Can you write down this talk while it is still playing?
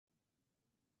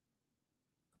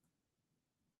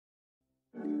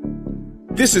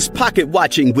This is Pocket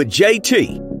Watching with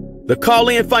JT, the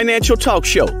call-in financial talk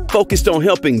show focused on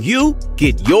helping you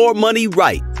get your money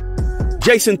right.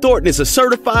 Jayson Thornton is a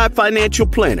certified financial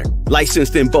planner,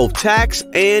 licensed in both tax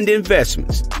and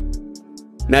investments.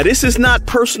 Now, this is not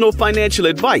personal financial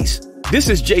advice. This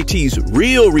is JT's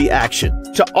real reaction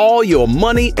to all your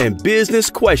money and business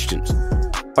questions.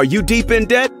 Are you deep in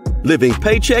debt, living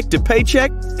paycheck to paycheck,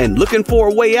 and looking for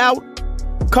a way out?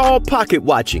 Call Pocket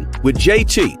Watching with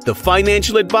JT, the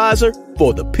financial advisor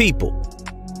for the people.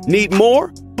 Need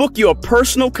more? Book your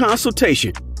personal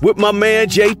consultation with my man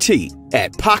JT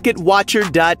at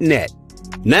pocketwatcher.net.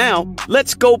 Now,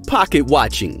 let's go Pocket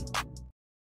Watching.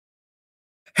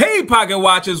 Hey, Pocket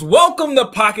Watchers, welcome to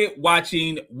Pocket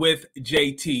Watching with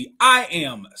JT. I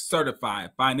am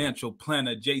certified financial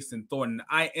planner Jayson Thornton.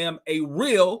 I am a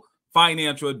real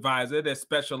financial advisor that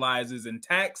specializes in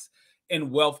tax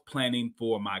and wealth planning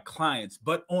for my clients.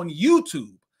 But on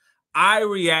YouTube, I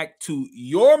react to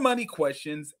your money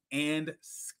questions and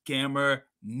scammer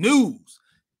news.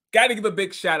 Got to give a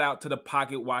big shout out to the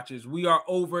Pocket Watchers. We are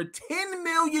over 10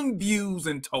 million views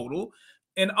in total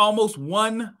and almost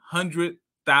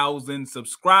 100,000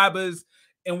 subscribers.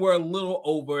 And we're a little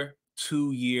over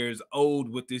 2 years old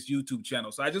with this YouTube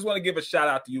channel. So I just want to give a shout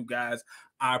out to you guys.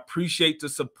 I appreciate the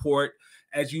support.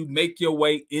 As you make your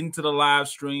way into the live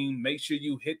stream, make sure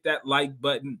you hit that like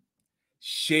button,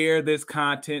 share this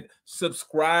content,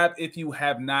 subscribe if you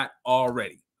have not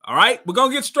already. All right, we're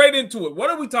going to get straight into it.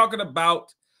 What are we talking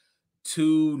about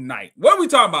tonight? What are we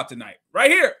talking about tonight? Right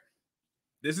here.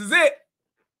 This is it.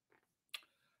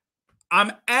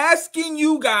 I'm asking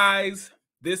you guys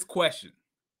this question.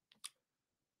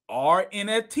 Are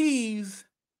NFTs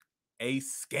a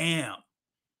scam?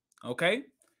 Okay.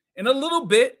 In a little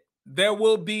bit, there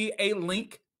will be a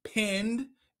link pinned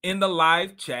in the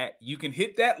live chat. You can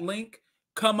hit that link,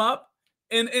 come up,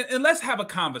 and let's have a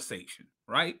conversation,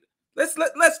 right? Let's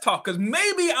talk, because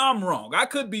maybe I'm wrong. I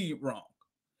could be wrong.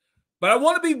 But I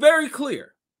want to be very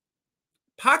clear.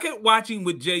 Pocket Watching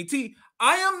with JT,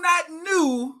 I am not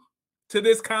new to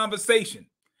this conversation.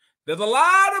 There's a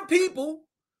lot of people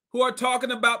who are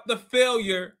talking about the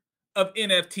failure of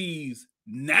NFTs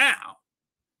now.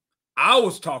 I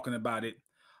was talking about it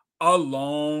a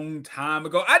long time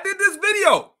ago. I did this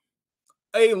video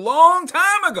a long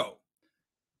time ago,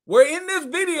 where in this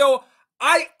video,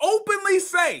 I openly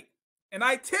say, and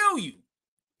I tell you,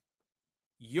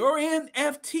 your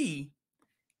NFT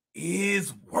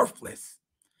is worthless.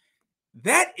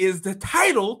 That is the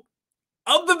title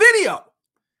of the video.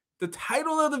 The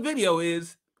title of the video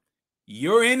is,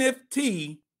 your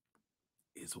NFT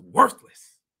is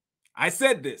worthless. I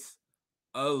said this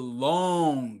a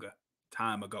long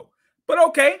time ago. But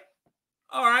okay,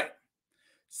 all right.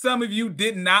 Some of you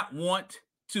did not want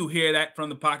to hear that from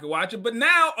the Pocket Watcher, but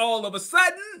now all of a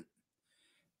sudden,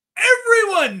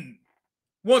 everyone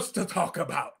wants to talk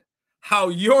about how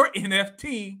your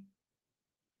NFT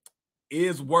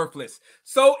is worthless.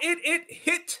 So it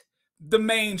hit the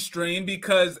mainstream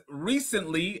because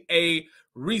recently a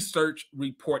research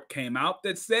report came out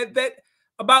that said that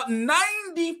about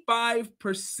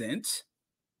 95%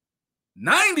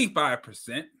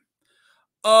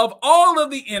 of all of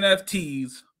the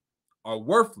NFTs are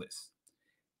worthless.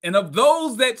 And of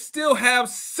those that still have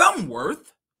some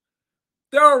worth,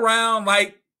 they're around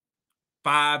like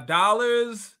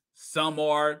 $5. Some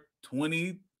are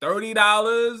 $20,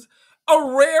 $30.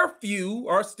 A rare few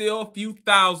are still a few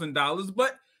 $1,000s,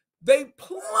 but they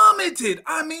plummeted.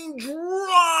 I mean,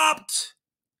 dropped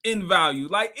in value.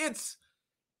 Like it's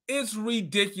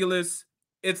ridiculous.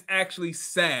 It's actually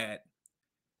sad.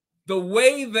 The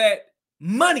way that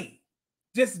money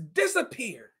just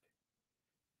disappeared.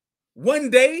 One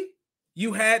day,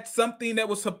 you had something that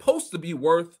was supposed to be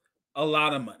worth a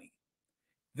lot of money.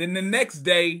 Then the next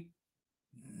day,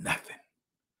 nothing.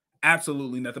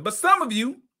 Absolutely nothing. But some of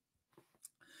you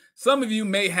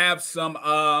may have some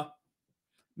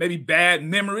maybe bad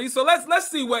memories. So let's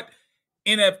see what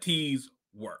NFTs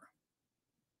were.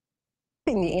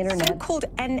 The internet. So-called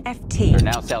NFT. They're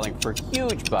now selling for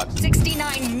huge bucks.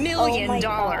 $69 million. Oh my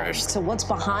gosh. So what's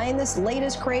behind this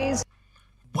latest craze?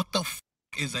 What the f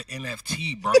is an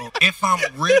NFT, bro? If I'm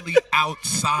really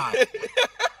outside,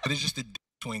 but it's just a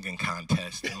swinging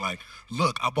contest. And like,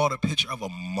 look, I bought a picture of a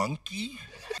monkey.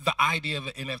 The idea of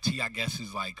an NFT, I guess,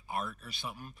 is like art or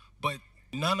something. But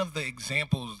none of the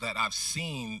examples that I've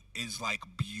seen is like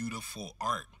beautiful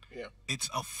art. Yeah. It's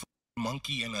a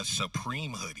monkey in a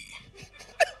Supreme hoodie.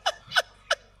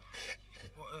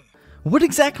 What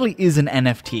exactly is an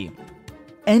NFT?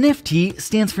 NFT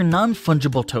stands for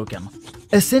non-fungible token.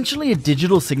 Essentially a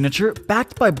digital signature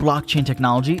backed by blockchain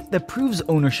technology that proves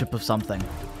ownership of something.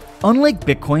 Unlike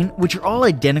Bitcoin, which are all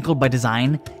identical by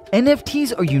design,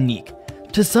 NFTs are unique.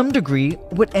 To some degree,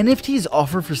 what NFTs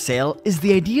offer for sale is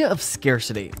the idea of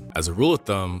scarcity. As a rule of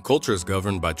thumb, culture is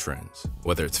governed by trends.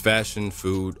 Whether it's fashion,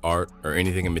 food, art, or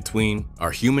anything in between,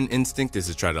 our human instinct is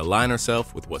to try to align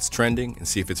ourselves with what's trending and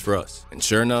see if it's for us. And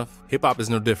sure enough, hip-hop is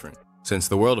no different. Since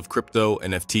the world of crypto,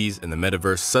 NFTs, and the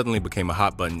metaverse suddenly became a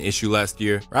hot-button issue last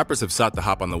year, rappers have sought to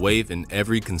hop on the wave in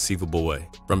every conceivable way.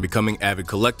 From becoming avid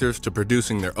collectors to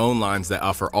producing their own lines that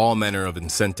offer all manner of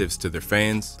incentives to their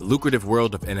fans, the lucrative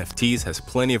world of NFTs has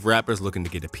plenty of rappers looking to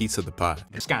get a piece of the pie.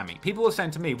 Scammy. People were saying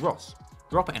to me, Ross,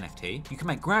 drop an NFT, you can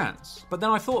make grands. But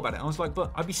then I thought about it and I was like,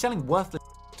 but I'd be selling worthless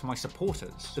to my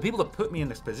supporters, the people that put me in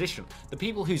this position, the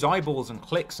people whose eyeballs and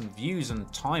clicks and views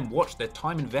and time watched, their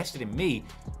time invested in me,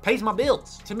 pays my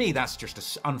bills. To me, that's just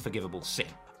an unforgivable sin.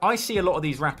 I see a lot of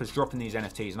these rappers dropping these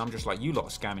NFTs and I'm just like, you lot are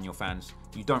scamming your fans.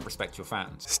 You don't respect your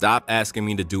fans. Stop asking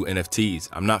me to do NFTs.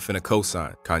 I'm not finna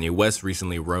co-sign, Kanye West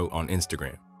recently wrote on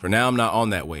Instagram. For now, I'm not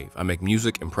on that wave. I make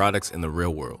music and products in the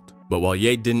real world. But while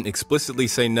Ye didn't explicitly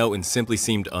say no and simply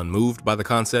seemed unmoved by the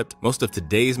concept, most of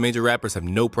today's major rappers have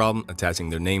no problem attaching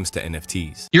their names to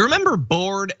NFTs. You remember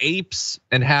Bored Apes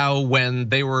and how when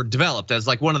they were developed as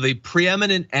like one of the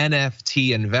preeminent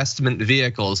NFT investment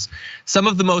vehicles, some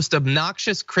of the most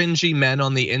obnoxious, cringy men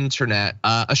on the internet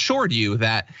assured you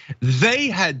that they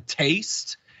had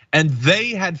taste and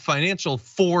they had financial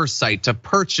foresight to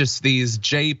purchase these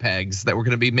JPEGs that were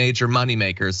gonna be major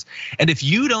moneymakers. And if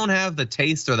you don't have the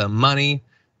taste or the money,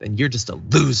 then you're just a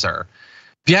loser.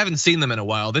 If you haven't seen them in a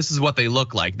while, this is what they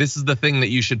look like. This is the thing that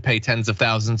you should pay tens of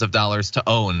thousands of dollars to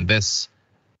own, this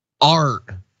art.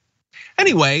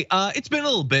 Anyway, it's been a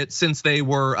little bit since they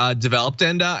were developed,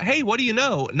 and hey, what do you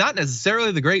know? Not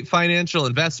necessarily the great financial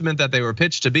investment that they were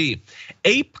pitched to be.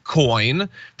 ApeCoin,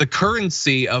 the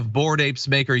currency of Bored Apes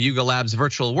maker Yuga Labs'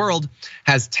 virtual world,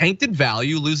 has tanked in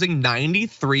value, losing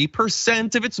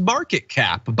 93% of its market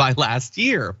cap by last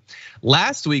year.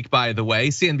 Last week, by the way,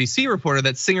 CNBC reported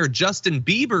that singer Justin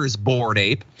Bieber's Bored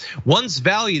Ape, once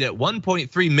valued at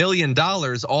 $1.3 million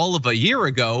all of a year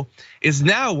ago, is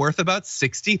now worth about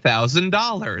 $60,000.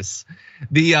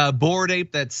 The Bored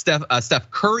Ape that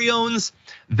Steph Curry owns,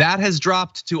 that has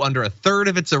dropped to under a third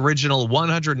of its original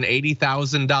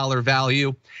 $180,000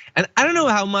 value. And I don't know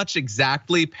how much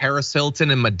exactly Paris Hilton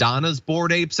and Madonna's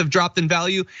Bored Apes have dropped in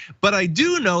value, but I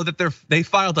do know that they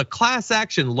filed a class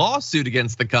action lawsuit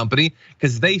against the company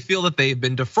because they feel that they've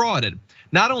been defrauded.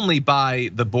 Not only by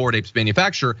the Bored Apes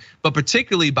manufacturer, but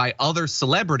particularly by other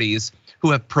celebrities who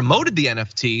have promoted the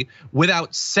NFT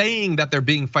without saying that they're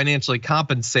being financially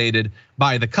compensated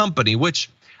by the company, which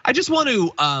I just want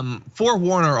to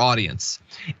forewarn our audience.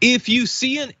 If you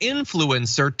see an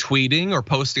influencer tweeting or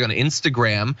posting on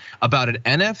Instagram about an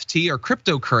NFT or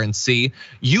cryptocurrency,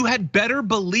 you had better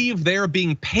believe they're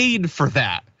being paid for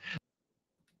that.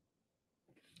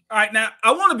 All right, now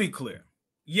I want to be clear.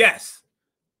 Yes,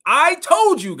 I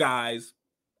told you guys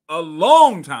a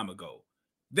long time ago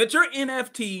that your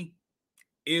NFT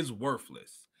is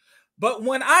worthless. But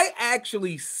when I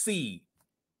actually see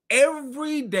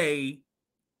everyday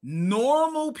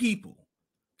normal people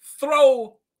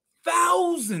throw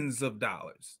thousands of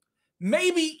dollars,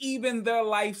 maybe even their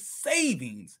life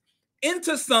savings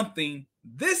into something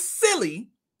this silly,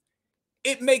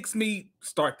 it makes me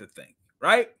start to think,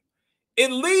 right?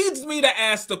 It leads me to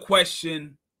ask the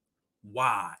question,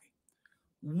 why?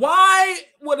 Why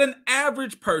would an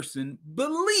average person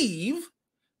believe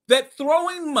that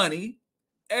throwing money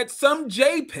at some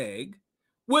JPEG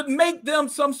would make them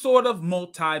some sort of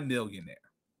multi-millionaire?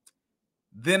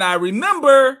 Then I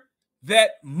remember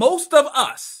that most of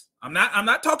us, I'm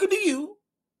not talking to you,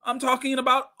 I'm talking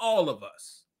about all of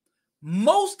us.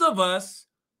 Most of us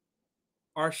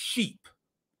are sheep.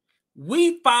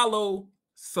 We follow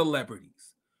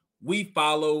celebrities. We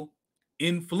follow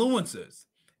influencers.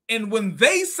 And when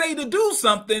they say to do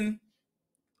something,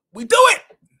 we do it.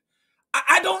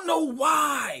 I don't know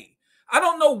why. I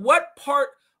don't know what part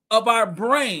of our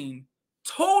brain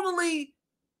totally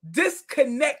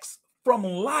disconnects from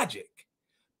logic.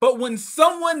 But when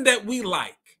someone that we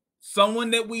like,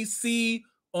 someone that we see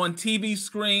on TV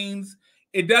screens,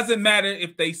 it doesn't matter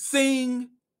if they sing,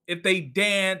 if they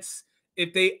dance,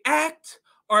 if they act,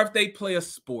 or if they play a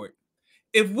sport.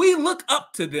 If we look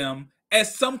up to them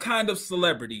as some kind of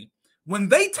celebrity, when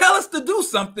they tell us to do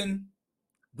something,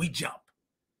 we jump.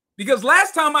 Because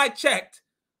last time I checked,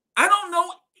 I don't know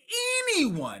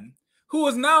anyone who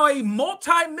is now a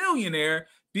multi-millionaire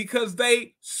because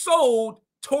they sold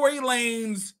Tory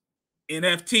Lane's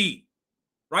NFT,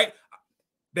 right?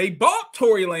 they bought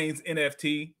Tory Lanez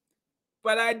NFT,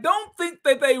 but I don't think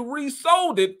that they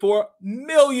resold it for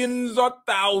millions or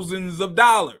thousands of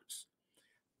dollars.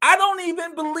 I don't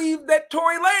even believe that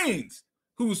Tory Lanez,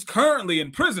 who's currently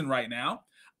in prison right now,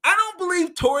 I don't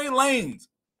believe Tory Lanez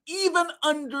even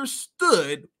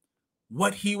understood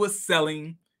what he was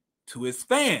selling to his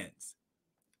fans.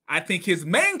 I think his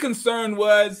main concern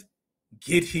was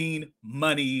getting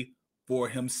money for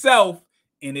himself.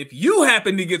 And if you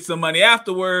happen to get some money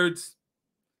afterwards,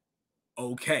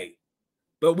 okay.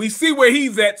 But we see where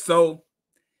he's at, so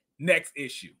next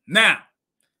issue. Now,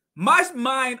 my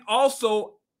mind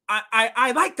also,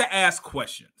 I like to ask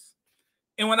questions.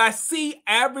 And when I see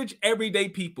average, everyday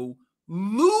people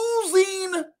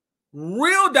losing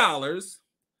real dollars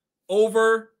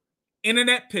over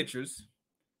internet pictures,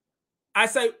 I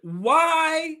say,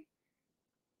 why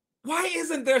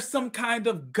isn't there some kind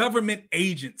of government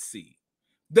agency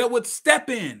that would step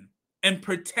in and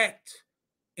protect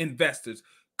investors?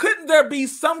 Couldn't there be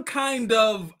some kind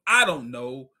of, I don't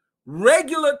know,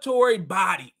 regulatory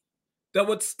body that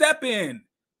would step in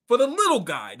for the little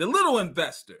guy, the little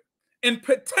investor, and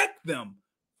protect them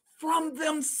from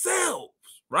themselves,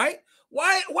 right?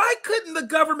 Why couldn't the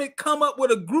government come up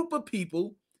with a group of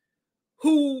people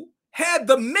who had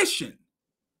the mission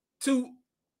to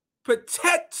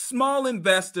protect small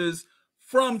investors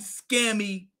from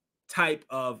scammy type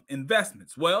of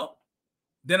investments? Well,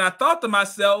 then I thought to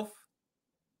myself,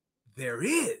 there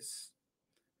is.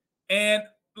 And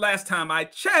last time I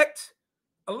checked,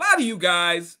 a lot of you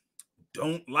guys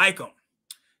don't like them.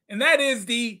 And that is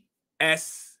the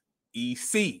SEC.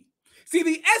 See,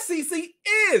 the SEC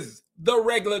is the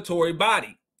regulatory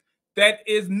body that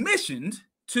is missioned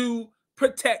to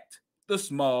protect the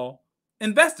small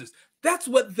investors. That's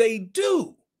what they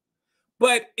do.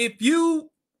 But if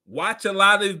you watch a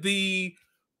lot of the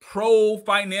pro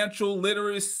financial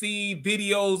literacy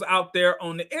videos out there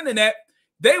on the internet,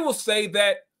 they will say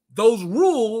that those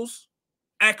rules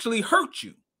actually hurt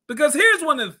you. Because here's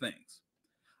one of the things.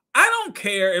 I don't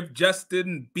care if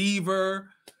Justin Bieber,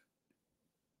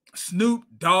 Snoop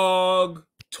Dogg,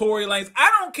 Tory Lanez, I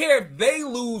don't care if they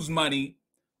lose money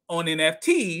on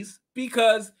NFTs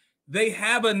because they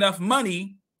have enough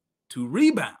money to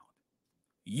rebound.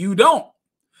 You don't.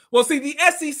 Well, see, the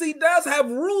SEC does have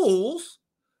rules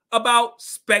about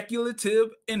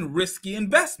speculative and risky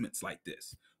investments like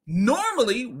this.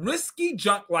 Normally, risky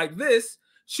junk like this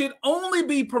should only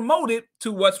be promoted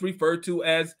to what's referred to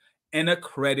as an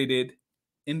accredited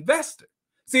investor.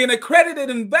 See, an accredited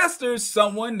investor is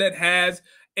someone that has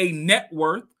a net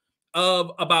worth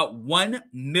of about $1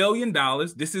 million.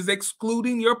 This is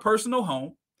excluding your personal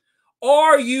home.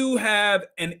 Or you have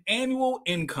an annual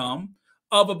income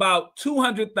of about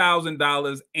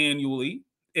 $200,000 annually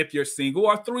if you're single,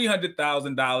 or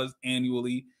 $300,000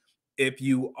 annually if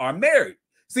you are married.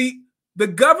 See, the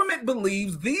government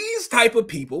believes these type of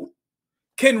people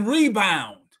can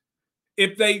rebound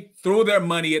if they throw their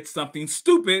money at something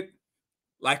stupid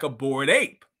like a Bored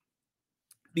Ape.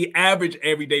 The average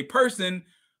everyday person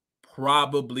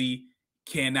probably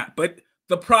cannot. But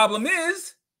the problem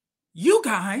is, you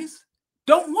guys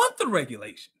don't want the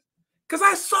regulation, because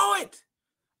I saw it.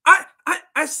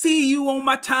 I see you on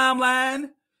my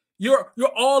timeline. You're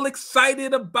all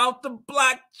excited about the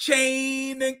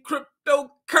blockchain and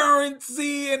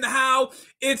cryptocurrency and how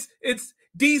it's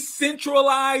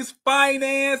decentralized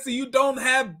finance and you don't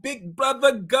have big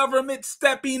brother government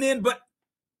stepping in. But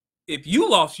if you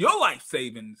lost your life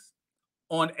savings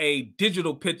on a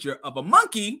digital picture of a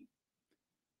monkey,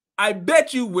 I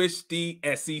bet you wish the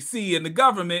SEC and the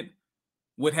government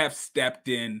would have stepped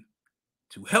in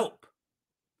to help.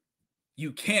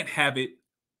 You can't have it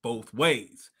both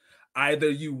ways. Either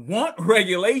you want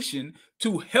regulation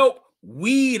to help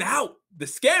weed out the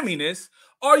scamminess,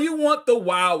 or you want the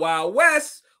wild, wild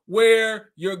west where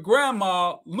your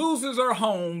grandma loses her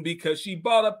home because she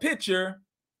bought a picture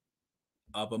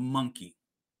of a monkey.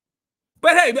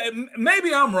 But hey,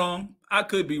 maybe I'm wrong. I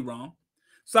could be wrong.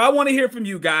 So I want to hear from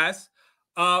you guys.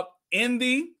 In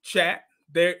the chat,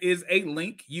 there is a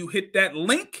link. You hit that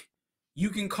link, you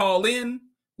can call in.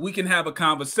 We can have a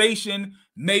conversation.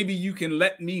 Maybe you can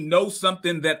let me know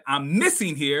something that I'm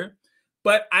missing here.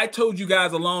 But I told you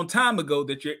guys a long time ago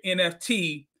that your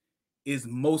NFT is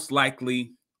most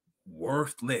likely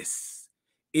worthless.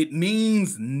 It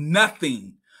means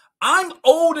nothing. I'm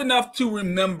old enough to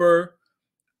remember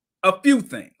a few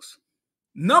things.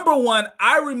 Number one,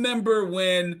 I remember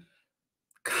when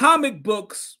comic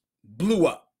books blew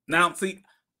up. Now, see,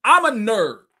 I'm a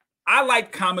nerd. I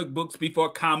like comic books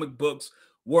before comic books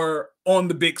were on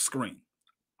the big screen.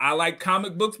 I like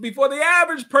comic books before the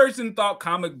average person thought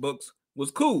comic books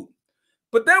was cool.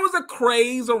 But there was a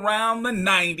craze around the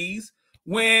 90s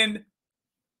when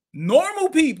normal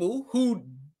people who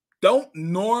don't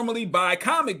normally buy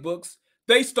comic books,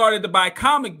 they started to buy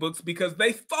comic books because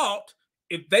they thought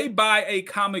if they buy a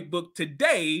comic book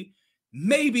today,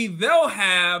 maybe they'll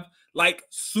have like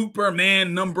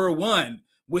Superman #1,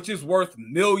 which is worth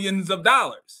millions of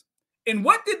dollars. And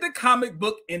what did the comic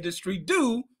book industry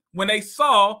do when they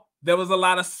saw there was a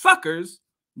lot of suckers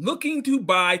looking to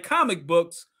buy comic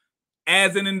books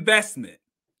as an investment?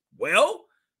 Well,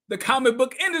 the comic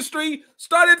book industry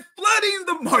started flooding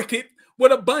the market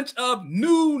with a bunch of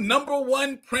new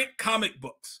 #1 print comic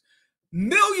books.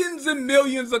 Millions and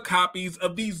millions of copies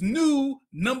of these new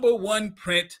 #1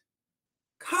 print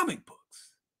comic books.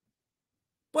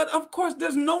 But of course,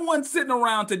 there's no one sitting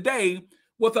around today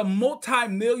with a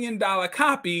multi-million-dollar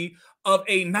copy of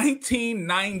a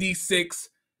 1996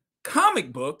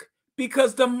 comic book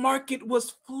because the market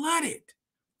was flooded.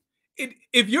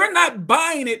 If you're not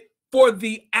buying it for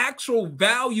the actual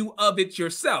value of it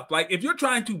yourself, like if you're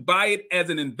trying to buy it as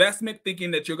an investment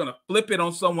thinking that you're going to flip it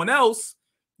on someone else,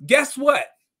 guess what?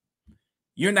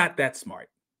 You're not that smart.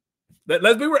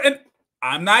 Let's be real. And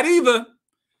I'm not either.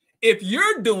 If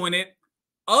you're doing it,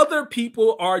 other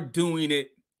people are doing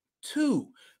it too.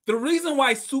 The reason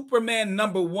why Superman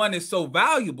 #1 is so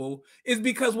valuable is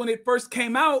because when it first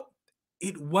came out,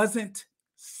 it wasn't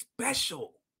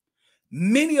special.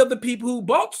 Many of the people who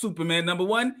bought Superman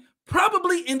 #1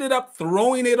 probably ended up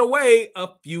throwing it away a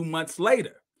few months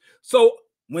later. So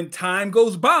when time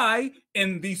goes by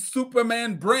and the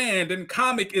Superman brand and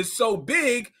comic is so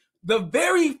big, the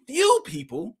very few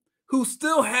people who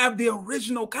still have the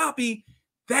original copy,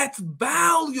 that's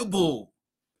valuable.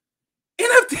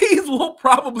 NFTs will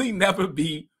probably never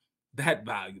be that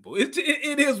valuable. It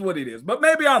is what it is, but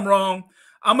maybe I'm wrong.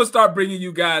 I'm going to start bringing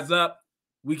you guys up.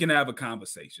 We can have a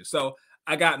conversation. So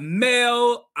I got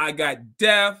Mel, I got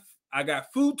Def, I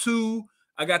got Futu,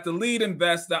 I got the lead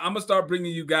investor. I'm going to start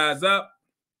bringing you guys up.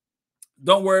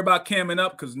 Don't worry about camming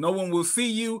up because no one will see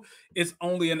you. It's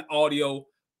only an audio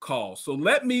call. So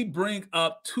let me bring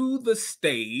up to the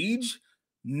stage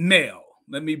Mel.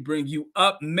 Let me bring you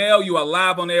up. Mel, you are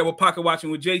live on the air with Pocket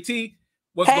Watching with JT.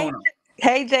 What's going on?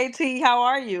 Hey, JT, how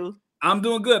are you? I'm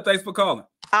doing good. Thanks for calling.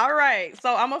 All right.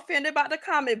 So I'm offended about the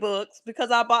comic books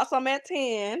because I bought some at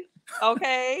 10.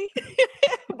 Okay.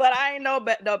 But I ain't know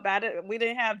about it. We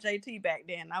didn't have JT back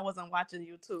then. I wasn't watching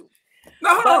YouTube.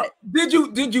 No, did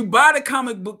you buy the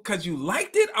comic book because you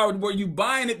liked it, or were you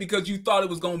buying it because you thought it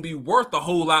was going to be worth a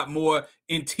whole lot more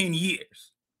in 10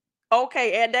 years?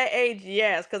 Okay, at that age,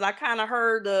 yes, because I kind of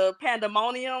heard the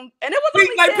pandemonium, and it was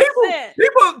only like 10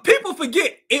 cents. People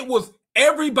forget it was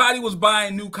everybody was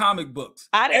buying new comic books.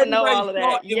 I didn't know all of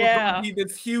that. It was going to be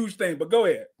this huge thing, but go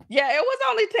ahead. Yeah, it was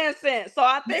only 10 cents, so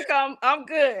I think I'm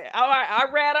good. All right,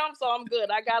 I read them, so I'm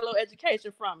good. I got a little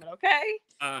education from it. Okay.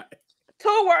 All right.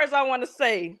 2 words I want to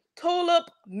say: tulip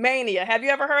mania. Have you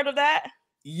ever heard of that?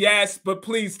 Yes, but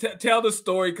please tell the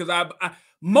story because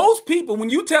most people, when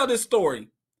you tell this story,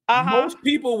 most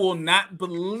people will not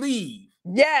believe.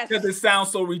 Yes, because it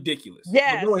sounds so ridiculous.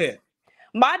 Yes, but go ahead.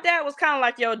 My dad was kind of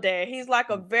like your dad. He's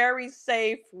like a very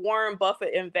safe Warren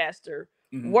Buffett investor.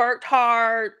 Worked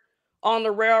hard on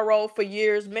the railroad for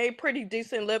years, made pretty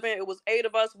decent living. It was 8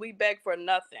 of us. We begged for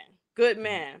nothing. Good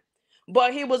man.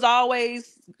 But he was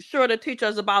always sure to teach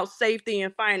us about safety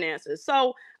and finances.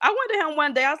 So I went to him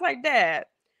one day. I was like, Dad,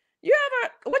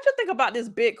 what you think about this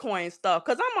Bitcoin stuff?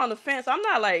 Because I'm on the fence. I'm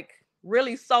not like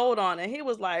really sold on it. He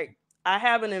was like, I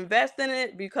haven't invested in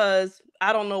it because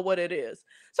I don't know what it is.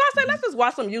 So I said, let's just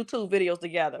watch some YouTube videos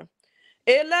together.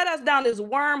 It led us down this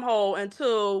wormhole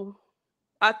until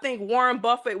I think Warren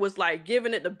Buffett was like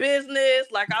giving it the business.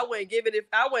 Like I wouldn't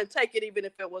take it even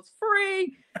if it was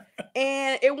free.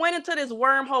 And it went into this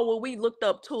wormhole where we looked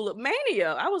up tulip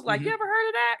mania. I was like, you ever heard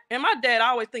of that? And my dad, I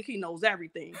always think he knows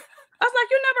everything. I was like,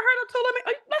 you never heard of tulip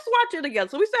mania? Let's watch it together.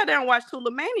 So we sat down and watched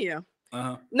tulip mania.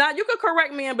 Now you could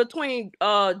correct me in between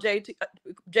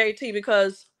JT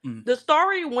because the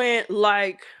story went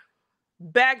like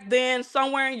back then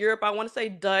somewhere in Europe, I want to say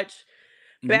Dutch,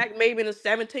 back maybe in the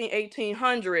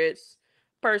 1800s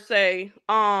per se.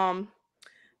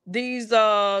 These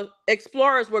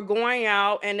explorers were going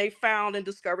out and they found and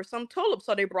discovered some tulips,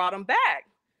 so they brought them back.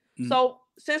 So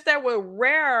since they were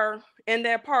rare in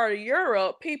that part of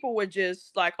Europe, people were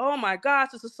just like, oh my gosh,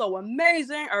 this is so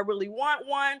amazing, I really want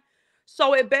one.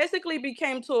 So it basically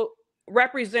became to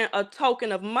represent a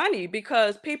token of money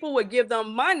because people would give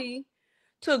them money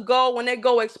to go when they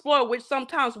go explore, which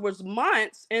sometimes was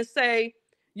months, and say,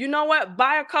 you know what,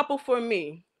 buy a couple for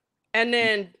me. And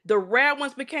then the red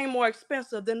ones became more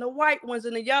expensive than the white ones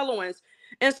and the yellow ones.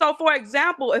 And so, for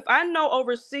example, if I know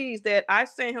overseas that I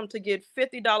sent him to get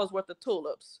 $50 worth of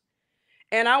tulips,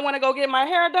 and I want to go get my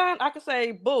hair done, I can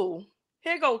say, boo,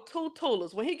 here go 2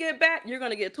 tulips. When he get back, you're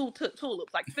going to get 2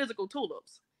 tulips, like physical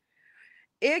tulips.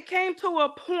 It came to a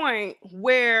point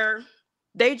where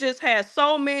they just had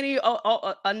so many,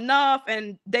 enough,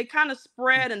 and they kind of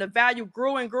spread, and the value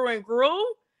grew and grew and grew,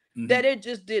 that it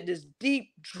just did this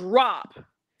deep drop.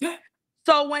 Yeah.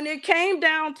 So when it came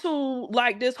down to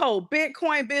like this whole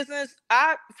Bitcoin business,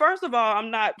 first of all,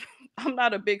 I'm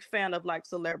not a big fan of like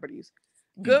celebrities.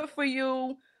 Good for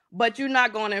you, but you're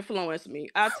not going to influence me.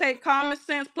 I take common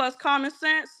sense plus common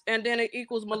sense, and then it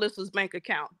equals Melissa's bank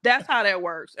account. That's how that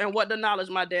works, and what the knowledge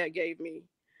my dad gave me.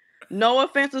 No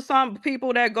offense to some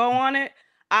people that go on it.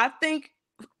 I think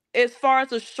as far as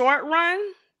the short run,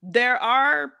 there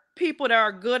are people that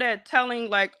are good at telling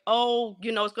like, oh,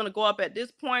 you know, it's going to go up at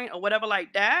this point or whatever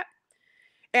like that.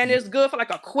 And it's good for like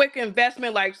a quick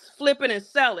investment, like flip it and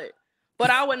sell it. But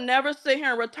I would never sit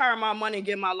here and retire my money and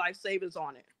get my life savings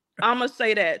on it. I'm going to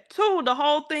say that. 2, the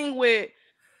whole thing with,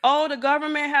 oh, the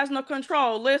government has no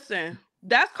control. Listen,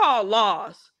 that's called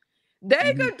laws.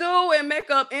 They could do and make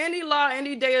up any law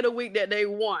any day of the week that they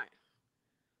want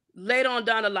later on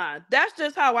down the line. That's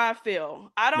just how I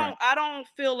feel. I don't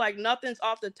feel like nothing's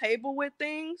off the table with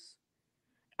things.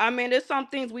 I mean, there's some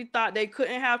things we thought they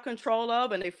couldn't have control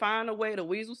of, and they find a way to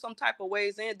weasel some type of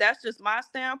ways in. That's just my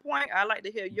standpoint. I like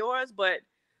to hear yours, but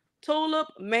Tulip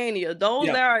Mania, those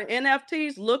that are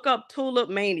NFTs, look up Tulip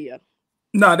Mania.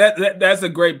 No, that's a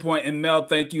great point. And Mel,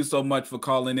 thank you so much for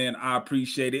calling in. I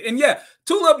appreciate it. And yeah,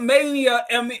 Tulip Mania,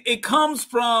 I mean, it comes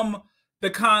from the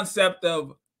concept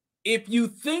of, if you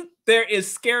think there is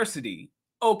scarcity,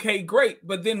 okay, great.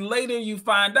 But then later you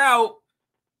find out,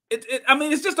 I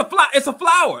mean, it's just a flower. It's a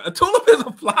flower. A tulip is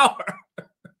a flower.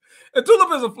 A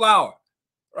tulip is a flower,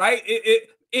 right?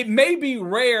 It may be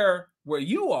rare where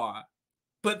you are,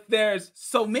 but there's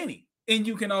so many, and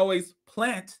you can always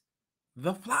plant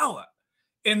the flower.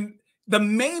 And the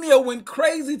mania went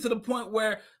crazy to the point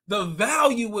where the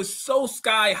value was so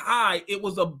sky high, it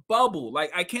was a bubble.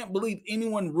 Like, I can't believe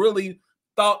anyone really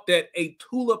thought that a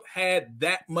tulip had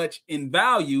that much in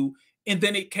value, and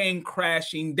then it came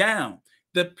crashing down.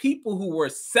 The people who were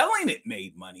selling it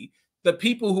made money. The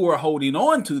people who were holding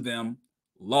on to them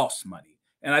lost money.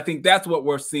 And I think that's what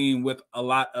we're seeing with a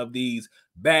lot of these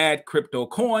bad crypto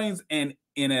coins and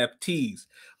NFTs.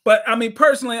 But I mean,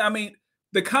 personally, I mean,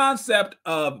 the concept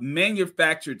of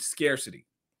manufactured scarcity,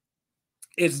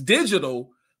 it's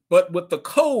digital, but with the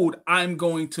code, I'm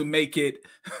going to make it,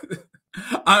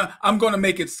 I'm going to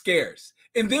make it scarce.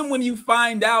 And then when you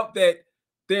find out that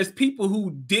there's people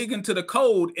who dig into the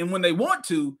code, and when they want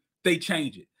to, they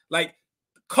change it. Like,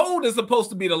 code is supposed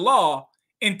to be the law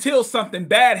until something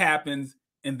bad happens,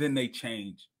 and then they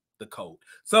change the code.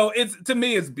 So it's, to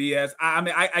me, it's BS. I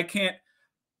mean, I can't,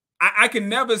 I can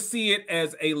never see it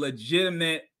as a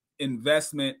legitimate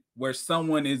investment where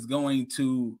someone is going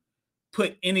to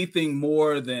put anything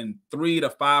more than 3 to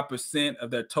 5%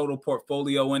 of their total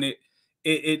portfolio in it.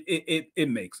 It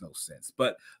makes no sense.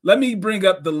 But let me bring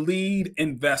up the lead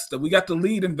investor. We got the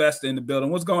lead investor in the building.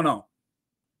 What's going on?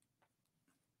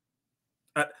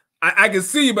 I can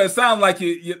see you, but it sounds like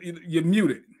you're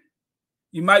muted.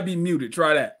 You might be muted.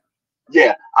 Try that.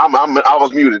 Yeah, I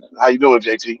was muted. How you doing,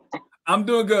 JT? I'm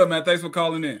doing good, man. Thanks for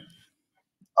calling in.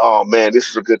 Oh man, this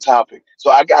is a good topic. So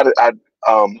I got it.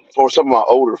 For some of my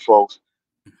older folks,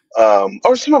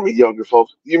 or some of my younger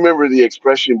folks, you remember the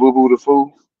expression "boo boo the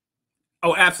fool"?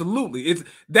 Oh, absolutely.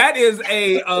 That is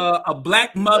a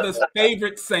black mother's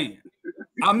favorite saying.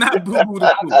 I'm not boo boo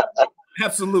the fool.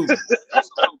 Absolutely.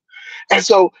 And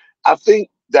so I think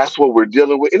that's what we're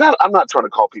dealing with. And I'm not trying to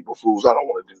call people fools. I don't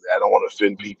want to do that. I don't want to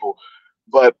offend people.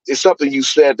 But it's something you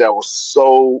said that was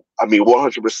so,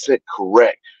 100%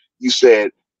 correct. You said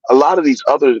a lot of these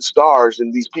other stars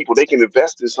and these people, they can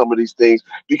invest in some of these things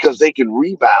because they can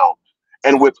rebound.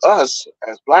 And with us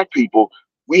as black people,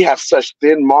 we have such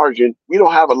thin margin. We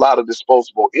don't have a lot of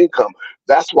disposable income.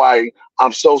 That's why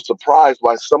I'm so surprised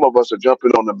why some of us are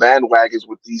jumping on the bandwagons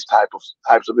with these types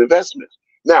of investments.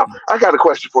 Now, I got a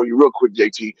question for you real quick,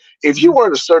 JT. If you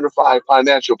weren't a certified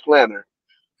financial planner,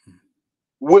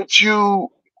 would you,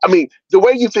 the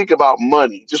way you think about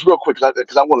money, just real quick,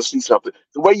 because I want to see something.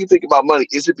 The way you think about money,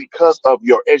 is it because of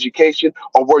your education,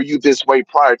 or were you this way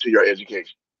prior to your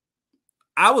education?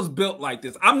 I was built like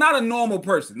this. I'm not a normal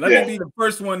person. Let me be the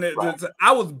first one that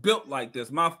I was built like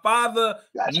this. My father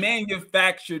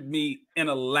manufactured me in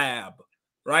a lab,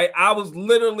 right? I was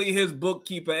literally his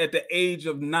bookkeeper at the age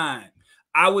of 9.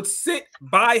 I would sit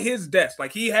by his desk,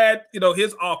 like he had,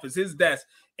 his office, his desk,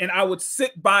 and I would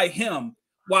sit by him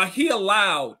while he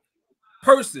allowed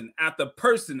person after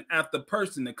person after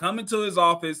person to come into his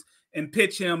office and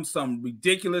pitch him some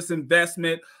ridiculous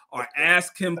investment or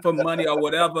ask him for money or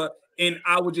whatever. And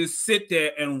I would just sit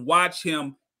there and watch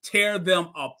him tear them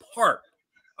apart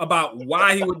about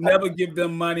why he would never give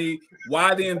them money,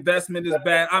 why the investment is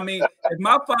bad. I mean, if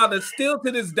my father, still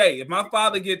to this day, if my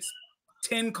father gets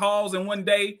 10 calls in one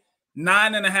day,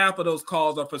 9.5 of those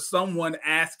calls are for someone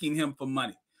asking him for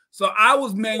money. So I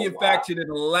was manufactured in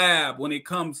a lab when it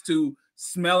comes to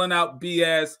smelling out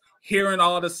BS, hearing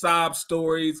all the sob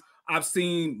stories. I've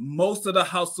seen most of the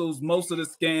hustles, most of the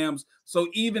scams. So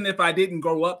even if I didn't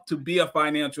grow up to be a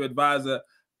financial advisor,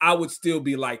 I would still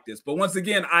be like this. But once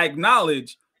again, I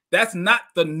acknowledge that's not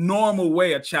the normal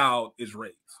way a child is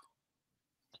raised.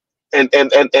 And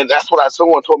that's what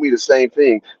someone told me the same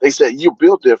thing. They said, you're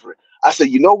built different. I said,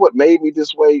 you know what made me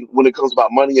this way when it comes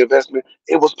about money investment?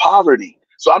 It was poverty.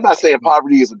 So I'm not saying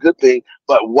poverty is a good thing,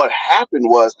 but what happened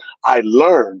was I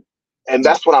learned, and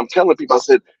that's what I'm telling people. I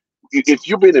said, if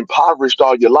you've been impoverished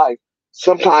all your life,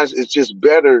 sometimes it's just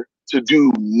better to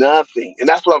do nothing. And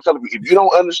that's what I'm telling you. If you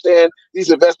don't understand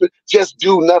these investments, just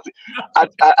do nothing.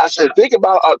 I said, think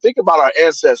about our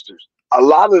ancestors. A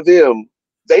lot of them,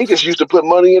 they just used to put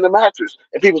money in the mattress,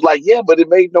 and people's like, yeah, but it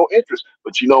made no interest.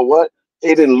 But you know what?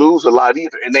 They didn't lose a lot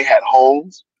either, and they had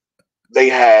homes. They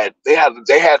had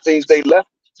things they left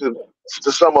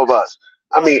to some of us.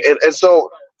 I mean, and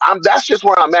so that's just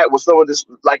where I'm at with some of this,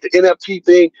 like the NFT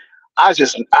thing. I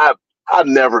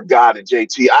never got it,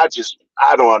 JT. I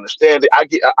don't understand it. I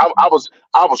was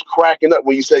cracking up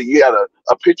when you said you had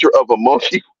a picture of a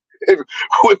monkey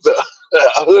with a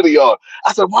hoodie on.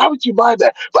 I said, why would you buy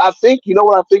that? But I think, you know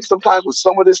what I think sometimes with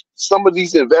some of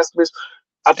these investments,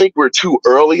 I think we're too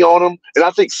early on them. And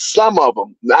I think some of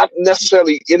them, not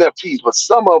necessarily NFTs, but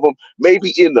some of them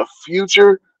maybe in the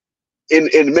future,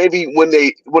 and maybe when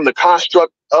the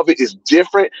construct of it is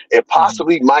different, it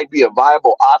possibly might be a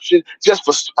viable option just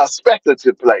for a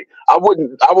speculative play. I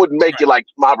wouldn't make it like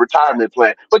my retirement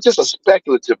plan, but just a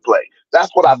speculative play. That's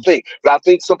what I think. But I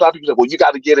think sometimes people say, well, you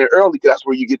got to get in early because that's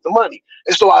where you get the money.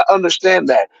 And so I understand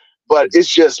that. But it's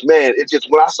just, man,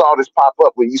 when I saw this pop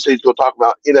up, when you said you're going to talk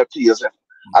about NFT,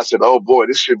 I said, oh boy,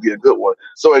 this should be a good one.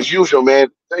 So as usual, man,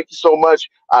 thank you so much.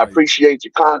 I appreciate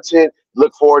your content.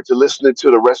 Look forward to listening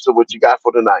to the rest of what you got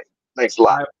for tonight. Thanks a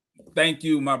lot. Thank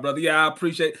you, my brother. Yeah, I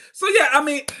appreciate it. So yeah, I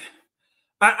mean,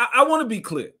 I want to be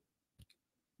clear.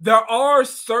 There are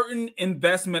certain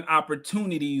investment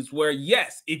opportunities where,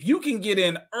 yes, if you can get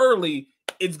in early,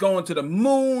 it's going to the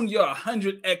moon. You're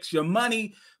 100x your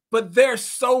money, but they're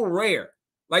so rare.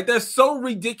 Like, they're so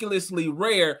ridiculously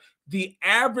rare. The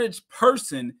average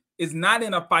person is not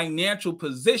in a financial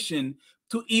position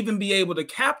to even be able to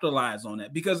capitalize on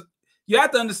it, because you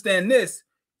have to understand this.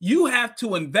 You have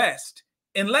to invest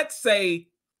in, let's say,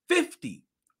 50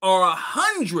 or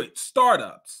 100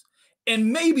 startups,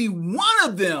 and maybe one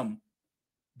of them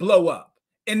blow up.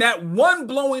 And that one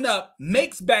blowing up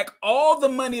makes back all the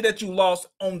money that you lost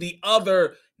on the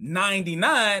other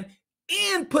 99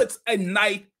 and puts a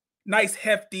nice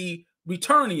hefty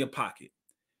return in your pocket.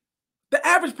 The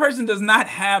average person does not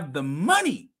have the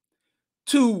money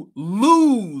to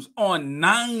lose on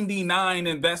 99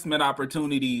 investment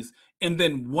opportunities and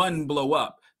then one blow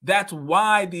up. That's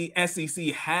why the SEC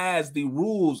has the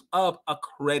rules of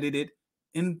accredited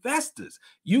investors.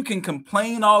 You can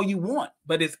complain all you want,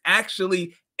 but it's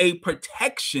actually a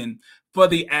protection for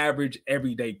the average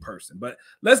everyday person. But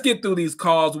let's get through these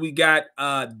calls. We got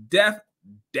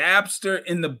Dabster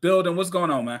in the building. What's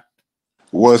going on, man?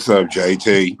 What's up,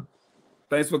 JT?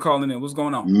 Thanks for calling in. What's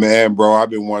going on? Man, bro, I've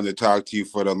been wanting to talk to you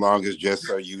for the longest, just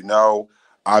so you know.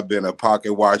 I've been a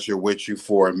pocket watcher with you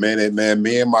for a minute, man.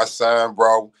 Me and my son,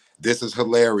 bro, this is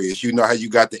hilarious. You know how you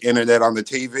got the internet on the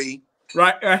TV?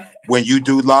 Right. When you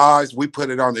do lives, we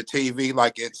put it on the TV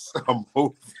like it's a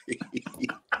movie.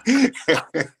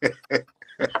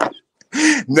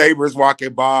 Neighbors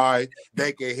walking by,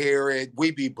 they can hear it.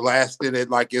 We be blasting it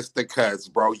like it's the cuts,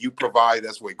 bro. You provide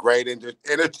us with great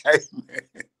entertainment.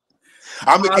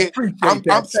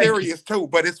 I'm serious too,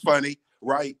 but it's funny,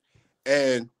 right?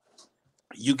 And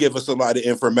you give us a lot of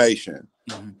information.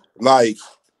 Like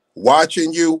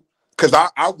watching you, because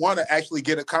I want to actually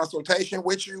get a consultation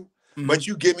with you, but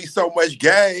you give me so much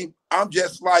game. I'm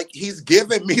just like, he's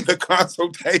giving me the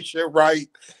consultation right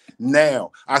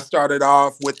now. I started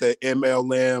off with the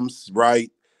MLMs, right?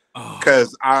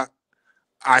 Because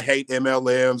I hate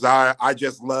MLMs. I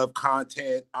just love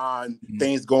content on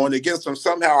things going against them.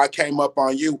 Somehow I came up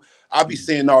on you. I'll be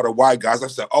seeing all the white guys. I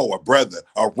said, oh, a brother,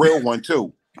 a real one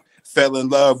too. Fell in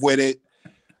love with it.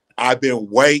 I've been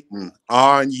waiting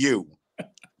on you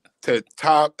to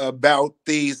talk about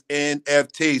these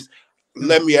NFTs.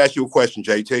 Let me ask you a question,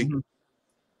 JT.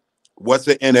 What's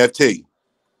an NFT?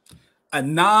 A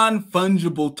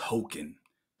non-fungible token.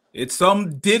 It's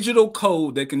some digital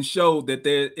code that can show that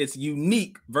it's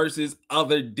unique versus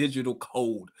other digital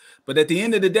code. But at the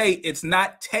end of the day, it's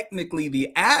not technically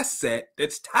the asset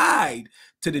that's tied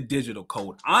to the digital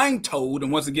code. I'm told,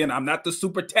 and once again, I'm not the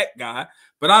super tech guy,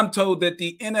 but I'm told that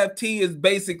the NFT is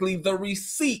basically the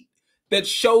receipt that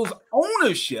shows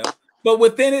ownership, but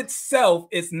within itself,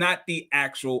 it's not the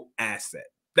actual asset.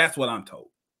 That's what I'm told.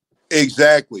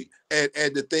 Exactly. And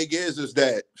the thing is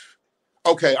that,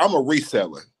 okay, I'm a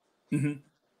reseller.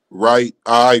 Right?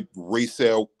 I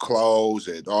resell clothes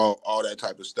and all that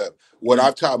type of stuff. What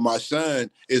I've taught my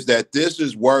son is that this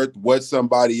is worth what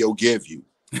somebody will give you.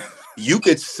 You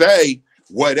could say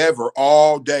whatever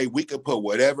all day. We could put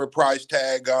whatever price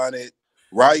tag on it,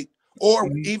 right? Or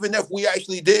even if we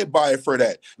actually did buy it for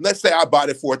that. Let's say I bought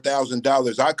it for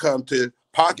 $1,000. I come to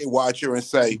Pocket Watcher and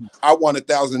say, I want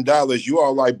 $1,000. You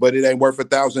all like, but it ain't worth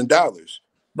 $1,000.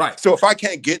 Right. So if I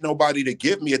can't get nobody to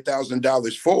give me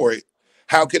 $1,000 for it,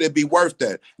 how could it be worth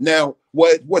that? Now,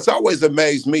 what's always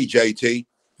amazed me, JT,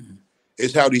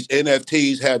 is how these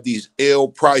NFTs have these ill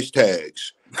price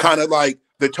tags, kind of like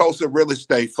the Tulsa Real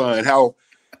Estate Fund, how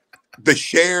the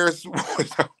shares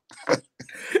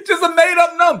just a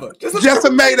made-up number. Just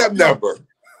a made-up number.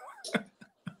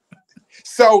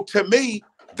 So to me,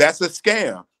 that's a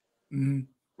scam.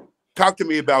 Talk to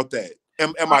me about that.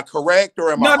 Am I correct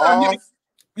or am I off?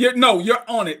 You're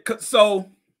on it. So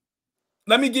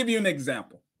let me give you an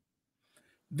example.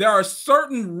 There are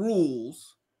certain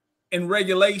rules and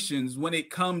regulations when it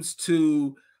comes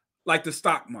to like the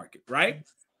stock market, right?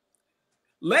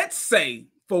 Let's say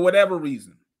for whatever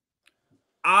reason,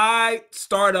 I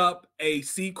start up a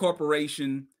C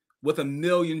corporation with 1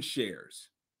 million shares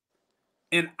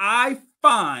and I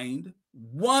find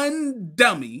one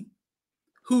dummy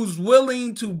who's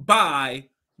willing to buy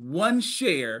one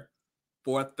share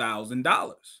for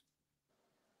 $1,000.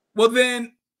 Well,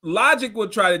 then logic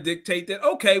would try to dictate that,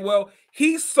 okay, well,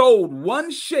 he sold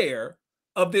one share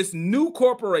of this new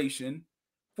corporation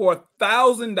for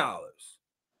 $1,000.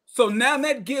 So now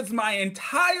that gives my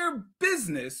entire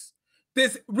business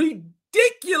this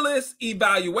ridiculous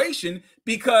evaluation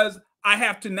because I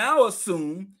have to now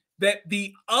assume that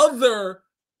the other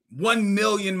 1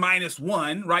 million minus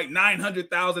one, right?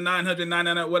 900,000,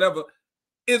 999, whatever,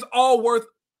 is all worth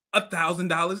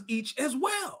 $1,000 each as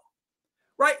well,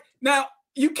 right? Now,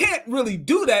 you can't really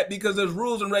do that because there's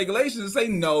rules and regulations that say,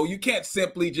 no, you can't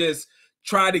simply just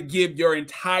try to give your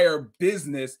entire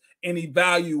business an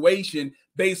evaluation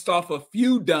based off a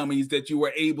few dummies that you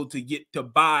were able to get to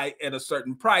buy at a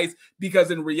certain price, because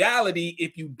in reality,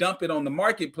 if you dump it on the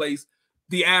marketplace,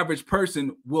 the average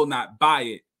person will not buy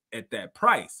it at that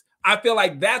price. I feel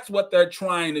like that's what they're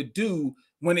trying to do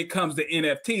when it comes to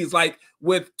NFTs, like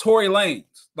with Tory Lanez.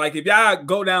 Like if y'all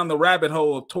go down the rabbit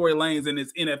hole of Tory Lanez and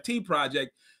his NFT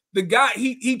project, the guy,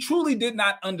 he truly did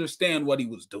not understand what he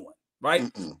was doing, right?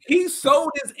 He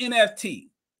sold his NFT.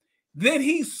 Then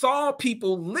he saw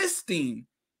people listing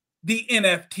the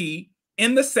NFT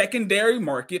in the secondary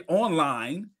market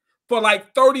online for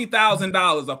like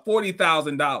 $30,000 or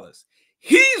 $40,000.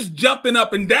 He's jumping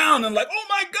up and down and like, oh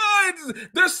my God,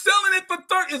 they're selling it for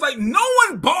 30. It's like no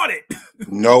one bought it.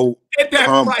 No, at that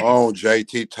come price. on,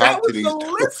 JT. Talk to these That was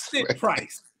the listed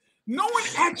price. No one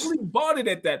actually bought it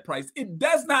at that price. It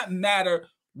does not matter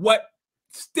what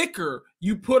sticker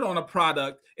you put on a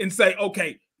product and say,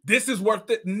 okay, this is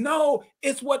worth it. No,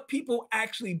 it's what people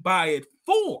actually buy it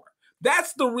for.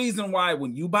 That's the reason why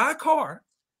when you buy a car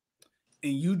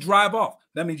and you drive off,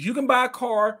 that means you can buy a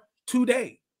car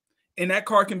today and that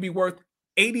car can be worth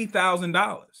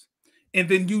 $80,000. And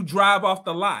then you drive off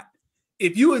the lot.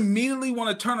 If you immediately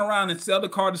want to turn around and sell the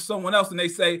car to someone else and they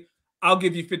say, I'll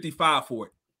give you 55 for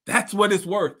it, that's what it's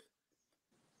worth.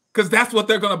 Because that's what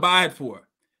they're going to buy it for.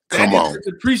 That is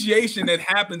the depreciation that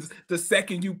happens the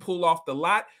second you pull off the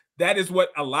lot. That is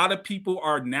what a lot of people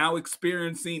are now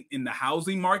experiencing in the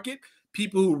housing market.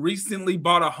 People who recently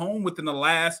bought a home within the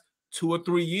last 2 or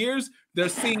 3 years, they're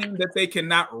seeing that they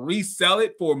cannot resell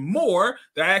it for more.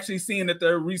 They're actually seeing that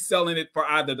they're reselling it for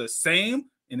either the same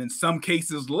and in some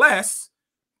cases less.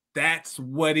 That's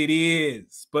what it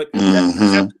is. But that's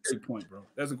a great point, bro.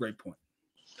 That's a great point.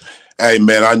 Hey,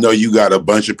 man, I know you got a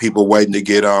bunch of people waiting to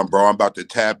get on, bro. I'm about to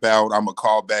tap out. I'm going to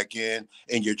call back in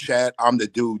your chat. I'm the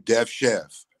dude, Def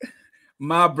Chef.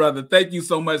 My brother, thank you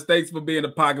so much. Thanks for being a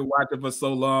pocket watcher for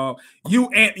so long. You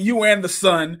and the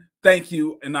son, thank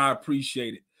you, and I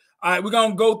appreciate it. All right, we're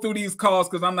going to go through these calls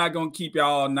because I'm not going to keep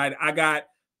y'all all night. I got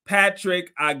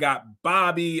Patrick, I got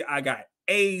Bobby, I got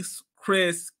Ace,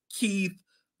 Chris, Keith,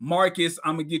 Marcus.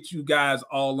 I'm going to get you guys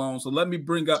all on. So let me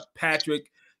bring up Patrick.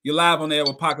 You're live on the air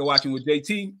with Pocket Watching with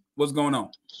JT. What's going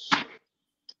on?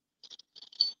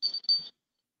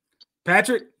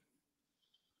 Patrick?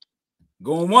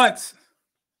 Going once.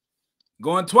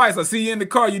 Going twice. I see you in the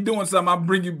car. You're doing something. I'll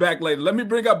bring you back later. Let me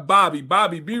bring up Bobby.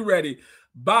 Bobby, be ready.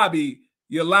 Bobby,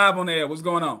 you're live on the air. What's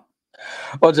going on?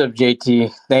 What's up,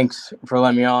 JT? Thanks for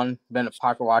letting me on. Been a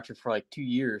pocket watcher for like 2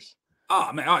 years.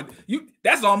 Oh, man.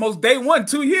 That's almost day one,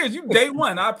 2 years. You day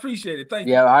one. I appreciate it. Thank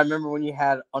you. Yeah, I remember when you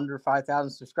had under 5,000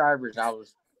 subscribers. I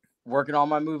was working on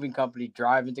my moving company,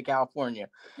 driving to California.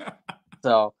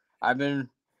 So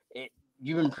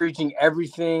you've been preaching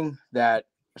everything that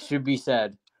should be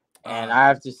said. And I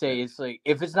have to say, it's like,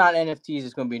 if it's not NFTs,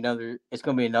 it's going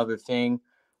to be another thing.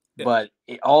 Yeah. But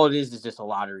all it is just a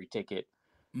lottery ticket.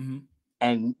 Mm-hmm.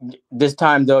 And this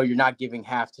time, though, you're not giving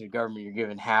half to the government. You're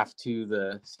giving half to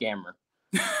the scammer.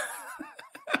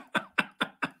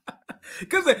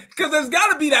 Because there's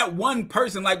got to be that one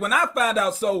person. Like when I found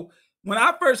out, so when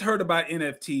I first heard about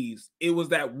NFTs, it was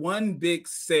that one big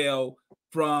sale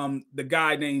from the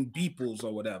guy named Beeples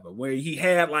or whatever, where he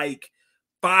had like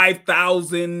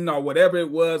 5,000 or whatever it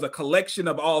was, a collection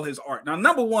of all his art. Now,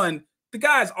 number one, the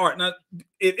guy's art. Now,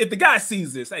 if the guy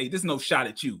sees this, hey, there's no shot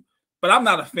at you. But I'm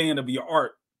not a fan of your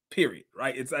art, period,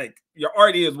 right? It's like your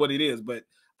art is what it is, but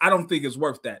I don't think it's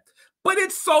worth that. But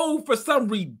it's sold for some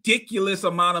ridiculous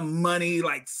amount of money,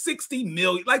 like 60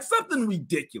 million, like something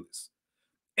ridiculous.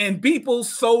 And people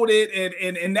sold it,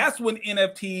 and that's when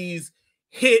NFTs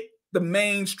hit the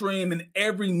mainstream, and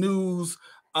every news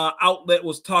outlet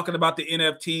was talking about the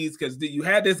NFTs because you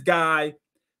had this guy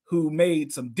who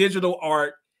made some digital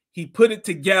art. He put it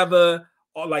together,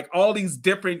 like all these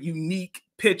different unique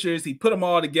pictures. He put them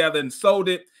all together and sold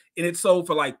it, and it sold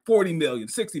for like 40 million,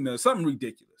 60 million, something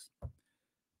ridiculous.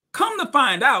 Come to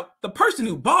find out, the person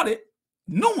who bought it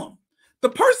knew him. The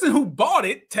person who bought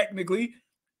it, technically,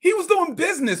 he was doing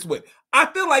business with. I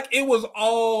feel like it was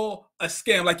all a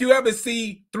scam. Like you ever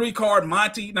see 3-Card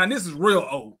Monte? Now, this is real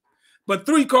old, but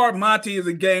 3-Card Monte is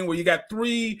a game where you got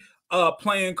 3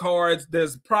 playing cards.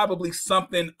 There's probably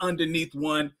something underneath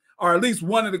one, or at least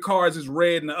one of the cards is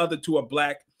red and the other 2 are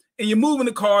black. And you're moving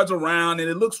the cards around, and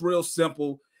it looks real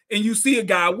simple. And you see a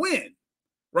guy win,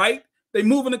 right? They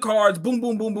moving the cards, boom,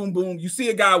 boom, boom, boom, boom. You see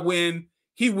a guy win.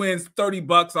 He wins $30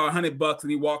 or $100,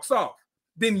 and he walks off.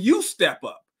 Then you step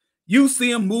up. You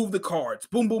see him move the cards,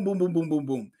 boom, boom, boom, boom, boom, boom,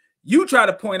 boom. You try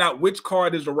to point out which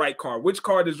card is the right card, which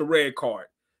card is the red card,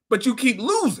 but you keep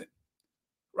losing,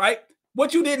 right?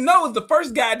 What you didn't know is the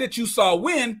first guy that you saw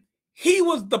win, he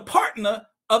was the partner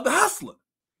of the hustler.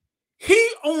 He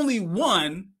only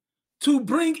won to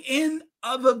bring in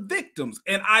other victims.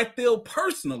 And I feel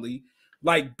personally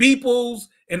like Beeples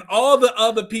and all the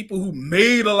other people who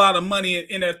made a lot of money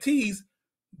in NFTs,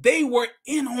 they were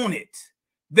in on it.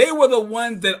 They were the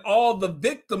ones that all the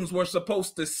victims were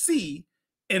supposed to see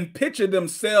and picture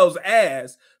themselves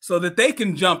as, so that they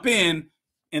can jump in,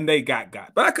 and they got.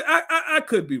 But I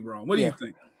could be wrong. What do you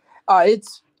think?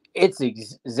 It's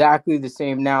exactly the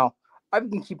same. Now, I've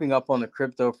been keeping up on the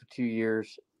crypto for 2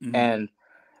 years, and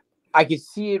I could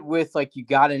see it with like you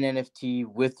got an NFT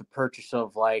with the purchase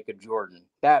of like a Jordan.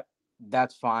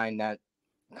 That's fine. That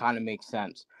kind of makes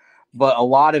sense. But a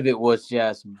lot of it was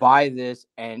just buy this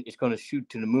and it's going to shoot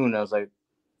to the moon. I was like,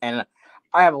 and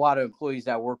I have a lot of employees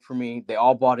that work for me. They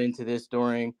all bought into this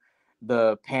during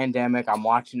the pandemic. I'm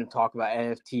watching them talk about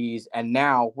NFTs, and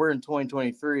now we're in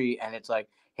 2023, and it's like,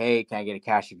 hey, can I get a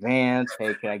cash advance?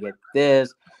 Hey, can I get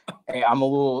this? Hey, I'm a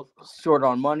little short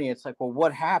on money. It's like, well,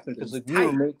 what happened? Because like we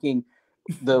were making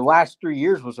the last 3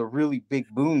 years was a really big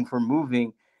boom for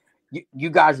moving. You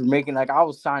guys were making, like, I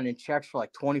was signing checks for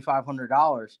like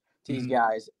 $2,500 to these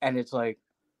guys, and it's like,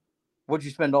 what'd you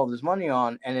spend all this money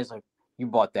on? And it's like, you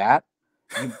bought that.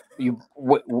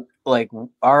 Like,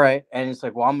 all right. And it's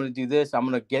like, well, I'm gonna do this. I'm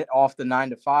gonna get off the 9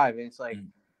 to 5. And it's like,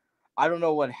 I don't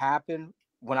know what happened.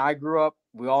 When I grew up,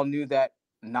 we all knew that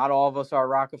not all of us are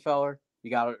Rockefeller.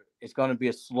 It's gonna be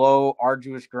a slow,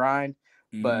 arduous grind.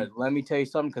 But let me tell you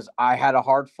something, because I had a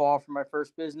hard fall for my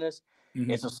first business.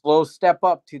 It's a slow step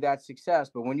up to that success.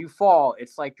 But when you fall,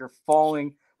 it's like you're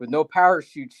falling with no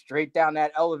parachute straight down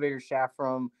that elevator shaft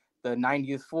from the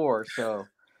 90th floor. So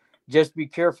just be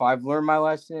careful. I've learned my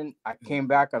lesson. I came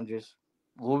back. I'm just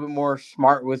a little bit more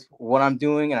smart with what I'm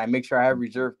doing, and I make sure I have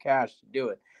reserve cash to do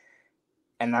it.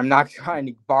 And I'm not trying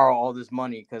to borrow all this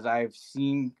money because I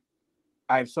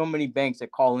have so many banks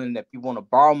that call in that people want to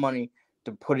borrow money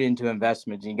to put into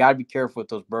investments. And you got to be careful with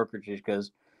those brokerages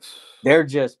because they're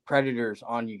just predators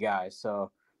on you guys. So,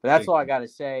 but that's all I got to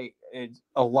say. It's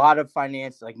a lot of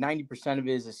finance, like 90% of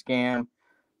it is a scam.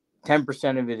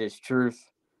 10% of it is truth.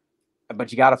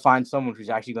 But you got to find someone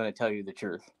who's actually going to tell you the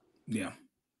truth. Yeah.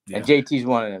 And JT's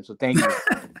one of them. So thank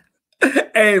you.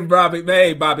 Hey, Bobby.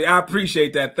 Hey, Bobby. I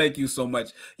appreciate that. Thank you so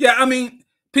much. Yeah, I mean,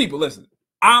 people, listen.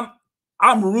 I'm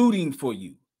rooting for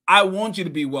you. I want you to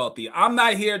be wealthy. I'm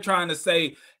not here trying to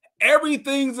say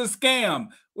everything's a scam.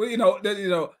 Well,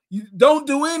 you don't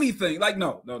do anything. Like,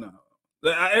 no.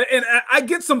 I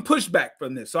get some pushback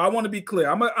from this, so I want to be clear.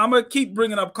 I'm gonna keep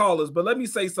bringing up callers, but let me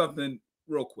say something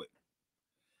real quick.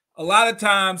 A lot of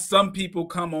times, some people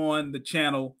come on the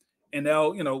channel and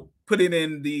they'll, put it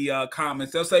in the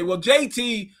comments. They'll say, "Well,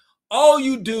 JT, all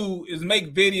you do is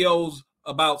make videos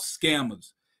about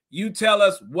scammers. You tell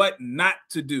us what not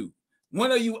to do.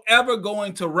 When are you ever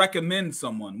going to recommend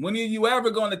someone? When are you ever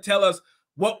going to tell us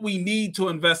what we need to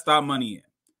invest our money in?"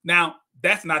 Now,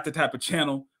 that's not the type of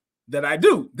channel that I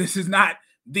do. This is not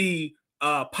the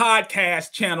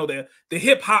podcast channel, the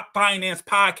Hip Hop Finance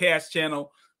podcast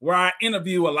channel where I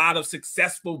interview a lot of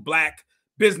successful Black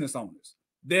business owners.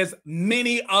 There's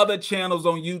many other channels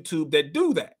on YouTube that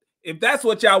do that. If that's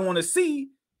what y'all want to see,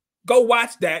 go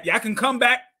watch that. Y'all can come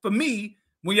back for me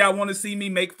when y'all want to see me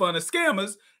make fun of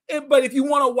scammers. But if you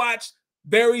want to watch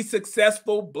very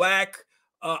successful Black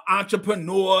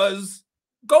entrepreneurs,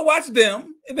 go watch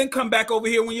them and then come back over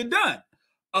here when you're done.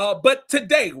 But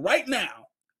today, right now,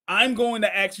 I'm going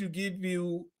to actually give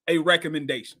you a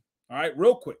recommendation. All right,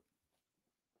 real quick.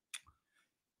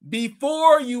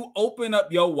 Before you open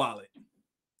up your wallet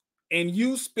and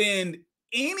you spend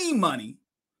any money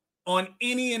on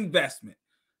any investment,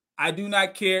 I do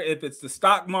not care if it's the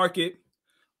stock market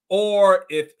or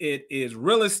if it is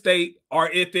real estate or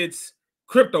if it's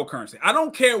cryptocurrency. I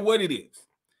don't care what it is.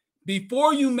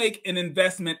 Before you make an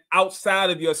investment outside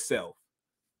of yourself,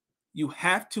 you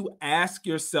have to ask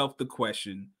yourself the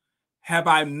question, have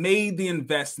I made the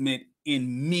investment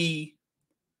in me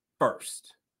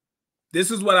first? This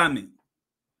is what I mean.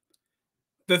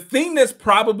 The thing that's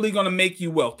probably going to make you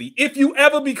wealthy, if you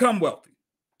ever become wealthy,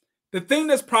 the thing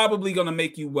that's probably going to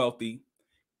make you wealthy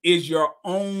is your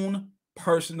own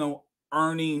personal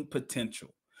earning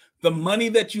potential. The money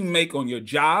that you make on your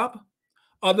job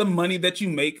or the money that you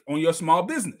make on your small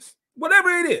business, whatever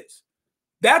it is.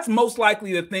 That's most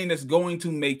likely the thing that's going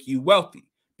to make you wealthy,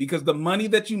 because the money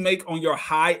that you make on your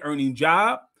high earning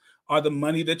job or the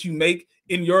money that you make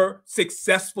in your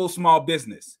successful small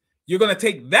business. You're going to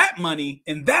take that money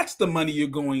and that's the money you're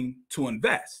going to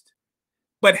invest.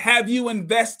 But have you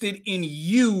invested in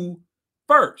you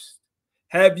first?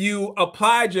 Have you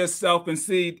applied yourself and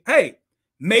said, hey,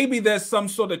 maybe there's some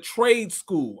sort of trade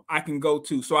school I can go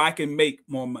to so I can make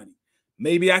more money.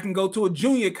 Maybe I can go to a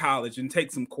junior college and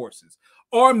take some courses.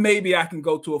 Or maybe I can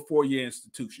go to a 4-year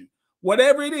institution.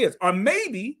 Whatever it is. Or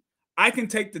maybe I can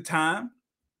take the time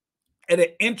at an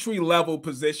entry-level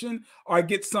position or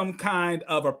get some kind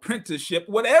of apprenticeship.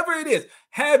 Whatever it is.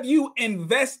 Have you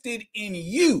invested in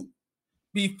you?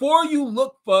 Before you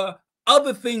look for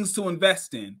other things to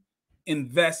invest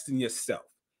in yourself.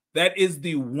 That is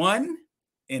the one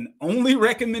and only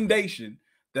recommendation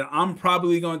that I'm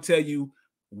probably going to tell you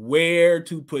where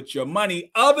to put your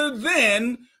money, other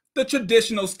than the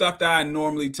traditional stuff that I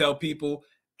normally tell people.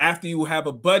 After you have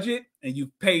a budget and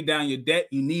you've paid down your debt,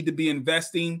 you need to be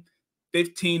investing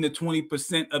 15 to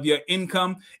 20% of your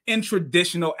income in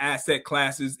traditional asset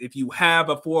classes. If you have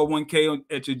a 401k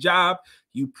at your job,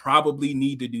 you probably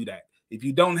need to do that. If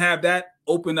you don't have that,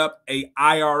 open up a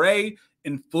IRA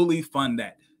and fully fund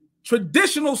that.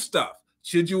 Traditional stuff.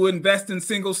 Should you invest in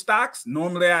single stocks?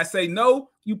 Normally I say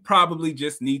no. You probably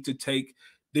just need to take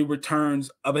the returns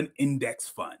of an index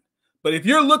fund. But if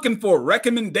you're looking for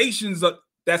recommendations,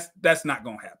 that's not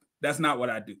going to happen. That's not what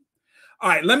I do. All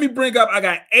right, let me bring up, I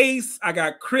got Ace, I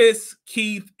got Chris,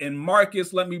 Keith, and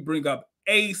Marcus. Let me bring up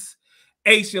Ace.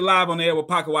 Ace, you're live on the air with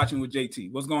Pocket Watching with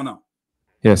JT. What's going on?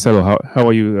 Yes, hello. How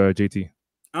are you, JT?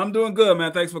 I'm doing good,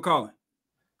 man. Thanks for calling.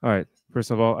 All right. First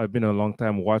of all, I've been a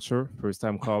long-time watcher,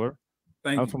 first-time caller.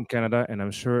 Thank you. I'm from Canada, and I'm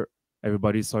sure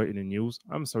everybody saw it in the news.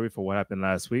 I'm sorry for what happened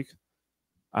last week.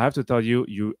 I have to tell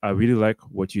you, I really like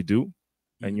what you do,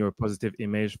 and you're a positive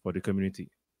image for the community.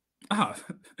 I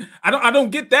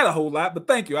don't get that a whole lot, but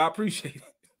thank you. I appreciate it.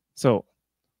 So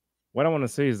what I want to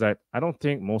say is that I don't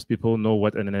think most people know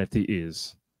what an NFT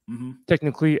is.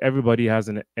 technically everybody has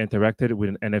interacted with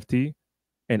an NFT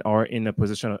and are in a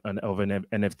position of an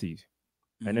NFT.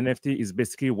 An NFT is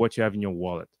basically what you have in your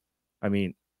wallet. I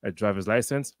mean, a driver's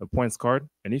license, a points card,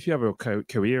 and if you have a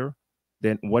career,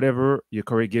 then whatever your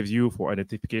career gives you for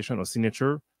identification or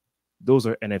signature, those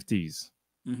are NFTs.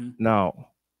 Now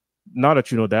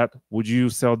that you know that, would you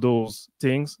sell those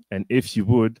things? And if you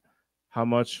would, how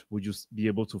much would you be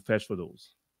able to fetch for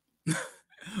those?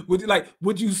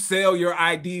 Would you sell your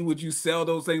ID? Would you sell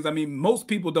those things? I mean, most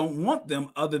people don't want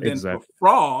them other than Exactly. for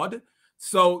fraud.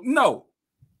 So no.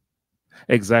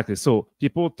 Exactly. So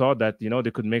people thought that,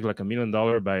 they could make like $1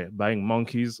 million by buying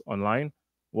monkeys online.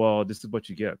 Well, this is what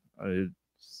you get,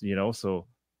 so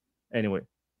anyway,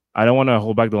 I don't want to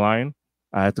hold back the line.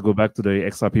 I had to go back to the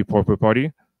XRP Proper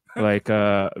Party. Like,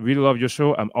 really love your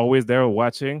show. I'm always there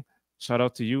watching. Shout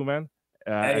out to you, man.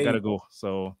 I gotta go.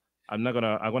 So I'm not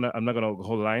gonna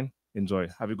hold the line. Enjoy.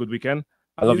 Have a good weekend.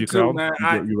 I love you, too, crowd.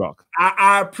 man. You rock.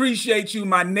 I appreciate you,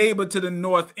 my neighbor to the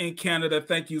north in Canada.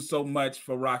 Thank you so much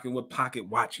for rocking with Pocket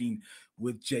Watching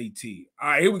with JT. All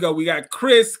right, here we go. We got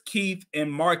Chris, Keith,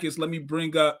 and Marcus. Let me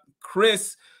bring up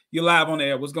Chris. You're live on the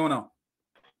air. What's going on?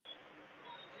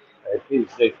 Hey, peace,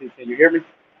 JT. Can you hear me?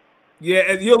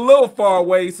 Yeah, you're a little far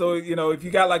away. So, if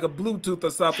you got like a Bluetooth or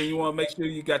something, you want to make sure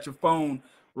you got your phone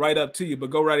right up to you. But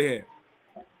go right ahead.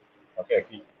 Okay,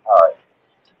 Keith.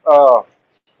 All right.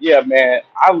 Yeah, man,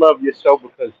 I love your show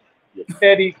because you're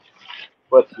petty,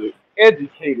 but you're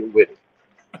educated with it.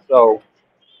 So,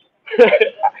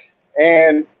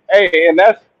 and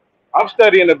I'm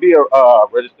studying to be a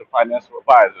registered financial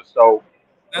advisor. So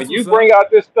when you bring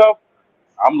out this stuff,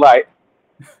 I'm like,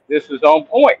 this is on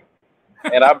point.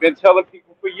 And I've been telling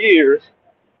people for years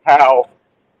how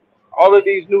all of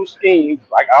these new schemes,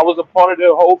 like I was a part of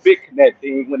the whole BitConnect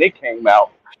thing when it came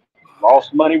out,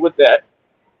 lost money with that.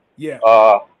 Yeah.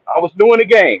 I was doing the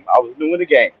game.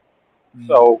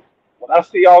 So when I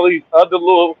see all these other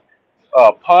little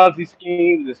Ponzi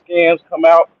schemes and scams come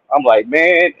out, I'm like,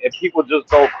 man, and people just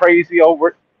go crazy over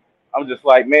it. I'm just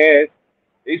like, man,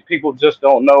 these people just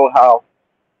don't know how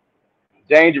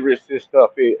dangerous this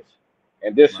stuff is.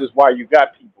 And this is why you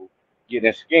got people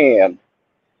getting scammed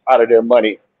out of their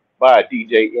money by a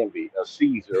DJ Envy, a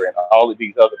Caesar, and all of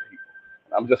these other people.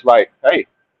 And I'm just like, hey,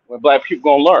 when black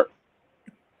people gonna learn?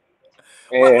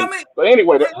 And, but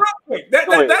anyway,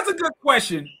 that's a good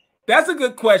question. That's a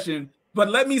good question. But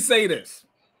let me say this.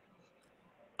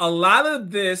 A lot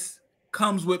of this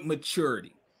comes with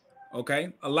maturity.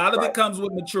 Okay? A lot of it comes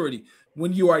with maturity.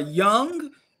 When you are young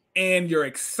and you're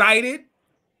excited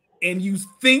and you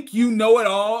think you know it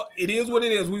all, it is what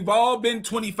it is. We've all been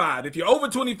 25. If you're over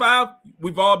 25,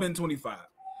 we've all been 25.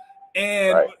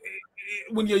 And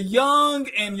when you're young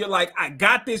and you're like, I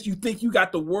got this, you think you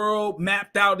got the world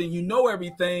mapped out and you know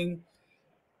everything,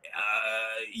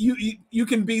 you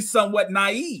can be somewhat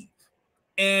naive.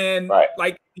 And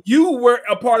like you were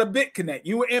a part of BitConnect,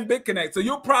 you were in BitConnect, so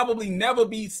you'll probably never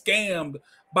be scammed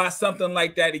by something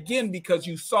like that again because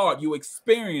you saw it, you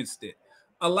experienced it.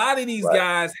 A lot of these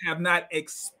guys have not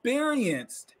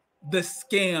experienced the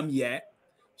scam yet,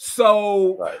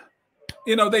 so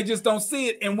they just don't see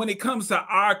it. And when it comes to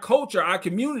our culture, our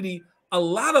community, a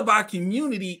lot of our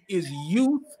community is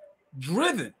youth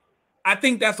driven. I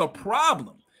think that's a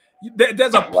problem.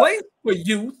 There's a place for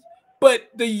youth, but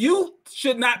the youth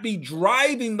should not be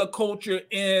driving the culture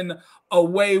in a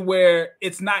way where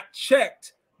it's not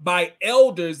checked by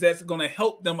elders that's going to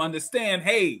help them understand,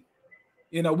 hey,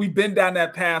 we've been down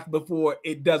that path before,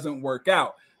 it doesn't work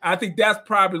out. I think that's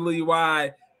probably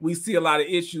why we see a lot of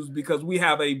issues, because we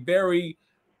have a very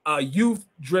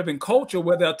youth-driven culture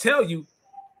where they'll tell you,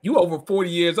 you over 40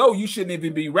 years old, you shouldn't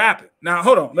even be rapping. Now,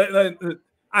 hold on.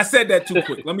 I said that too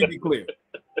quick. Let me be clear.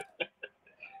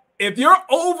 If you're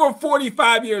over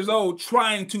 45 years old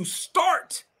trying to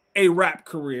start a rap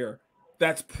career,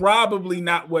 that's probably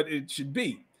not what it should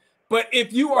be. But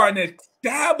if you are an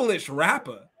established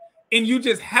rapper and you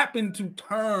just happen to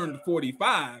turn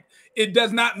 45, it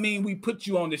does not mean we put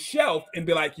you on the shelf and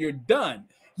be like, you're done.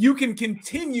 You can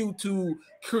continue to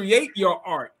create your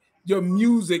art, your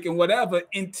music, and whatever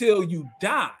until you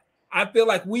die. I feel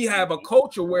like we have a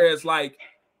culture where it's like,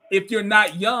 if you're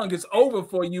not young, it's over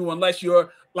for you unless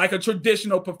you're like a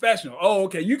traditional professional. Oh,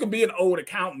 okay, you can be an old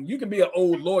accountant, you can be an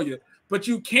old lawyer, but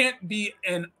you can't be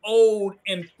an old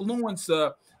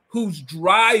influencer who's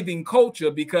driving culture,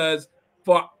 because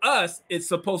for us, it's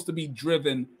supposed to be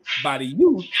driven by the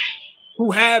youth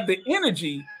who have the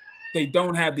energy, they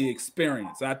don't have the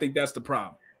experience. I think that's the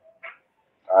problem.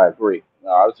 I agree. No,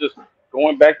 I was just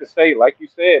going back to say, like you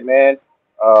said, man,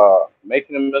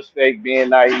 making a mistake, being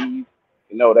naive,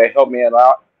 that helped me a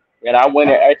lot. and I went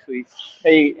and actually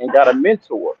paid and got a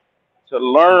mentor to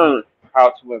learn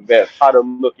how to invest, how to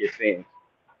look at things,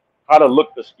 how to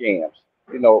look for scams,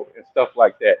 you know, and stuff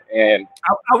like that. And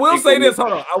I will say people this. need-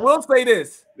 Hold on. I will say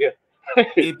this. Yeah.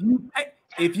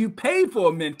 if you pay for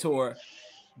a mentor,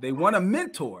 they want a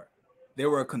mentor. They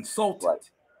were a consultant.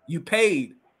 Right. You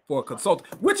paid for a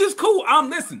consultant, which is cool.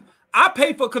 Listen, I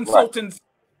pay for Right. consultants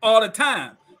all the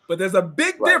time, but there's a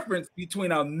big Right. difference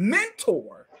between a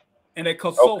mentor and a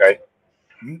consultant.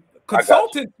 Okay.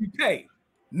 Consultants you pay.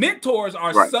 Mentors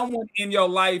are Right. someone in your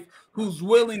life who's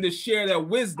willing to share their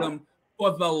wisdom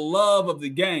for the love of the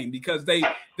game, because they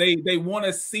want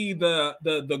to see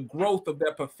the growth of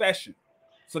their profession.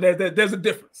 So there's a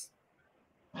difference.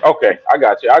 Okay, I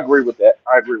got you. I agree with that.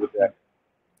 I agree with that.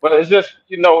 But it's just,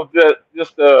 you know, the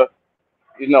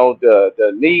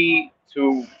need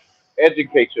to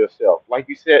educate yourself. Like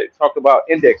you said, talk about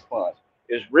index funds.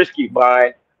 It's risky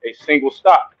buying a single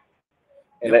stock,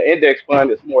 and the index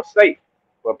fund is more safe.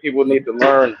 But people need to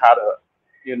learn how to,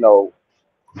 you know,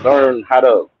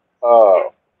 uh,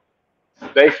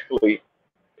 basically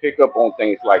pick up on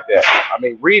things like that. I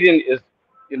mean, reading is,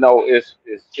 you know, is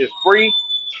free.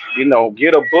 You know,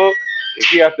 get a book.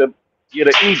 If you have to get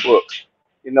an ebook,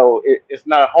 you know, it's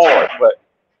not hard. But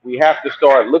we have to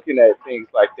start looking at things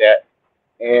like that.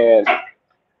 And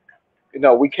you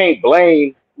know, we can't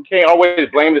always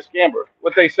blame the scammer.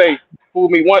 What they say, fool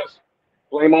me once,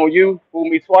 blame on you. Fool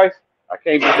me twice, I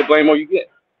can't put the blame on you again.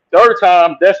 Third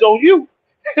time, that's on you.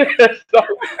 So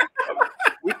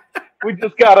we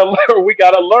just gotta learn. We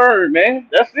gotta learn, man.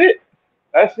 That's it.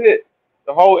 That's it.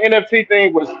 The whole NFT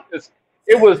thing was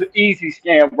an easy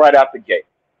scam right out the gate.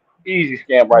 Easy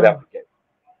scam right out the gate.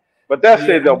 But that's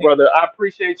it, though, brother. I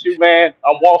appreciate you, man.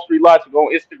 I'm Wall Street Logic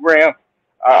on Instagram.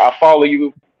 I follow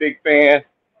you, big fan,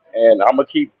 and I'm gonna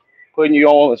keep putting you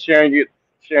on and sharing your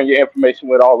information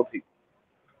with all the people.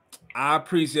 I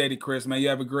appreciate it, Chris, man. You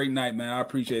have a great night, man. I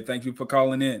appreciate it. Thank you for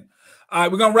calling in. All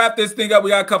right, we're going to wrap this thing up.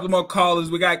 We got a couple more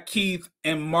callers. We got Keith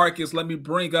and Marcus. Let me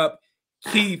bring up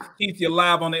Keith. Keith, you're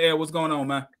live on the air. What's going on,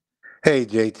 man? Hey,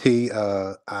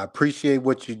 JT. I appreciate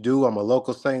what you do. I'm a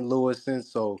local St. Louisan,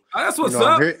 so that's what's I'm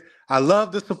up. here. I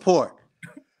love the support.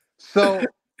 So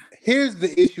here's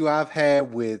the issue I've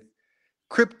had with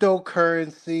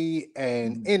cryptocurrency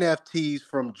and NFTs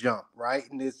from jump, right?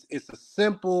 And it's a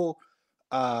simple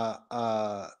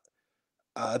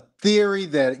theory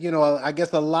that, you know, I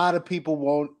guess a lot of people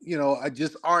won't, you know,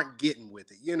 just aren't getting with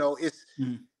it. You know,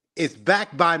 it's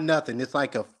backed by nothing. It's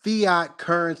like a fiat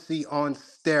currency on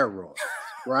steroids,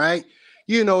 right?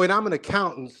 You know, and I'm an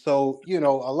accountant, so, you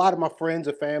know, a lot of my friends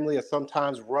or family are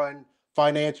sometimes run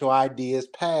financial ideas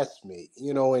past me,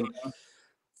 you know, and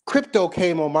crypto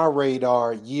came on my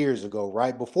radar years ago,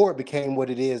 right? Before it became what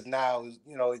it is now.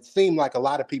 You know, it seemed like a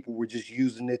lot of people were just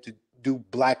using it to do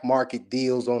black market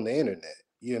deals on the internet,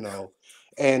 you know,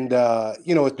 and,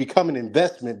 you know, it's become an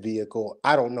investment vehicle.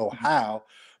 I don't know how,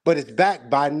 but it's backed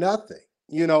by nothing.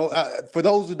 You know, for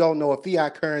those who don't know, a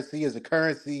fiat currency is a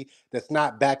currency that's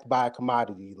not backed by a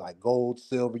commodity like gold,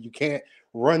 silver. You can't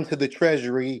run to the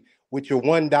treasury with your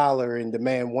 $1 and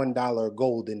demand $1 of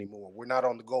gold anymore. We're not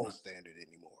on the gold standard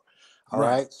anymore. All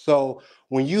right. So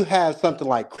when you have something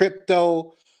like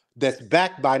crypto that's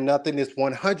backed by nothing, it's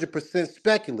 100%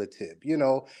 speculative, you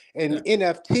know, and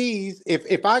NFTs,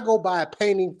 if I go buy a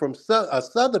painting from a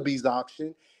Sotheby's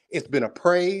auction, it's been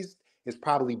appraised. It's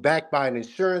probably backed by an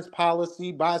insurance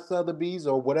policy by Sotheby's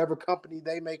or whatever company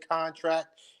they may contract.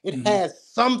 It has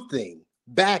something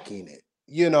backing it.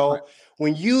 You know,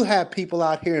 when you have people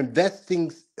out here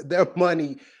investing their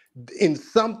money in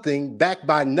something backed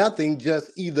by nothing, just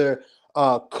either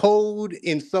code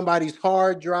in somebody's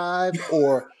hard drive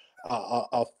or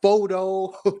a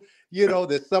photo, you know,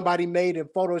 that somebody made in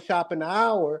Photoshop in an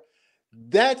hour,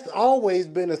 that's always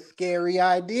been a scary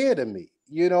idea to me,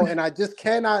 you know, and I just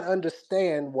cannot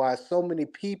understand why so many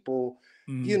people,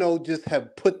 you know, just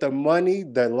have put their money,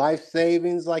 their life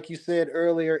savings, like you said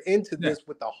earlier, into this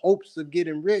with the hopes of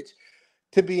getting rich.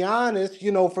 To be honest,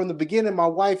 you know, from the beginning, my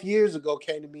wife years ago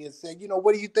came to me and said, you know,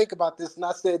 what do you think about this? And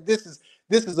I said, this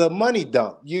is a money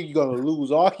dump. You're going to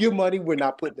lose all your money. We're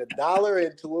not putting $1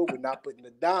 into it. We're not putting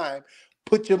a dime.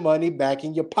 Put your money back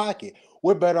in your pocket.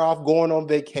 We're better off going on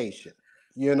vacation,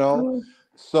 you know?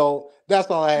 So that's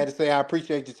all I had to say. I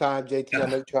appreciate your time, JT. I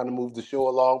know you're trying to move the show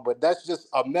along, but that's just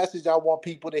a message I want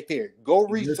people to hear. Go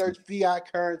research fiat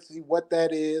currency, what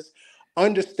that is.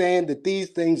 Understand that these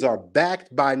things are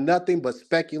backed by nothing but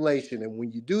speculation. And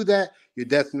when you do that, you're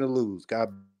destined to lose.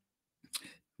 God.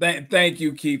 Thank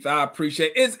you, Keith. I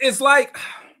appreciate it. It's like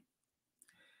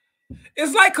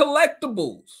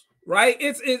collectibles, right?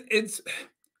 It's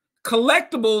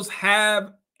collectibles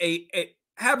have a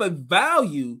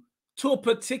value to a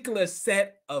particular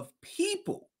set of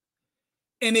people.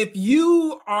 And if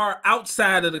you are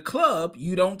outside of the club,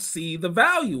 you don't see the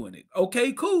value in it.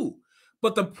 Okay, cool.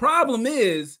 But the problem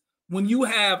is when you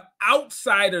have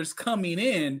outsiders coming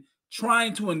in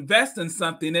trying to invest in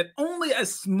something that only a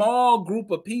small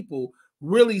group of people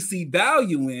really see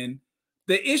value in,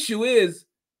 the issue is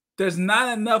there's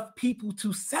not enough people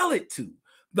to sell it to.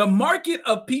 The market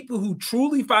of people who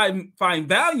truly find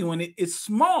value in it is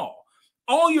small.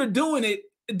 All you're doing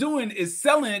is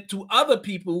selling it to other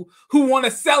people who want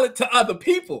to sell it to other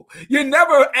people. You're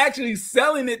never actually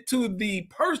selling it to the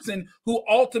person who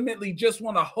ultimately just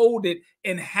want to hold it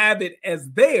and have it as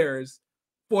theirs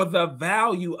for the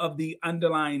value of the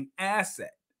underlying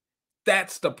asset.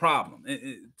 That's the problem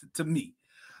to me.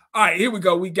 All right, here we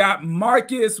go. We got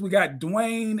Marcus, we got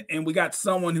Dwayne, and we got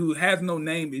someone who has no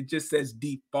name. It just says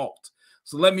default.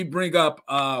 So let me bring up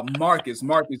Marcus.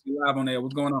 Marcus, you live on there.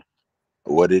 What's going on?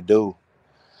 What it do?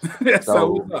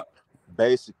 So what's up?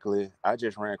 Basically, I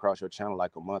just ran across your channel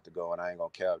like a month ago, and I ain't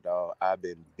gonna cap, dog. I've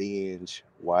been binge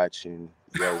watching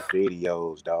your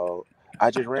videos, dog.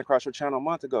 I just ran across your channel a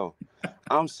month ago.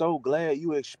 I'm so glad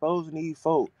you exposing these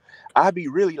folk. I be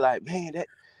really like, man, that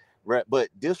right, but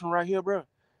this one right here, bro.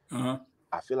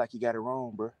 I feel like you got it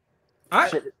wrong, bro. All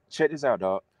right. Check this out,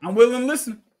 dog. I'm willing to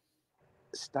listen.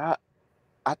 Stop.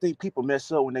 I think people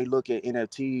mess up when they look at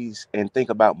NFTs and think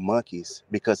about monkeys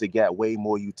because it got way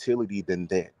more utility than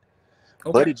that.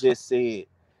 Okay. But it just said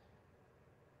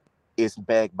it's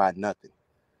backed by nothing.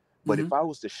 But if I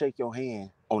was to shake your hand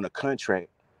on a contract,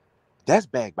 that's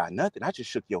backed by nothing. I just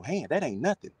shook your hand. That ain't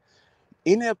nothing.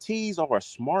 NFTs are a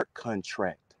smart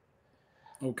contract.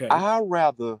 Okay. I'd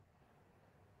rather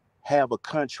have a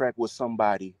contract with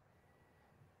somebody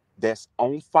that's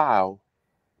on file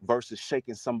versus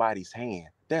shaking somebody's hand.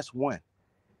 That's one.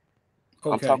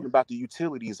 Okay. I'm talking about the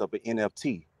utilities of an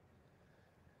NFT.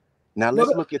 Now let's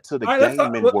look into the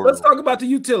gaming world. Let's talk about the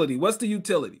utility. What's the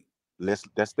utility? Let's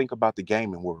think about the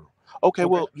gaming world. Okay,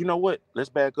 well, you know what? Let's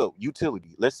back up.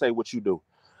 Utility. Let's say what you do.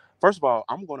 First of all,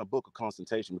 I'm going to book a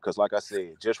consultation because, like I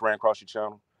said, just ran across your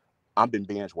channel. I've been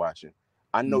binge watching.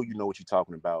 I know you know what you're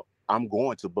talking about. I'm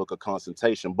going to book a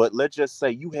consultation, but let's just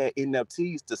say you had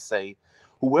NFTs to say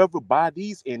whoever buy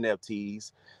these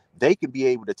NFTs, they can be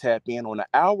able to tap in on an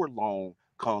hour-long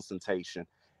consultation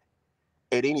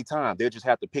at any time. They'll just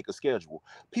have to pick a schedule.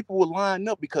 People will line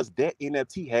up because that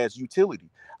NFT has utility.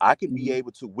 I can be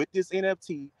able to, with this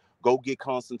NFT, go get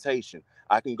consultation.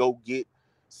 I can go get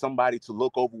somebody to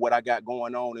look over what I got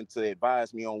going on and to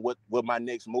advise me on what my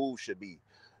next move should be.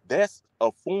 That's a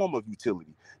form of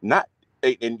utility. Not,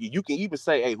 and you can even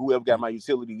say, hey, whoever got my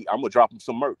utility, I'm gonna drop them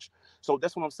some merch. So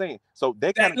that's what I'm saying. So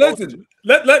they kind of listen.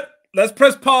 Let's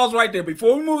press pause right there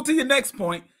before we move to your next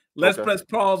point. Let's press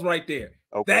pause right there.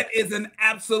 Okay. That is an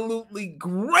absolutely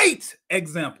great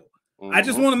example. I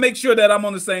just want to make sure that I'm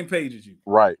on the same page as you.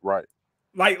 Right, right.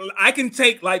 Like I can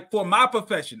take, like, for my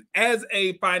profession as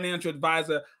a financial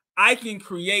advisor, I can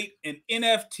create an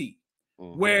NFT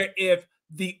where if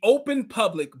the open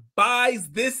public buys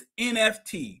this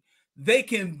NFT, they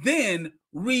can then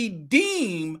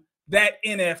redeem that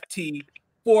NFT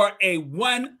for a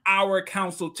 1-hour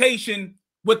consultation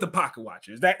with the pocket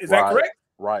watcher. Is that correct?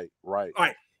 Right, right. All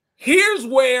right. Here's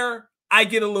where I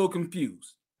get a little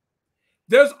confused.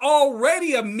 There's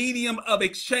already a medium of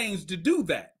exchange to do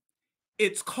that.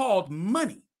 It's called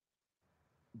money.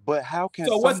 But how can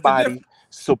somebody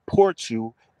support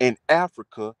you in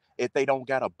Africa if they don't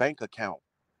got a bank account?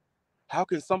 How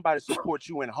can somebody support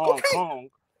you in Hong Kong?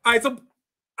 All right, so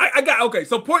I got,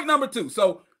 so point number 2.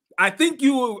 So I think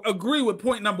you will agree with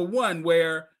point number 1,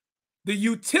 where the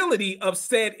utility of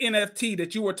said NFT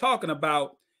that you were talking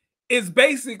about is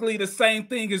basically the same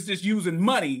thing as just using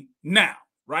money now,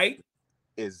 right?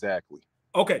 Exactly.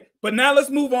 Okay, but now let's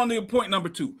move on to point number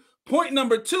 2. Point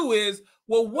number 2 is,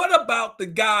 well, what about the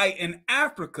guy in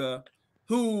Africa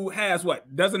who has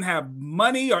what? Doesn't have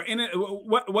money or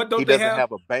what don't they have? He doesn't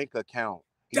have a bank account.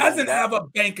 Doesn't have a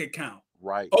bank account.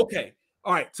 Right. Okay.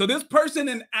 All right. So this person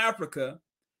in Africa,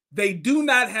 they do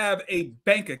not have a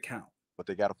bank account. But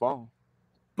they got a phone.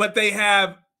 But they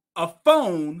have a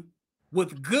phone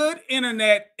with good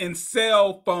internet and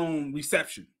cell phone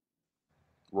reception.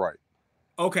 Right.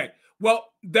 Okay.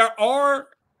 Well, there are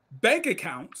bank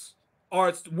accounts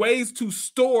or ways to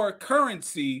store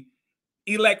currency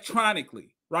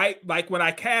electronically, right? Like when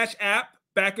I Cash App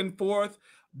back and forth,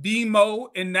 BMO,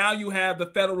 and now you have the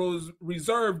Federal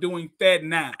Reserve doing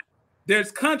FedNow.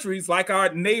 There's countries like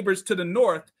our neighbors to the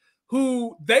north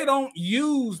who they don't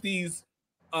use these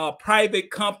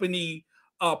private company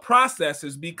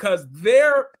processors because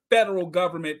their federal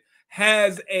government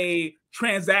has a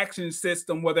transaction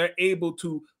system where they're able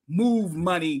to move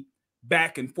money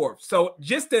back and forth. So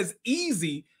just as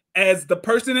easy as the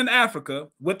person in Africa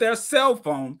with their cell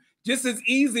phone, just as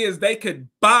easy as they could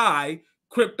buy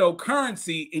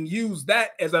cryptocurrency and use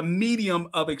that as a medium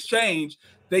of exchange,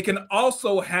 they can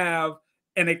also have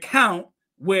an account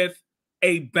with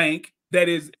a bank that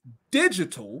is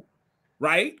digital,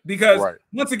 right? Because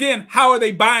once again, how are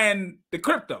they buying the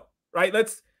crypto, right?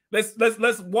 Let's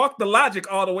walk the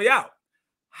logic all the way out.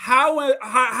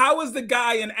 How is the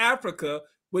guy in Africa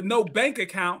with no bank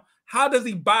account, how does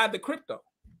he buy the crypto?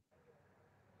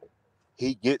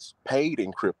 He gets paid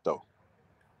in crypto.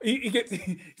 He gets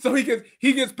paid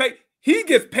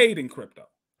in crypto.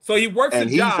 So he works and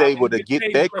a job he's able to get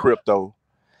that crypto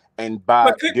and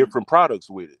buy different products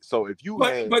with it. So if you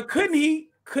but couldn't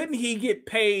he get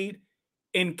paid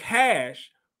in cash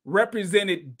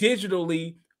represented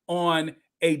digitally on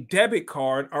a debit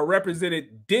card or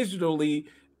represented digitally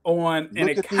on an look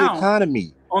at the account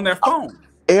economy on their phone?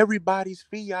 Everybody's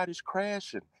fiat is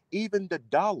crashing, even the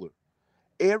dollar.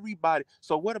 Everybody.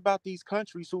 So what about these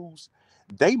countries whose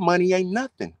they money ain't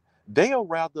nothing? They'll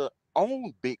rather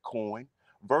own Bitcoin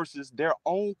versus their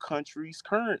own country's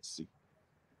currency.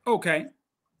 Okay.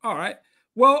 All right.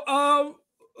 Well,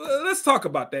 let's talk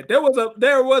about that.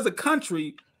 There was a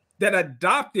country that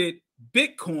adopted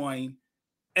Bitcoin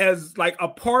as like a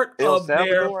part of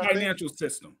their financial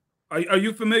system. Are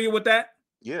you familiar with that?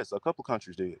 Yes, a couple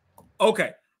countries did.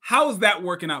 Okay. How is that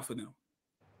working out for them?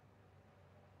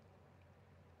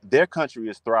 Their country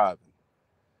is thriving.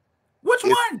 Which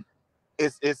one?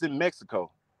 It's in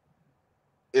Mexico.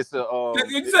 It's a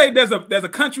you say there's a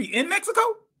country in Mexico?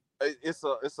 It's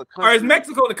a country. Or is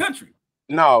Mexico the country?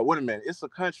 No, wait a minute. It's a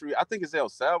country. I think it's El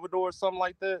Salvador or something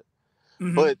like that.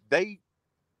 But they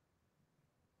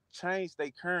changed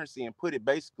their currency and put it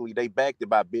basically, they backed it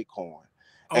by Bitcoin.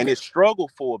 And it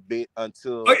struggled for a bit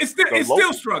until it's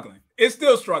still struggling. It's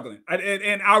still struggling.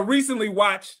 And I recently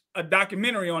watched a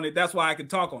documentary on it. That's why I can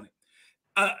talk on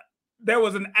it. There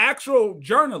was an actual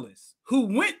journalist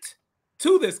who went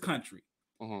to this country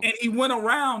and he went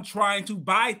around trying to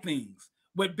buy things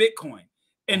with Bitcoin.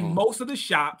 And most of the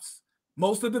shops,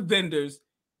 most of the vendors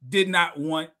did not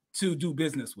want to do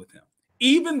business with him,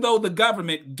 even though the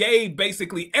government gave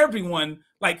basically everyone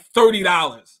like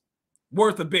 $30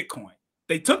 worth of Bitcoin.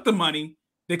 They took the money,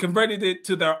 they converted it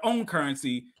to their own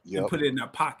currency and put it in their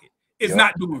pocket. It's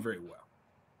not doing very well.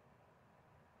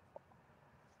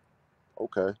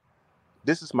 Okay.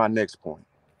 This is my next point.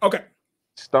 Okay.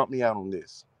 Stump me out on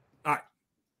this. All right.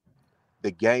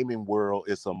 The gaming world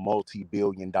is a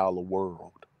multi-billion-dollar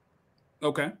world.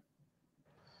 Okay.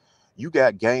 You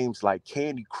got games like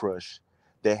Candy Crush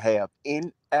that have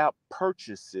in-app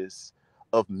purchases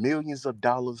of millions of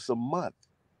dollars a month.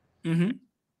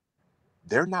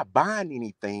 They're not buying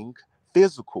anything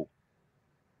physical.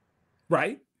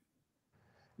 Right.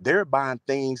 They're buying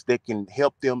things that can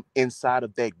help them inside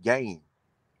of that game.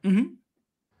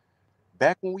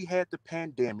 Back when we had the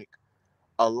pandemic,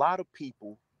 a lot of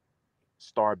people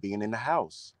started being in the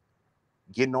house,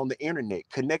 getting on the internet,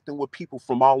 connecting with people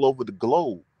from all over the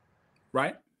globe.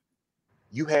 Right.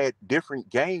 You had different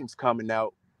games coming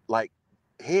out, like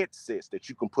headsets that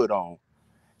you can put on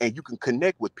and you can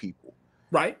connect with people.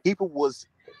 Right. People was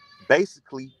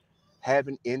basically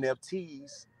having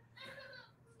NFTs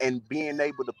and being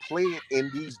able to play it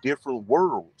in these different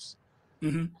worlds.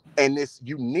 And it's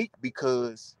unique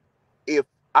because if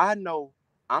I know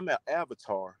I'm an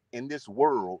avatar in this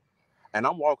world and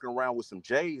I'm walking around with some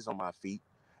J's on my feet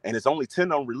and it's only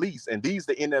 10 on release and these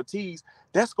the NFTs,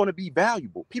 that's going to be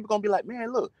valuable. People going to be like,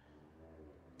 man, look,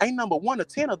 ain't number 1 or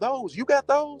 10 of those. You got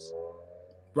those?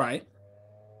 Right.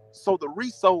 So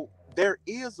there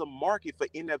is a market for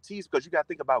NFTs because you got to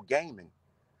think about gaming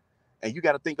and you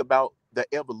got to think about the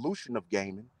evolution of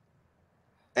gaming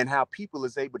and how people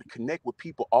is able to connect with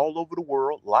people all over the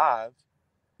world live.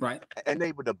 Right. And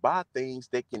able to buy things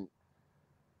that can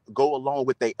go along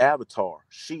with their avatar.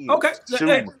 Shields,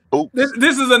 shoes, boots.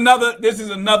 This is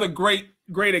another great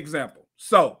example.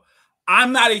 So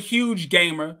I'm not a huge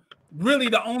gamer. Really,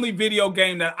 the only video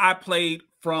game that I played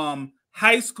from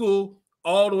high school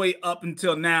all the way up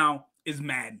until now is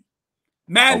Madden.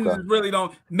 Madden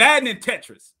Madden and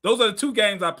Tetris. Those are the 2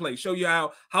 games I play. Show you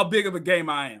how big of a game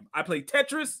I am. I play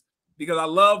Tetris because I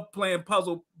love playing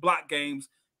puzzle block games,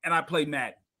 and I play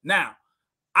Madden. Now,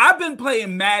 I've been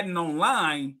playing Madden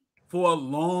online for a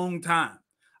long time.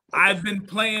 I've been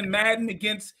playing Madden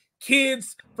against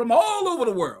kids from all over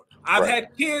the world. I've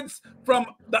had kids from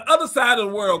the other side of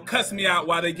the world cuss me out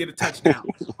while they get a touchdown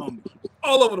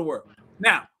all over the world.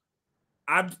 Now,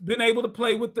 I've been able to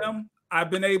play with them. I've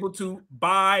been able to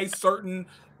buy certain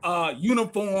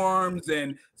uniforms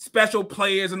and special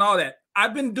players and all that.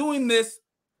 I've been doing this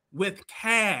with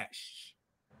cash.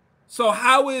 So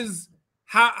how is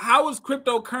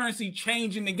cryptocurrency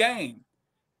changing the game?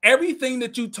 Everything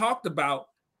that you talked about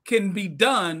can be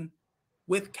done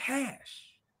with cash.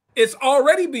 It's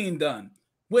already being done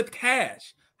with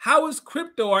cash. How is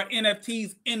crypto or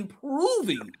NFTs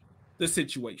improving the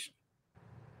situation?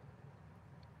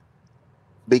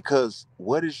 Because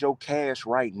what is your cash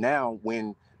right now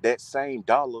when that same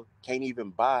dollar can't even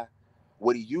buy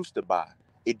what he used to buy?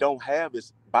 It don't have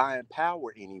its buying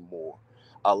power anymore.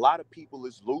 A lot of people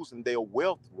is losing their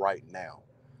wealth right now.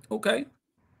 Okay.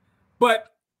 But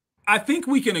I think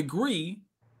we can agree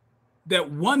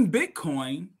that one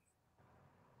Bitcoin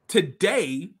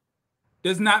today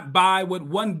does not buy what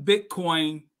one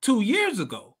Bitcoin 2 years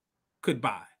ago could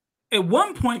buy. At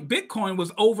one point, Bitcoin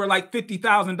was over like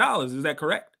 $50,000. Is that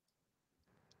correct?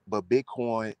 But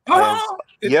Bitcoin has,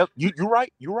 yep, you're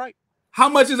right. You're right. How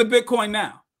much is a Bitcoin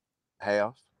now?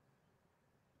 Half.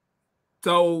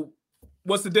 So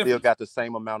what's the difference? Still got the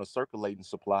same amount of circulating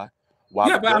supply. While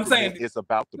yeah, the but I'm saying it's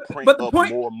about to print but the up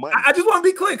point, more money. I just want to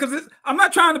be clear because I'm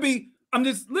not trying to be. I'm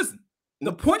just listen.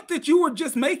 The point that you were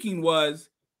just making was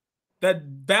the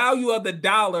value of the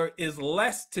dollar is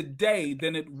less today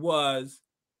than it was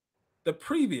the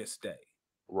previous day.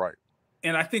 Right.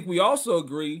 And I think we also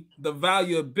agree the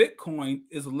value of Bitcoin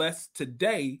is less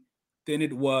today than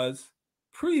it was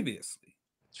previously.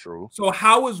 True. So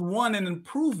how is one an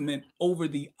improvement over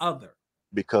the other?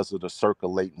 Because of the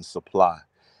circulating supply.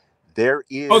 There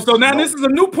is. Oh, so now this is a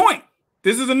new point.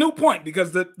 This is a new point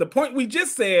because the point we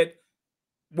just said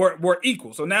were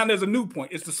equal. So now there's a new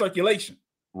point. It's the circulation.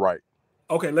 Right.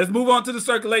 Okay, let's move on to the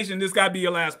circulation. This got to be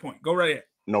your last point. Go right ahead.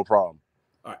 No problem.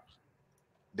 All right.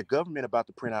 The government about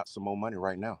to print out some more money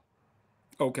right now.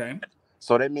 Okay.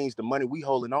 So that means the money we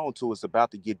holding on to is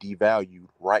about to get devalued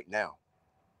right now.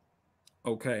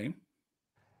 Okay.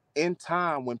 In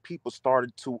time, when people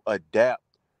started to adapt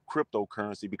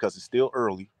cryptocurrency, because it's still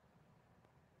early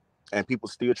and people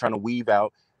still trying to weave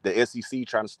out, the SEC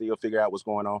trying to still figure out what's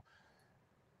going on,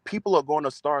 people are going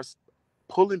to start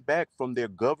pulling back from their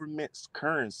government's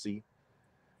currency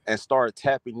and start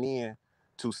tapping in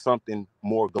to something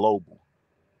more global.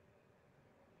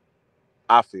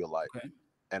 I feel like, okay.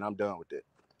 And I'm done with it.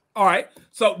 All right.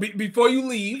 So before you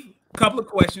leave, a couple of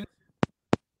questions.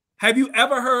 Have you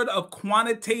ever heard of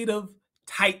quantitative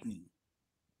tightening?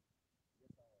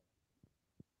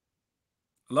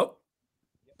 Hello?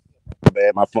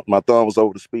 Bad, my thumb was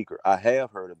over the speaker. I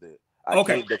have heard of it. I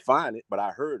can't define it, but I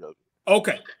heard of it.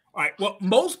 Okay. All right. Well,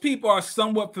 most people are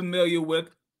somewhat familiar with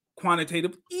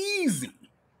quantitative easing,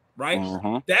 right?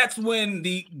 Mm-hmm. That's when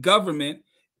the government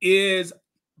is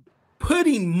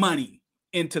putting money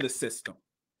into the system,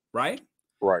 right?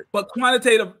 Right. But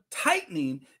quantitative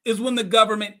tightening is when the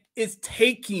government is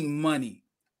taking money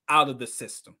out of the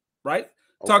system, right?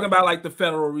 Okay. Talking about like the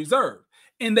Federal Reserve.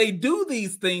 And they do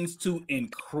these things to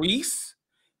increase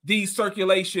the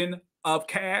circulation of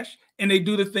cash, and they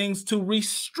do the things to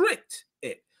restrict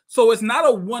it. So it's not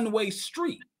a one-way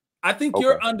street. I think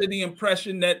you're under the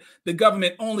impression that the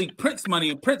government only prints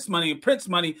money and prints money and prints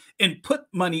money and put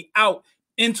money out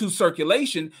into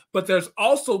circulation, but there's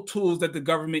also tools that the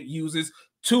government uses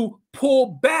to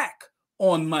pull back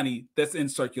on money that's in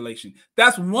circulation.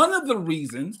 That's one of the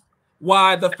reasons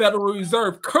why the Federal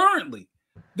Reserve currently,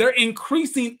 they're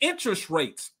increasing interest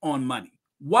rates on money.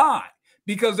 Why?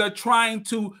 Because they're trying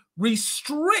to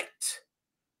restrict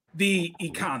the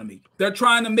economy. They're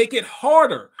trying to make it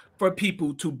harder for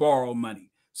people to borrow money.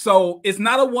 So it's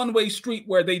not a one-way street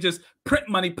where they just print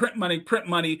money,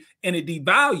 and it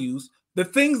devalues. The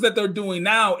things that they're doing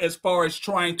now as far as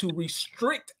trying to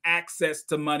restrict access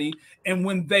to money, and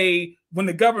when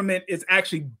the government is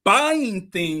actually buying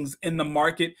things in the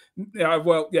market,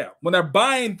 when they're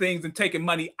buying things and taking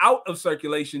money out of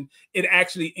circulation, it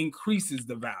actually increases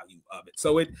the value of it.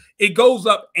 So it goes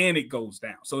up and it goes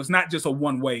down. So it's not just a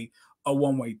one-way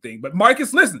thing. But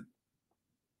Marcus, listen,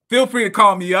 feel free to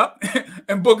call me up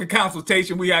and book a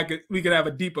consultation. We could have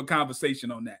a deeper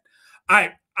conversation on that. All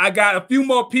right. I got a few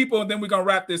more people, and then we're going to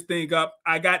wrap this thing up.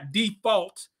 I got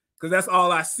Default, because that's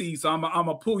all I see. So I'm going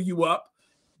to pull you up.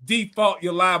 Default,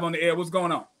 you're live on the air. What's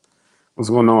going on? What's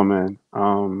going on,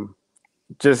 man?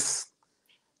 Just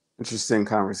interesting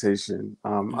conversation.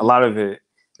 A lot of it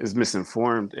is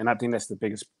misinformed, and I think that's the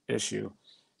biggest issue.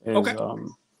 Is, a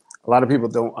lot of people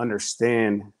don't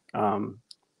understand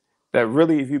that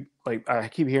really, if you like, I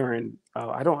keep hearing,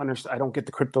 I don't understand, I don't get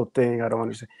the crypto thing, I don't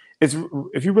understand. It's,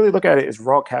 if you really look at it, it's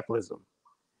raw capitalism.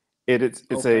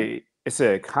 It's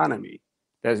an economy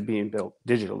that's being built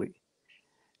digitally.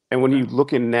 And when you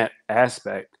look in that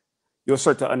aspect, you'll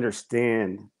start to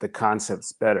understand the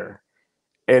concepts better.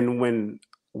 And when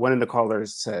one of the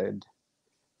callers said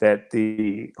that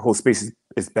the whole space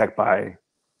is backed by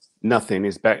nothing,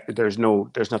 there's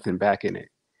nothing back in it.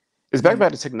 It's backed by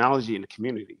the technology in the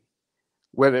community.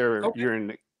 Whether you're in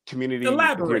the community,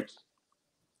 elaborate.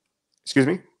 Excuse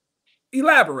me?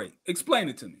 Elaborate. Explain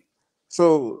it to me.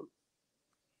 So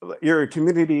your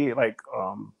community, like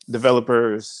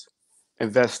developers,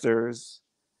 investors,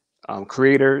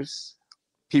 creators,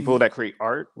 people that create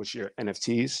art, which are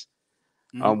NFTs.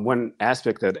 One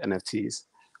aspect of NFTs,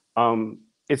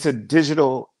 it's a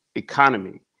digital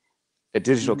economy, a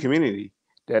digital community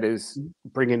that is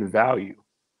bringing value.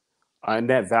 And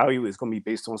that value is going to be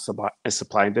based on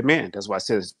supply and demand. That's why I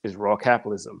said it's raw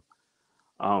capitalism.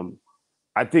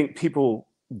 I think people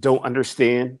don't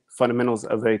understand fundamentals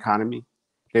of the economy.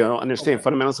 They don't understand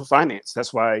fundamentals of finance.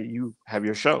 That's why you have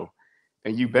your show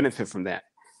and you benefit from that.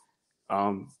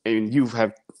 And you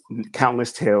have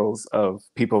countless tales of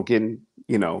people getting,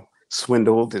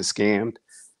 swindled and scammed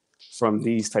from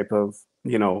these type of,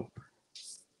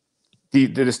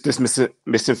 this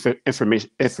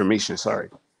misinformation. Sorry.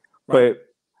 Right.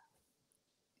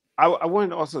 But I wanted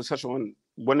to also touch on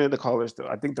one of the callers, though.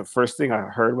 I think the first thing I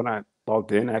heard when I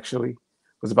logged in actually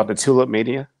was about the tulip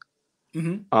mania.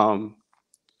 And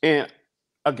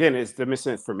again, it's the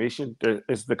misinformation.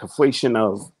 It's the conflation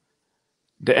of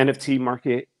the NFT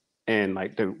market and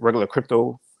like the regular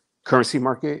cryptocurrency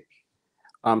market.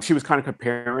 She was kind of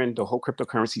comparing the whole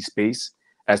cryptocurrency space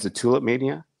as the tulip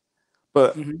mania.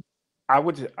 But I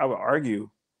would argue,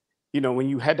 when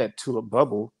you had that tulip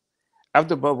bubble,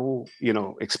 after the bubble,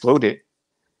 exploded,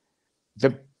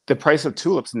 the price of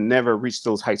tulips never reached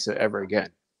those heights ever again.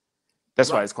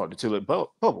 That's why it's called the tulip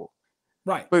bubble.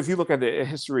 Right. But if you look at the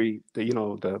history,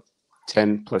 the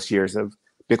 10 plus years of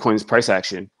Bitcoin's price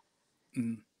action,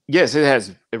 yes, it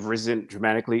has risen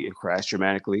dramatically and crashed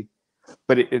dramatically,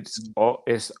 but it's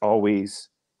always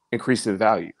increased in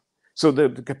value. So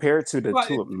compared to the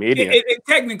tulip mania, it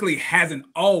technically hasn't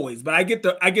always, but I get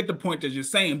the point that you're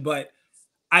saying. But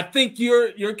I think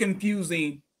you're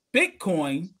confusing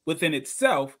Bitcoin within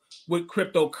itself with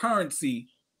cryptocurrency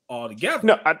altogether.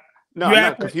 No, I'm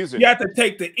not confusing. You have to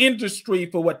take the industry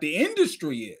for what the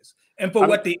industry is, and for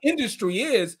what the industry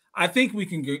is, I think we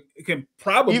can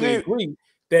probably agree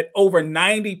that over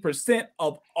 90%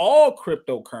 of all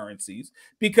cryptocurrencies,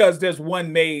 because there's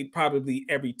one made probably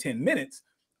every 10 minutes,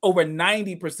 over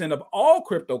 90% of all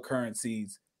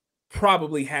cryptocurrencies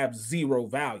probably have zero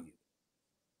value.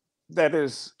 That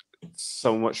is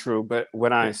somewhat true, but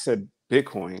when I said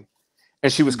Bitcoin,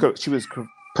 and she was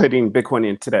putting Bitcoin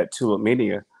into that tulip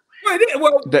mania.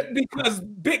 Because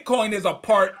Bitcoin is a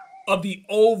part of the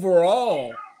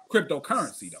overall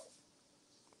cryptocurrency, though.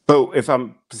 But if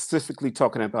I'm specifically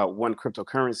talking about one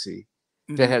cryptocurrency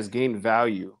that has gained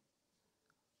value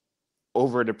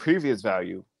over the previous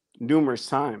value numerous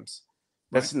times,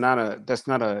 that's not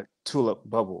a tulip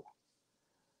bubble.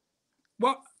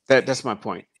 Well, that's my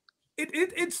point.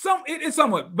 It's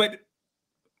somewhat, but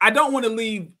I don't want to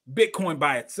leave Bitcoin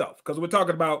by itself because we're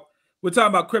talking about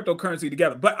cryptocurrency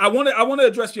together. But I want to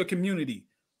address your community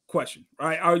question,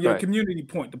 right? Or your community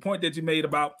point, the point that you made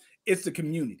about it's the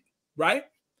community, right?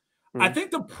 I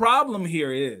think the problem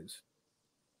here is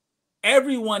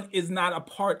everyone is not a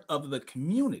part of the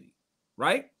community,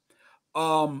 right?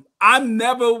 I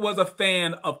never was a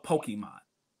fan of Pokemon.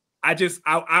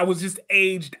 I was just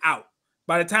aged out.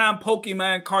 By the time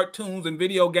Pokemon cartoons and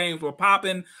video games were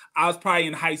popping, I was probably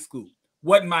in high school.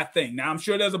 Wasn't my thing. Now, I'm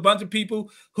sure there's a bunch of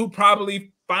people who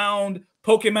probably found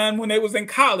Pokemon when they was in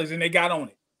college and they got on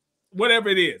it. Whatever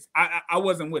it is, I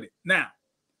wasn't with it. Now,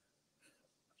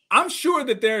 I'm sure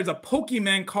that there's a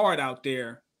Pokemon card out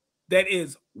there that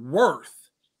is worth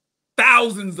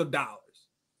thousands of dollars,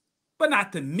 but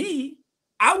not to me.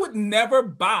 I would never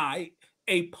buy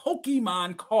a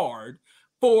Pokemon card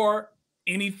for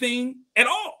anything at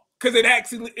all because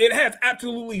it has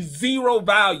absolutely zero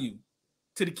value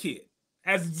to the kid.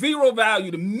 Has zero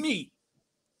value to me,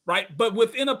 right? But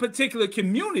within a particular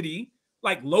community,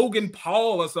 like Logan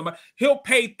Paul or somebody, he'll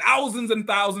pay thousands and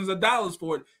thousands of dollars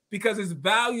for it because it's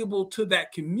valuable to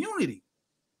that community.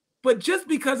 But just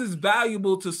because it's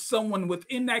valuable to someone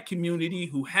within that community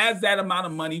who has that amount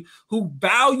of money, who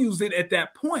values it at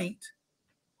that point,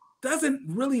 doesn't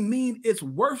really mean it's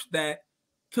worth that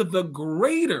to the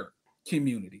greater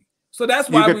community. So that's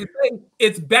why we say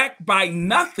it's backed by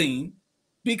nothing,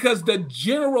 because the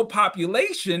general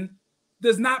population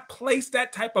does not place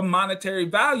that type of monetary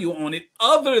value on it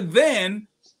other than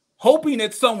hoping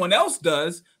that someone else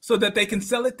does so that they can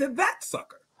sell it to that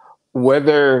sucker.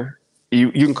 Whether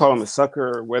you can call them a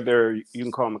sucker, whether you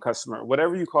can call them a customer,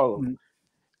 whatever you call them,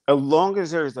 as long as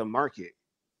there's a market,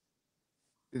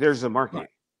 there's a market. Right.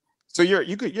 So you're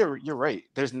right.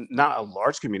 There's not a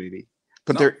large community,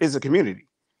 but there is a community,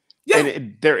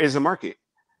 and there is a market.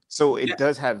 So it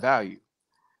does have value.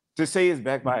 To say it's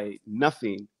backed by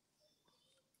nothing,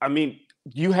 I mean,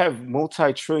 you have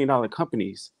multi-trillion-dollar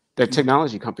companies. They're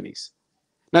technology companies.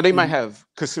 Now they might have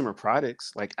consumer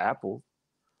products like Apple,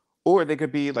 or they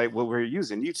could be like what we're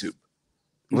using, YouTube,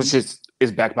 which is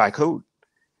backed by code.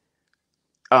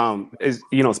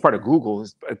 It's part of Google,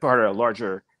 it's part of a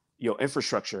larger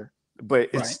infrastructure, but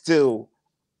it's still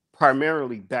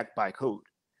primarily backed by code.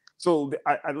 So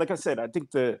I like I said, I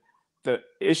think the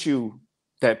issue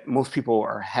that most people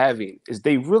are having is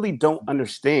they really don't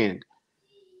understand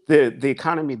the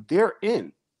economy they're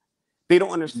in. They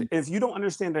don't understand. If you don't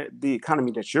understand the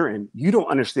economy that you're in, you don't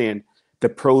understand the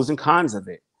pros and cons of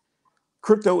it.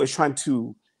 Crypto is trying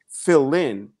to fill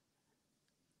in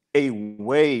a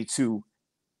way to,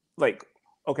 like,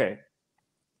 okay,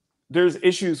 there's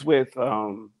issues with,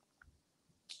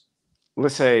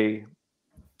 let's say,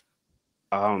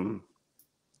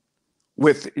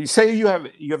 with, say you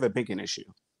have a banking issue,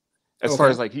 as far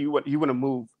as like you want to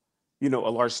move, a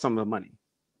large sum of money.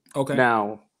 Okay.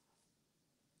 Now,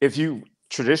 if you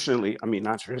traditionally, I mean,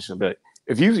 not traditional, but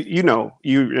if you're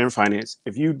in finance,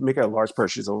 if you make a large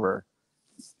purchase over,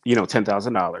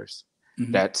 $10,000,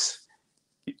 that's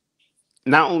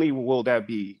not only will that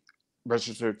be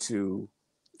registered to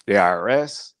the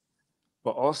IRS,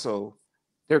 but also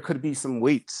there could be some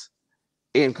weights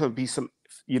and could be some,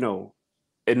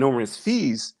 enormous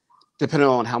fees depending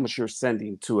on how much you're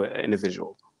sending to an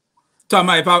individual.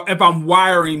 Talking about if I'm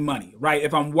wiring money, right?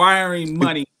 If I'm wiring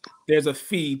money, there's a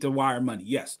fee to wire money.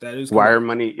 Yes, that is correct. Wire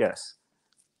money, yes.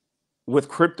 With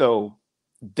crypto,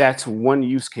 that's one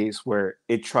use case where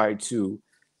it tried to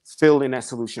fill in that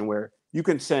solution where you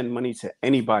can send money to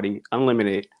anybody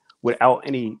unlimited without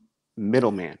any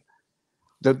middleman.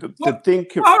 The thing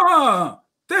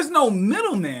there's no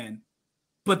middleman,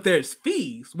 but there's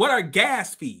fees. What are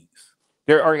gas fees?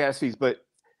 There are gas fees, but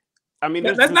I mean,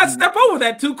 let's not step over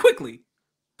that too quickly.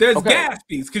 There's gas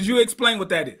fees. Could you explain what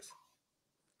that is?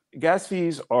 Gas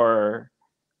fees are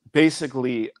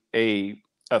basically a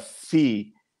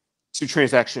fee to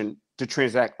transact on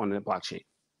the blockchain.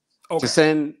 To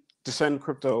send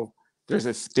crypto, there's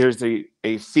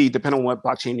a fee depending on what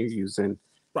blockchain you're using.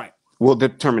 Right. Will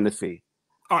determine the fee.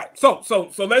 All right. So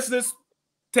let's just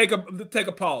take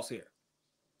a pause here.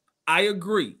 I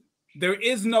agree. There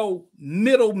is no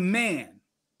middleman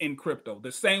in crypto,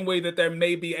 the same way that there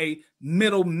may be a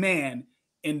middleman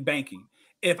in banking.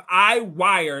 If I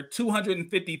wire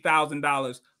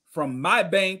 $250,000 from my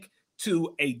bank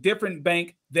to a different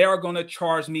bank, they are going to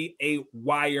charge me a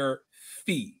wire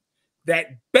fee.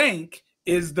 That bank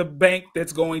is the bank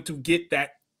that's going to get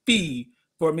that fee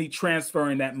for me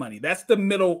transferring that money. That's the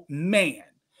middleman.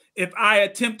 If I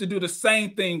attempt to do the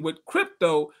same thing with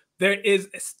crypto, there is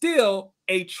still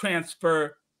a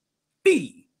transfer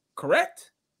fee,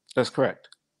 correct? That's correct.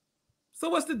 So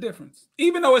what's the difference?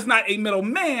 Even though it's not a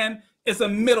middleman, it's a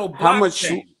middle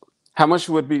blockchain. How much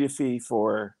would be the fee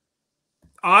for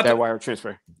that wire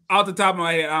transfer? Off the top of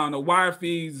my head, I don't know. Wire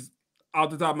fees,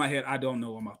 off the top of my head, I don't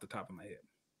know them off the top of my head.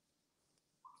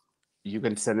 You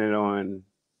can send it on,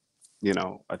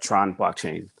 a Tron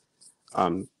blockchain,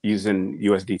 using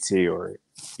USDT or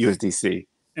USDC.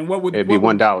 And what would it'd be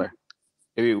 $1?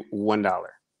 It'd be $1.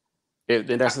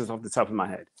 That's just off the top of my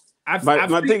head. I've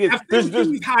seen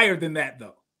fees higher than that,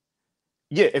 though.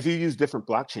 Yeah, if you use different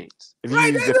blockchains, if you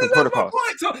use different protocols.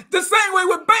 So the same way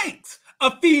with banks,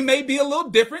 a fee may be a little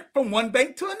different from one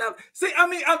bank to another. See, I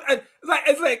mean,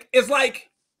 it's like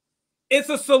it's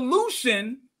a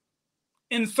solution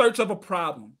in search of a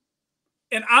problem,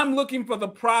 and I'm looking for the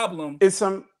problem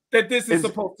that this is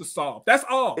supposed to solve. That's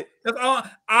all. That's all.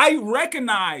 I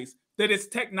recognize that it's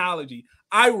technology.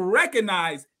 I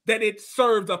recognize that it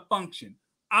serves a function.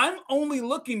 I'm only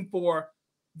looking for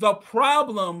the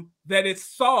problem that it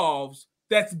solves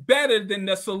that's better than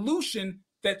the solution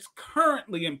that's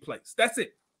currently in place. That's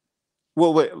it.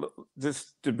 Well, wait,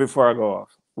 just before I go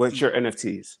off, what's your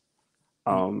NFTs?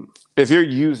 If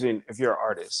you're an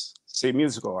artist, say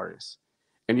musical artist,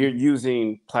 and you're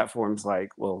using platforms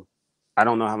like, well, I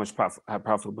don't know how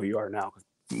profitable you are now, because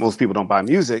most people don't buy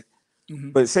music,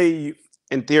 but say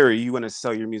in theory, you want to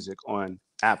sell your music on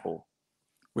Apple,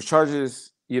 which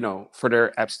charges, for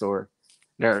their app store,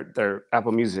 their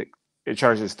Apple Music, it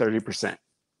charges 30%. Okay.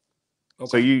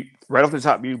 So you right off the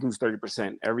top, you lose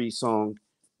 30% every song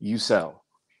you sell.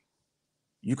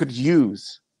 you could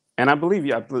use, and I believe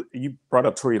you brought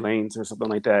up Tory Lanez or something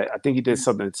like that. I think he did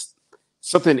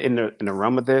something in the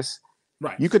realm of this.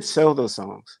 Right. You could sell those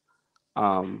songs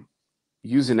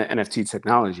using the NFT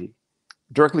technology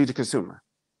directly to consumer.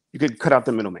 You could cut out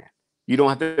the middleman. You don't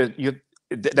have to.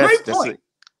 Great point.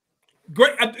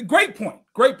 Great point.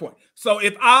 Great point. So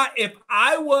if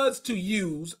I was to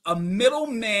use a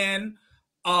middleman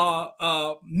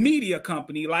media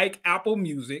company like Apple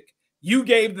Music, you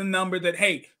gave the number that,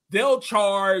 hey, they'll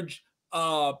charge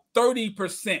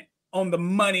 30% on the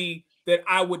money that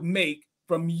I would make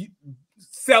from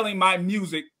selling my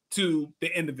music to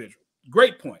the individual.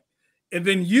 Great point. And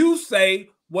then you say,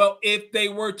 well, if they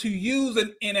were to use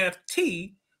an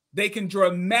NFT, they can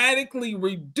dramatically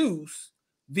reduce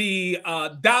the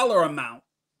dollar amount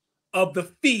of the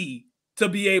fee to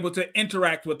be able to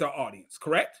interact with their audience,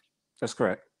 correct? That's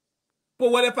correct.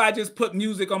 But what if I just put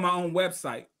music on my own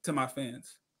website to my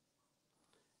fans?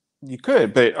 You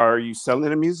could, but are you selling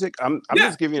the music? I'm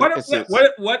just giving you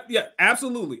Yeah,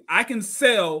 absolutely. I can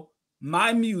sell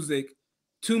my music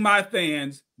to my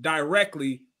fans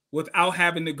directly without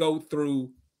having to go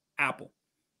through Apple.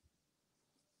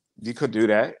 You could do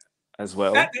that as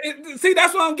well. See,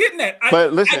 that's what I'm getting at. I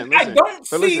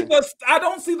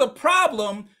don't see the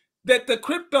problem that the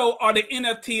crypto or the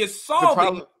NFT is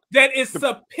solving that is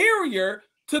superior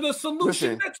to the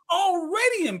solution that's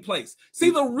already in place. See,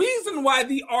 the reason why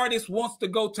the artist wants to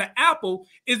go to Apple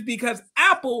is because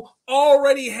Apple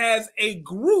already has a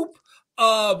group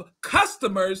of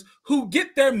customers who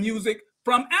get their music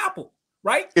from Apple,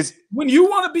 right? When you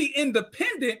want to be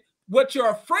independent, what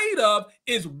you're afraid of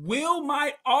is, will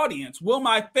my audience, will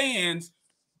my fans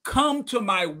come to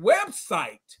my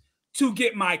website to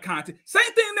get my content?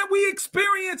 Same thing that we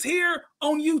experience here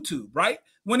on YouTube, right?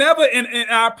 Whenever, and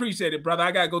I appreciate it, brother,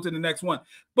 I got to go to the next one.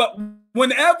 But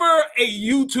whenever a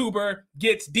YouTuber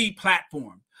gets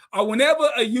deplatformed, or whenever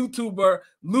a YouTuber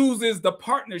loses the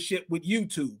partnership with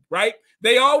YouTube, right?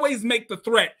 They always make the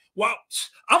threat, well,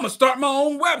 I'm going to start my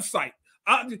own website.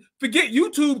 Forget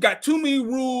YouTube got too many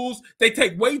rules. They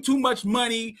take way too much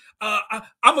money. I'm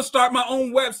going to start my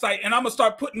own website, and I'm going to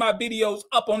start putting my videos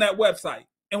up on that website.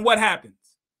 And what happens?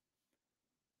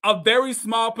 A very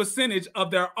small percentage of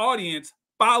their audience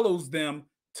follows them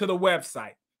to the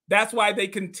website. That's why they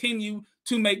continue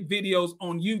to make videos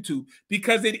on YouTube,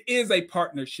 because it is a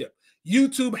partnership.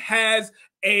 YouTube has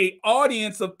an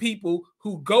audience of people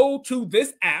who go to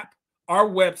this app, our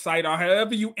website, or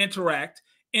however you interact,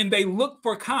 and they look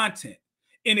for content.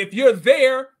 And if you're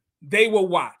there, they will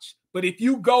watch. But if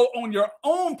you go on your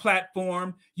own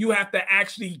platform, you have to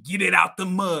actually get it out the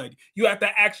mud. You have to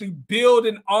actually build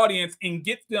an audience and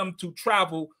get them to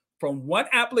travel from one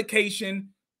application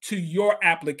to your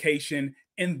application.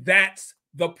 And that's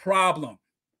the problem.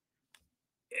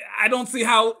 I don't see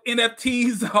how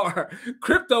NFTs or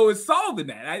crypto is solving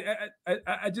that.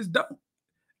 I just don't.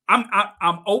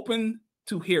 I'm open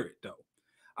to hear it, though.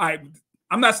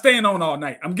 I'm not staying on all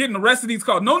night. I'm getting the rest of these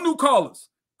calls. No new callers.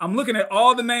 I'm looking at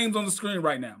all the names on the screen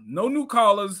right now. No new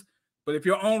callers. But if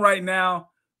you're on right now,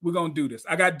 we're going to do this.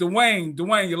 I got Dwayne.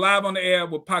 Dwayne, you're live on the air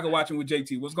with Pocket Watching with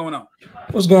JT. What's going on?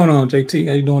 What's going on, JT?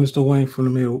 How you doing? It's Dwayne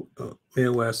from the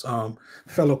Midwest,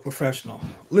 fellow professional.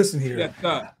 Listen here. Yes,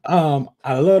 sir.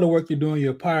 I love the work you're doing.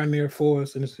 You're a pioneer for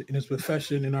us in this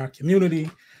profession, in our community,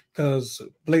 because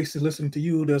Blake's is listening to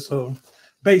you. There's some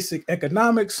basic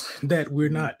economics that we're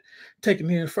not taking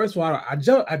in. First of all, I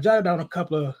jotted down a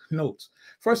couple of notes.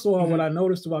 First of all, what I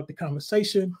noticed about the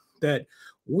conversation, that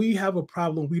we have a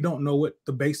problem. We don't know what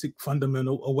the basic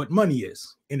fundamental of what money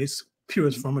is in its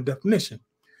purest form of definition.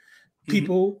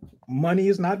 People, money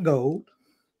is not gold.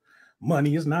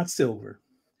 Money is not silver.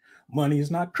 Money is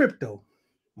not crypto.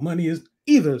 Money is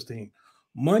either thing.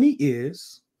 Money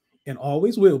is, and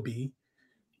always will be,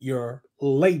 your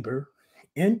labor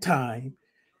and time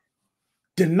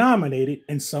denominated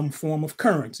in some form of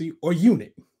currency or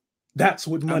unit. That's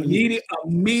what money is. A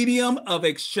medium of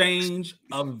exchange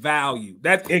of value.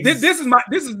 This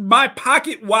is my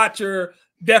pocket watcher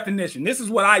definition. This is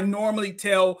what I normally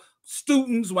tell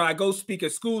students when I go speak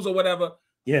at schools or whatever.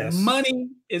 Yes.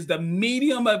 Money is the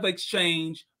medium of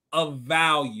exchange of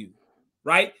value,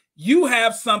 right? You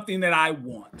have something that I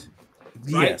want.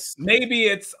 Right? Yes. Maybe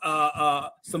it's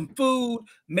some food,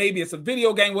 maybe it's a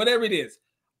video game, whatever it is.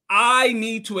 I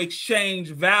need to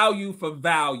exchange value for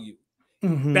value.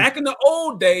 Back in the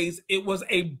old days, it was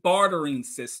a bartering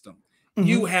system.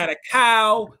 You had a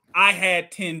cow, I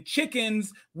had 10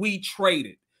 chickens, we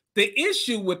traded. The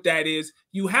issue with that is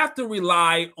you have to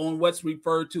rely on what's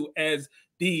referred to as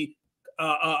the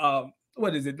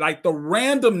what is it? Like the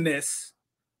randomness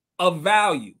of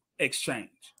value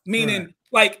exchange. Meaning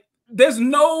Like, there's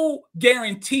no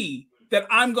guarantee that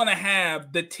I'm going to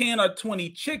have the 10 or 20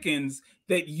 chickens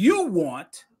that you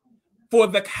want for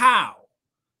the cow,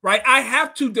 right? I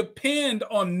have to depend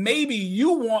on maybe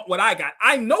you want what I got.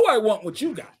 I know I want what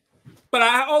you got, but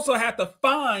I also have to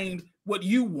find what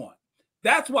you want.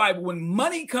 That's why when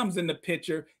money comes in the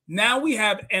picture, now we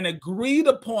have an agreed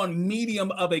upon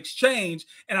medium of exchange,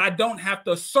 and I don't have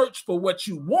to search for what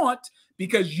you want,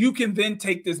 because you can then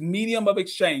take this medium of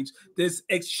exchange, this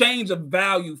exchange of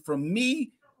value from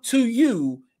me to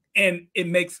you, and it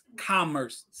makes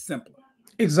commerce simpler.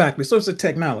 Exactly. So it's a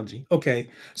technology. Okay.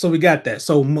 So we got that.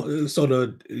 So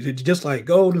just like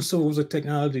gold and silver was a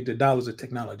technology, the dollar's a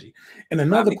technology. And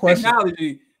another question.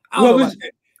 Technology. I don't know about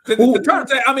that. The term,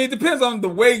 I mean, it depends on the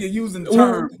way you're using the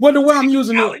term. Well, the way I'm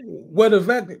using it,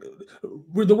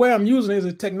 the way I'm using it is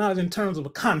a technology in terms of a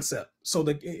concept. So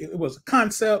it was a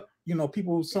concept. You know,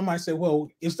 somebody said, well,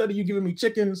 instead of you giving me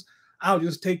chickens, I'll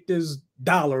just take this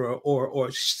dollar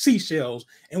or seashells,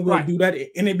 and we'll do that.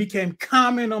 And it became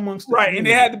common amongst the community. And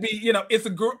it had to be, you know, it's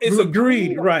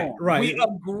agreed. Right. We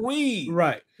agreed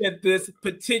that this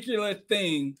particular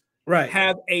thing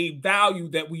have a value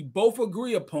that we both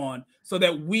agree upon, so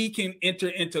that we can enter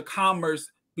into commerce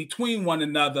between one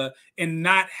another and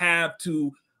not have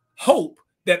to hope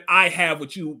that I have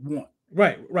what you want.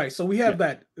 Right. So we have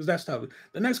that. That's topic.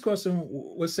 The next question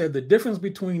was said the difference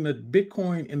between the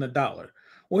Bitcoin and the dollar.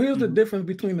 Well, here's the difference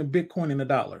between the Bitcoin and the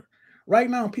dollar. Right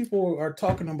now, people are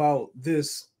talking about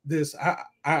this.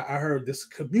 I heard this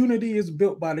community is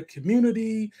built by the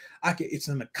community. It's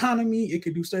an economy. It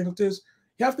could do things like this.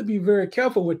 You have to be very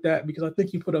careful with that, because I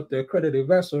think you put up the accredited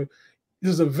investor.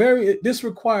 This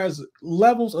requires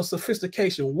levels of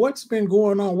sophistication. What's been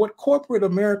going on? What corporate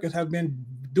Americans have been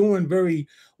doing very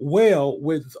well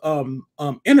with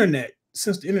internet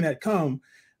since the internet come?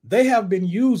 They have been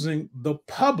using the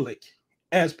public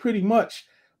as pretty much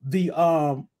the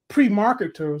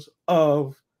pre-marketers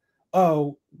of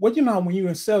what, you know, when you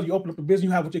in sales, you open up a business,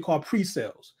 you have what you call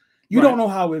pre-sales. You don't know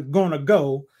how it's going to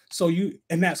go.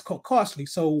 And that's costly.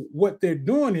 So what they're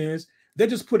doing is they're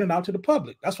just putting it out to the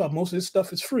public. That's why most of this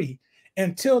stuff is free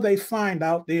until they find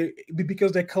out,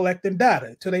 because they're collecting data,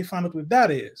 until they find out what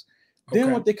data is.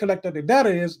 Then what they collect out the data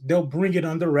is they'll bring it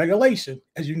under regulation.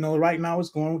 As you know, right now it's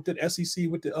going with the SEC,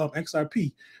 with the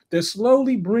XRP. They're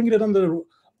slowly bringing it under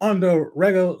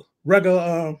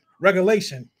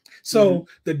regulation. So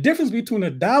the difference between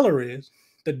the dollar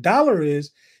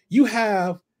is you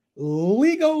have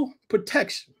legal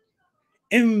protection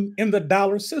in the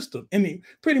dollar system, in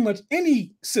pretty much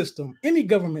any system, any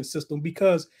government system,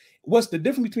 because what's the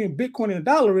difference between Bitcoin and the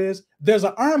dollar is there's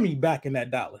an army backing that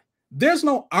dollar. There's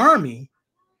no army.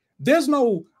 There's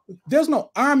no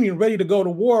army ready to go to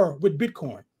war with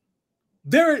Bitcoin.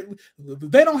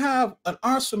 They don't have an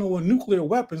arsenal of nuclear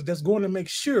weapons that's going to make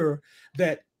sure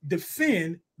that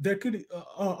defend their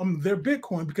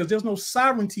Bitcoin, because there's no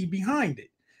sovereignty behind it.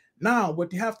 Now,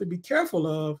 what you have to be careful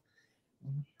of,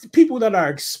 people that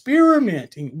are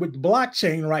experimenting with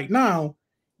blockchain right now,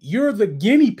 you're the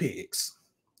guinea pigs.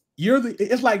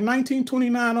 It's like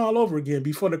 1929 all over again,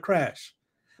 before the crash.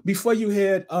 Before you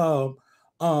had the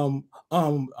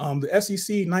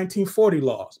SEC 1940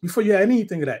 laws, before you had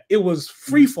anything of that, it was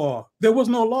free fall. There was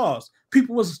no laws.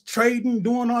 People was trading,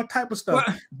 doing all type of stuff.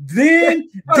 Then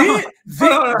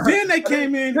they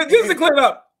came in. Just to clear it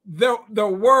up, there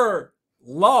were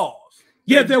laws.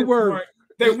 Yeah, there were.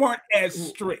 They weren't as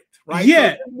strict, right?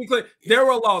 Yeah, so there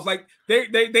were laws. Like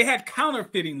they had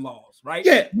counterfeiting laws, right?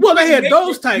 Yeah, well, they had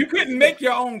those type. You couldn't make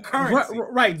your own currency,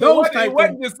 right? So Those type. It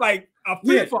wasn't just like a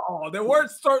free for all. There were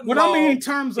certain. What laws. I mean in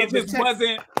terms of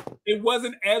it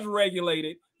wasn't as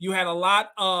regulated. You had a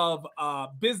lot of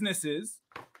businesses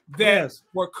that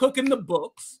were cooking the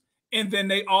books, and then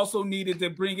they also needed to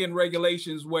bring in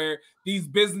regulations where these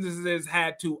businesses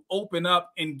had to open up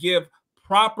and give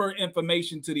proper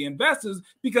information to the investors,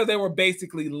 because they were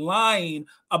basically lying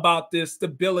about the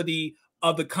stability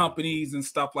of the companies and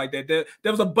stuff like that.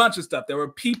 There was a bunch of stuff. There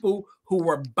were people who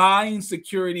were buying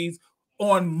securities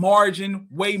on margin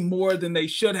way more than they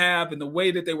should have, and the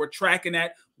way that they were tracking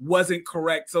that wasn't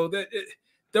correct. So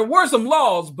there were some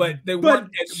laws, but they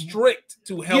weren't as strict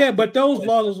to help. Yeah, but those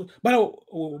laws. But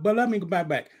let me go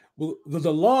back.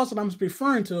 The laws that I'm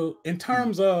referring to in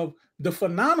terms of the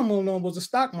phenomenal one was the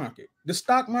stock market. The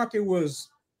stock market was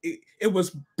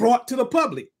brought to the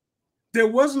public. There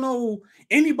was no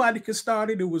anybody could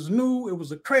start it. It was new. It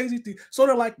was a crazy thing.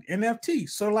 Sort of like NFT,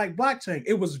 sort of like blockchain.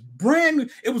 It was brand new.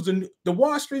 It was the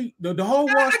Wall Street, the whole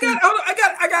Wall Street.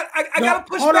 I got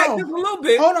to push back just a little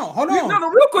bit. Hold on. No,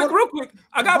 real quick.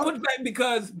 I got to push back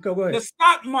because the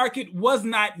stock market was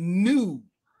not new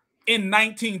in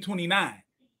 1929.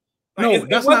 No,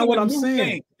 that's not what I'm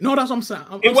saying. No, that's what I'm saying.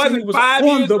 It wasn't 5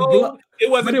 years old.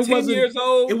 It wasn't 10 years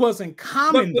old. It wasn't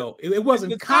common though. It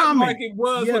wasn't common.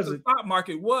 What the stock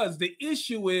market was. The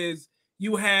issue is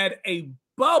you had a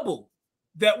bubble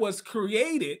that was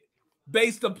created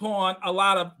based upon a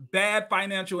lot of bad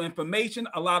financial information,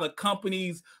 a lot of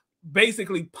companies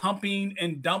basically pumping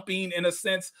and dumping in a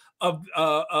sense of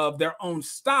their own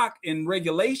stock, and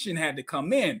regulation had to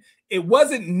come in. It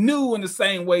wasn't new in the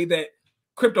same way that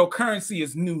cryptocurrency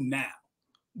is new now.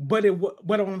 But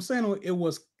what I'm saying, it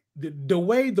was the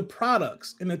way the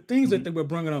products and the things that they were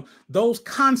bringing up, those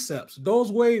concepts,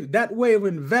 that way of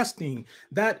investing,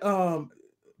 that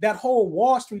whole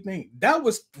Wall Street thing, that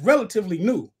was relatively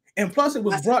new. And plus, it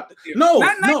was brought. No,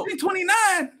 not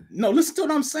 1929. No, listen to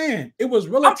what I'm saying. It was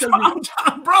relatively. I'm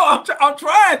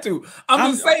trying to.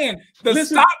 I'm just saying the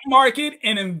stock market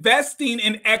and investing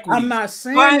in equity. I'm not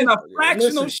saying buying a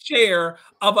fractional share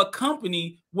of a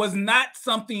company was not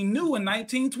something new in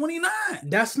 1929.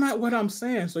 That's not what I'm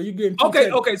saying. So you're getting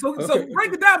okay. So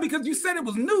break it down, because you said it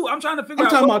was new. I'm trying to figure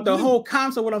out. I'm talking about the whole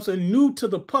concept. What I'm saying, new to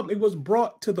the public. It was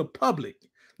brought to the public.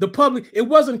 The public, it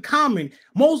wasn't common.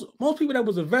 Most people that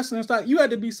was investing in stock, you had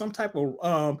to be some type of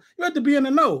you had to be in the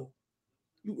know.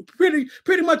 Pretty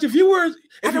much, if you were,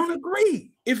 I don't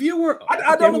agree. If you were,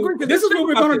 I don't agree. This is where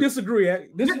we're going to disagree at.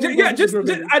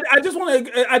 I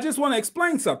just want to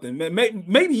explain something.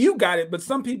 Maybe you got it, but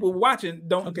some people watching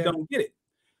don't get it.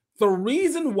 The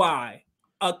reason why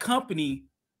a company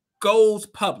goes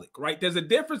public, right? There's a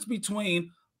difference between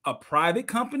a private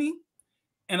company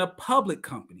and a public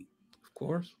company.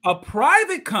 A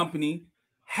private company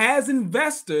has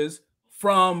investors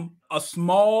from a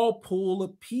small pool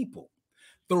of people.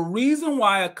 The reason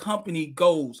why a company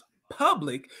goes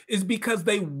public is because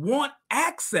they want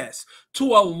access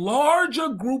to a larger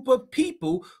group of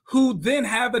people who then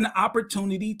have an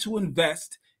opportunity to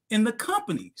invest in the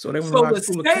company. So to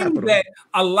say that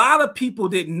a lot of people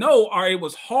didn't know, or it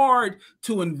was hard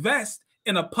to invest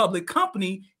in a public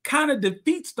company, kind of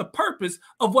defeats the purpose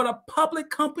of what a public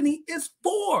company is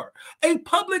for. A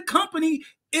public company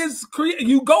is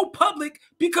you go public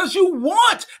because you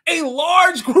want a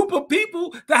large group of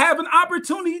people to have an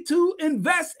opportunity to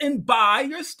invest and buy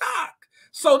your stock.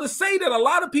 So to say that a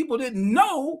lot of people didn't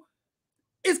know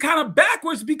is kind of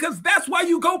backwards, because that's why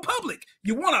you go public.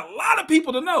 You want a lot of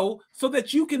people to know so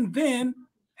that you can then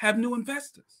have new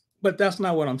investors. But that's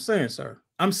not what I'm saying, sir.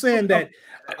 I'm saying that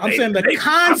the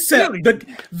concept,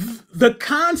 the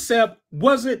concept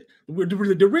wasn't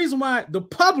the reason why the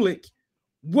public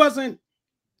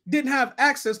didn't have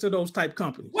access to those type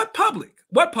companies. What public?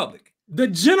 What public? The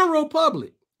general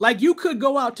public. Like a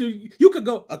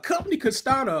company could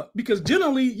start up, because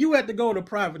generally you had to go to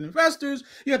private investors,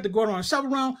 you had to go on shop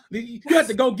around, you had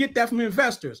to go get that from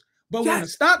investors. But when the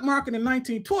stock market in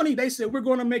 1920, they said, we're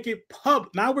going to make it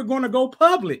public. Now we're going to go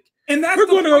public. And that's the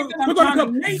point I'm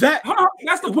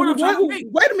trying to make.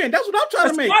 Wait a minute, that's what I'm trying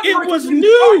to make. It was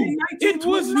new. It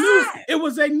was new. It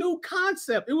was a new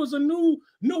concept. It was a new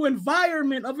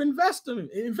environment of investment.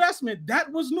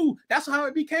 That was new. That's how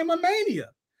it became a mania.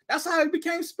 That's how it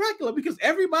became speculative, because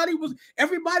everybody was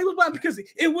buying, because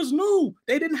it was new.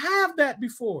 They didn't have that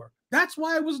before. That's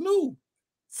why it was new.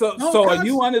 So are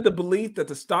you under the belief that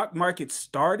the stock market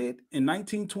started in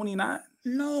 1929?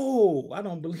 No, I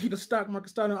don't believe the stock market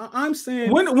started. I'm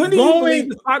saying, when do you believe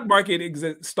the stock market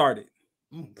started?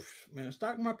 Man, the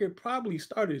stock market probably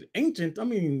started ancient. I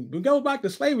mean, we go back to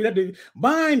slavery. That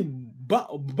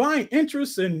buying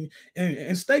interests and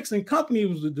stakes in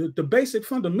companies was the basic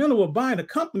fundamental of buying a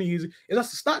company is that's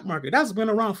the stock market. That's been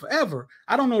around forever.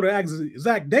 I don't know the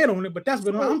exact date on it, but that's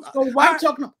been around. Why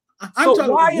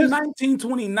in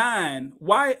 1929?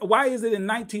 Why is it in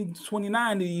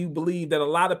 1929 do you believe that a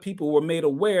lot of people were made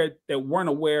aware that weren't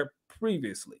aware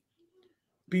previously?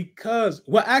 Because,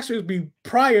 well, actually, it would be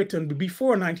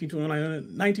before 1929.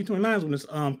 1929 is when this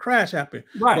crash happened.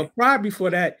 Right. But prior before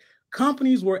that,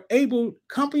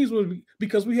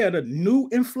 because we had a new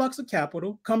influx of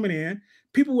capital coming in.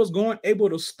 People was able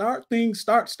to start things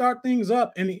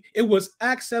up, and it was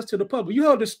access to the public. You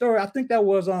heard the story. I think that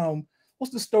was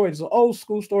what's the story? It's an old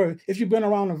school story. If you've been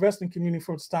around the investing community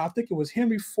for a time, I think it was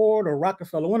Henry Ford or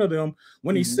Rockefeller, one of them,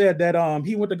 when he said that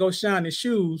he went to go shine his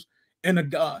shoes, and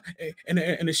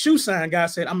the shoe sign guy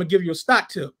said, "I'm gonna give you a stock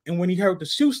tip." And when he heard the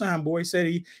shoe sign boy said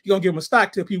he gonna give him a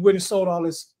stock tip, he wouldn't sold all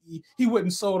his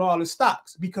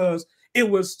stocks, because it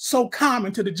was so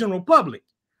common to the general public.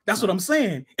 That's what I'm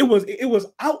saying. It was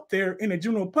out there in the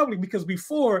general public, because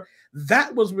before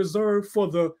that was reserved for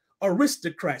the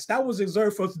aristocrats. That was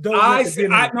reserved for those. I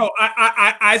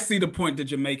see the point that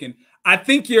you're making. I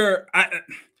think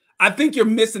I think you're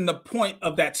missing the point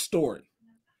of that story.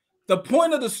 The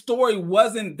point of the story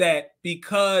wasn't that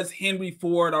because Henry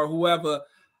Ford or whoever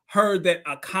heard that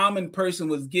a common person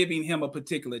was giving him a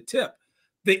particular tip.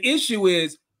 The issue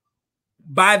is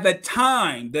by the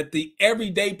time that the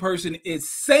everyday person is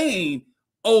saying,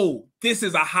 oh, this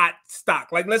is a hot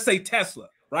stock, like let's say Tesla,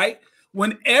 right?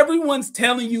 When everyone's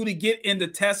telling you to get into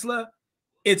Tesla,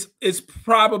 it's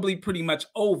probably pretty much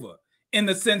over in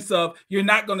the sense of you're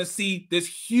not going to see this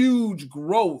huge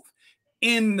growth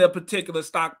in the particular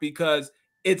stock because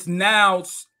it's now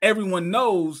everyone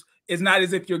knows it's not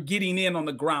as if you're getting in on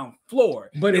the ground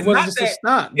floor. But it wasn't just a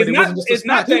stock. But it wasn't just a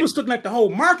stock. He was looking at the whole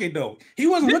market, though. He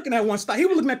wasn't looking at one stock. He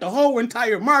was looking at the whole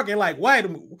entire market. Like, wait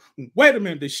a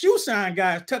minute. The shoe sign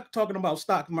guy talking about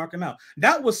stock market now.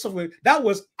 That was something. That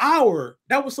was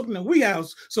something that we have.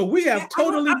 So we have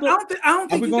totally. I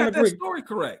don't think you got that story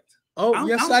correct. Oh,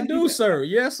 yes, I do, sir.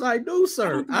 Yes, I do,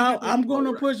 sir. I'm going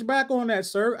to push back on that,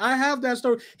 sir. I have that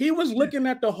story. He was looking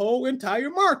at the whole entire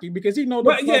market because he knows.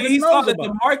 He saw that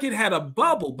the market had a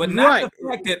bubble, but not the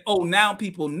fact that now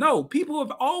people know. People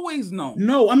have always known.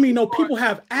 No, I mean, no. People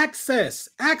have access.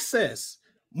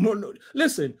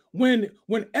 Listen,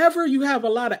 whenever you have a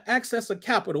lot of access of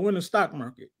capital in the stock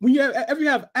market, whenever you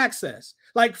have access,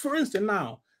 like for instance,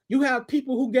 now you have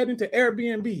people who get into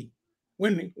Airbnb.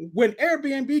 When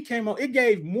Airbnb came out, it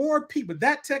gave more people,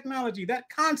 that technology, that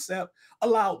concept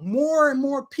allowed more and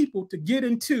more people to get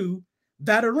into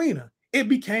that arena. It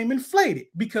became inflated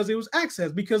because it was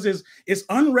access, because it's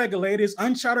unregulated, it's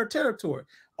uncharted territory.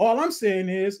 All I'm saying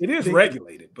is it is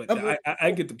regulated, but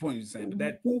I get the point you're saying. But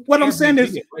that what I'm saying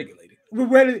is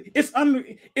regulated.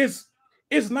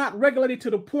 It's not regulated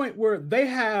to the point where they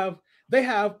have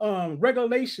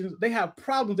regulations, they have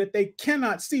problems that they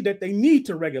cannot see that they need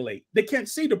to regulate. They can't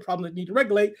see the problem they need to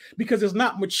regulate because it's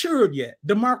not matured yet.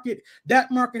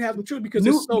 That market has matured because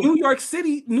New York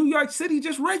City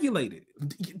just regulated.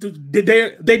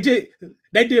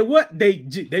 They did what? There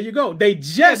you go. They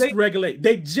just regulate.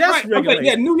 They just regulate. Okay,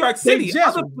 yeah, New York City.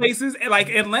 Other places like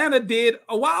Atlanta did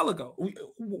a while ago.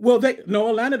 Well,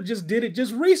 Atlanta just did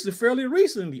it fairly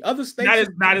recently. Other states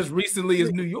not as recently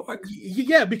as New York.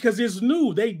 Yeah, because it's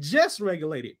new. They just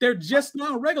regulated. They're just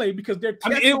now regulated because they're.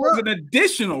 It was an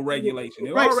additional regulation.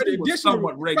 It already was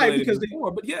somewhat regulated before,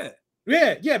 but yeah.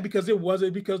 Yeah, because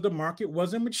because the market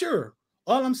wasn't mature.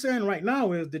 All I'm saying right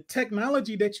now is the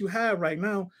technology that you have right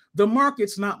now, the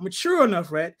market's not mature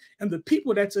enough, right? And the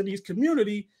people that's in these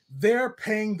community, they're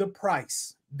paying the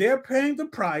price. They're paying the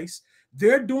price.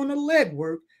 They're doing the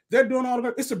legwork. They're doing all of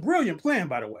it. It's a brilliant plan,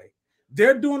 by the way.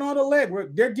 They're doing all the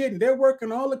legwork. They're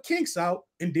working all the kinks out,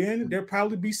 and then there'll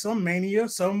probably be some mania,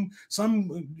 some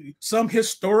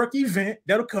historic event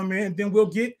that'll come in, and then we'll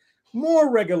get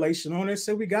more regulation on it.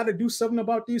 So we got to do something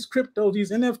about these cryptos,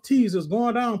 these NFTs is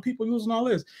going down, people using all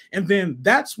this. And then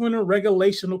that's when a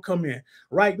regulation will come in.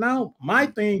 Right now, my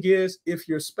thing is, if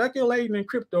you're speculating in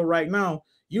crypto right now,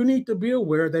 you need to be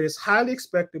aware that it's highly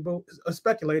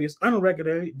speculated, it's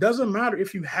unregulated. It doesn't matter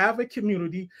if you have a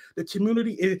community. The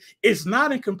community is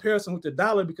not in comparison with the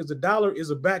dollar because the dollar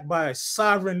is backed by a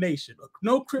sovereign nation.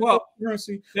 No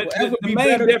cryptocurrency will ever be main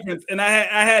better. Difference, and I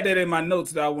had that in my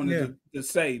notes that I wanted to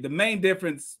say. The main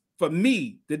difference for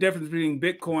me, the difference between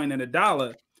Bitcoin and a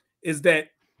dollar is that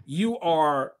you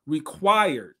are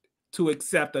required to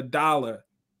accept a dollar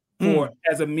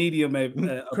as a medium of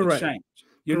exchange.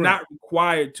 You're not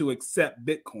required to accept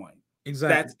Bitcoin.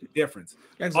 Exactly. That's the difference.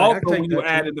 Exactly. Also, when you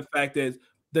added the fact is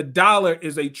the dollar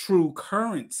is a true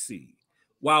currency,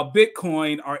 while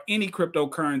Bitcoin or any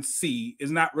cryptocurrency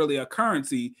is not really a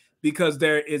currency because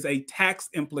there is a tax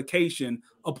implication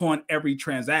upon every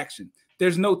transaction.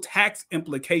 There's no tax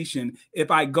implication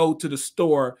if I go to the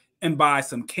store and buy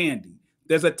some candy.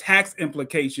 There's a tax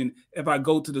implication if I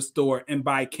go to the store and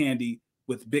buy candy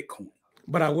with Bitcoin.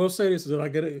 But I will say this, that I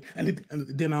get it, and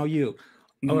then I'll yield.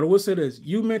 But I will say this: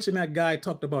 you mentioned that guy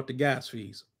talked about the gas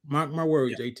fees. Mark my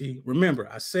words, JT. Remember,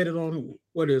 I said it on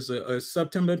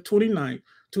September 29th,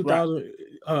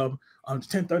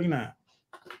 1039.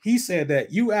 He said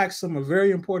that you asked him a very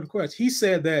important question. He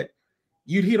said that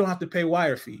he don't have to pay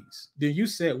wire fees. Then you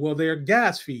said, well, they're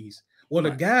gas fees. Well, the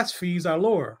gas fees are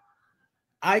lower.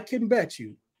 I can bet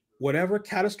you, whatever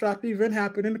catastrophic event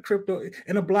happened in the crypto,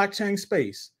 in the blockchain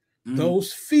space,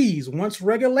 those fees, once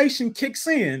regulation kicks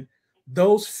in,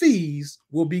 those fees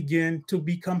will begin to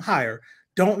become higher.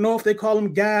 Don't know if they call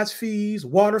them gas fees,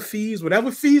 water fees,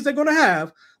 whatever fees they're going to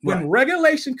have. When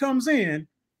regulation comes in,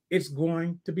 it's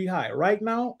going to be higher. Right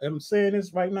now, I'm saying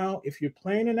this right now, if you're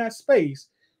playing in that space,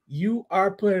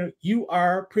 you're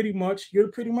pretty much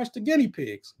the guinea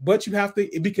pigs, but you have to,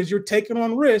 because you're taking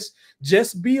on risk.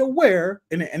 Just be aware,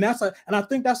 and I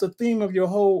think that's the theme of your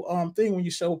whole thing when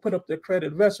you put up the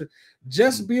accredited investor.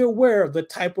 Just be aware of the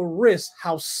type of risk,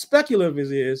 how speculative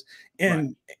it is,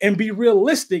 and be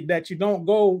realistic that you don't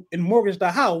go and mortgage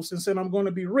the house and say I'm going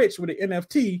to be rich with an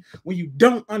NFT when you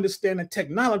don't understand the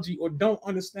technology or don't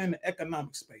understand the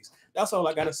economic space. That's all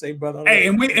I got to say, brother. Hey,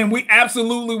 and we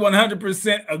absolutely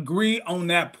 100% agree on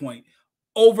that point.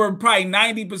 Over probably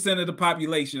 90% of the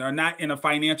population are not in a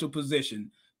financial position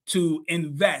to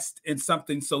invest in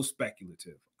something so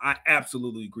speculative. I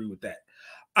absolutely agree with that.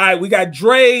 All right, we got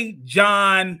Dre,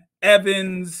 John,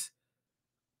 Evans,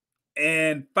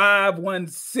 and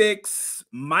 516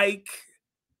 Mike.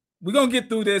 We're going to get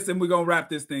through this and we're going to wrap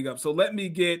this thing up. So let me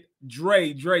get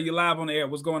Dre. Dre, you're live on the air.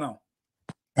 What's going on?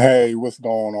 Hey, what's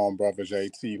going on, brother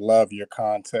JT? Love your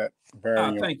content.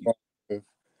 Very thank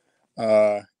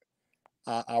informative.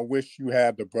 I wish you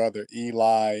had the brother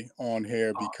Eli on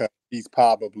here because he's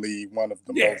probably one of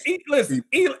the most. Listen,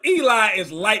 Eli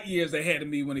is light years ahead of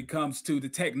me when it comes to the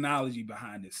technology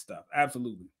behind this stuff.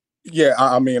 Absolutely. Yeah,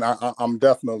 I mean, I'm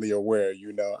definitely aware.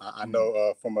 You know, I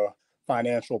know from a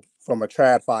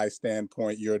TradFi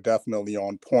standpoint, you're definitely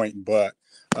on point, but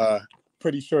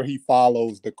pretty sure he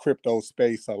follows the crypto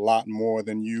space a lot more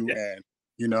than you. And,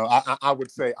 you know, I would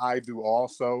say I do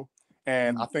also.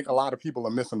 And I think a lot of people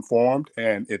are misinformed,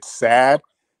 and it's sad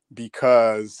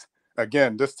because,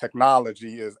 again, this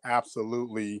technology is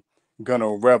absolutely going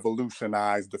to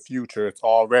revolutionize the future. It's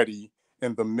already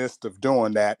in the midst of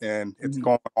doing that, and it's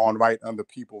going on right under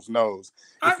people's nose.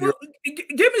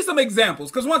 Give me some examples,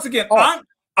 because once again,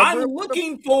 I'm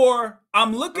looking for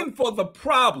the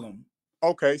problem.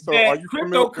 Okay, so that are you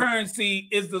cryptocurrency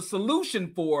is the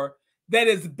solution for that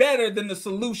is better than the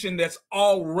solution that's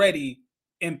already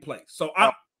in place? So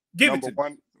give it to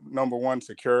me. Number one,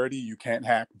 security. You can't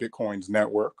hack Bitcoin's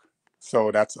network,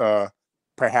 so that's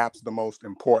perhaps the most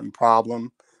important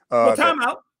problem. Well, time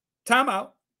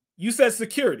out. You said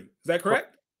security. Is that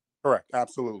correct? Correct.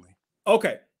 Absolutely.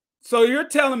 Okay. So you're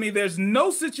telling me there's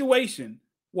no situation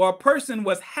where a person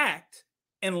was hacked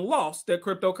and lost their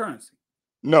cryptocurrency?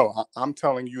 No, I'm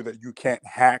telling you that you can't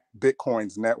hack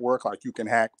Bitcoin's network like you can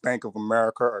hack Bank of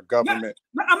America or government.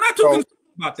 I'm not too concerned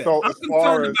about that. So I'm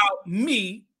concerned about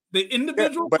me, the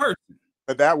individual person.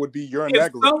 But that would be your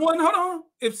negligence.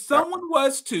 If someone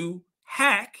was to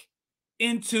hack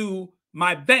into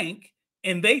my bank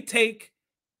and they take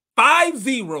 5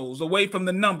 zeros away from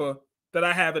the number that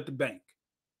I have at the bank,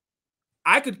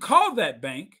 I could call that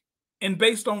bank and,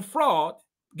 based on fraud,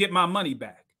 get my money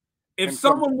back. If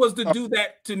someone was to do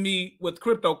that to me with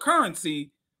cryptocurrency,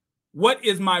 what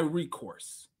is my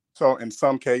recourse? So in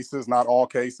some cases, not all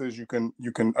cases, you can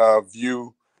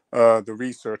view the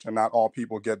research, and not all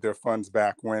people get their funds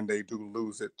back when they do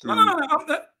lose it. No.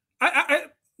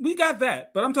 We got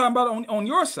that, but I'm talking about on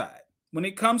your side. When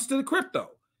it comes to the crypto,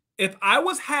 if I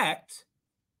was hacked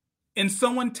and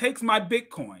someone takes my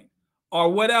Bitcoin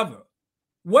or whatever,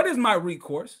 what is my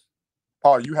recourse?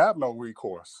 Oh, you have no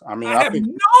recourse. I mean, I have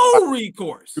no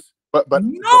recourse. But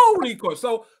no recourse.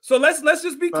 So let's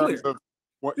just be clear.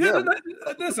 Listen,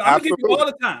 I'm gonna give you all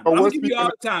the time. I'm gonna give you all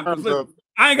the time. Listen,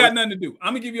 I ain't got nothing to do.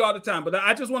 I'm gonna give you all the time, but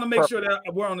I just want to make sure that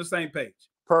we're on the same page.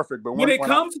 Perfect. But when it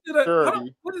comes to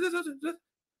the what is this?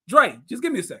 Dre, just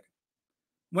give me a second.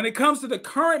 When it comes to the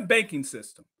current banking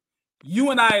system,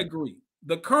 you and I agree.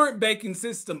 The current banking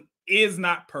system is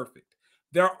not perfect.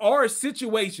 There are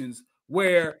situations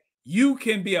where you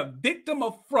can be a victim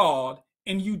of fraud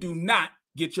and you do not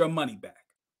get your money back.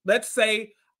 Let's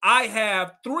say I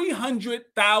have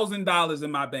 $300,000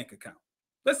 in my bank account.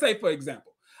 Let's say, for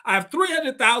example, I have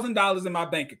 $300,000 in my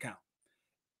bank account,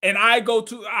 and I go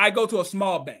to a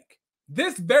small bank.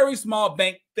 This very small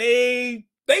bank, they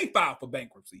file for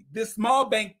bankruptcy. This small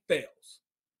bank fails.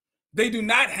 They do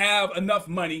not have enough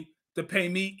money to pay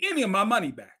me any of my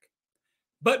money back.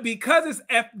 But because it's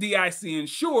FDIC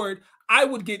insured, I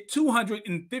would get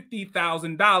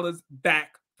 $250,000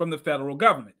 back from the federal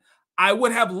government. I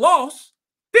would have lost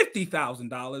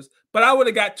 $50,000, but I would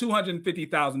have got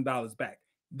 $250,000 back.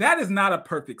 That is not a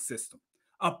perfect system.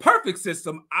 A perfect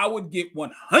system, I would get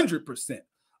 100%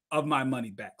 of my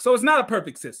money back. So it's not a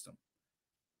perfect system.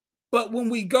 But when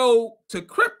we go to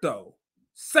crypto,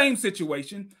 same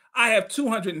situation. I have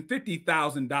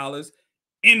 $250,000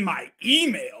 in my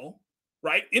email,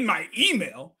 right? In my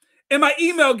email. And my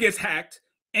email gets hacked,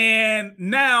 and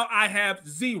now I have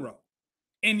zero.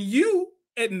 And you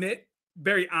admit,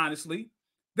 very honestly,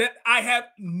 that I have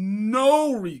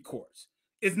no recourse.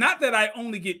 It's not that I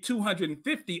only get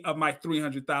 $250 of my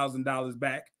 $300,000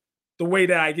 back. the way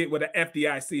that I get with an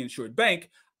FDIC insured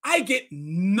bank, I get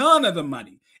none of the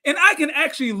money. And I can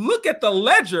actually look at the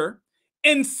ledger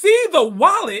and see the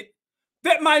wallet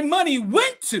that my money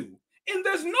went to. And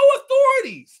there's no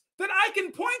authorities that I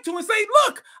can point to and say,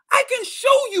 look, I can show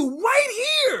you right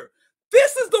here.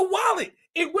 This is the wallet.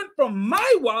 It went from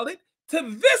my wallet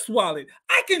to this wallet.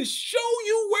 I can show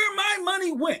you where my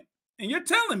money went. And you're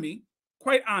telling me,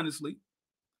 quite honestly,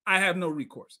 I have no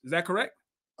recourse. Is that correct?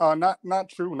 Not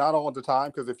true. Not all the time.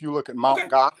 Because if you look at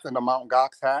Mt. Gox and the Mt.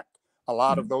 Gox hack, a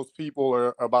lot of those people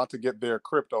are about to get their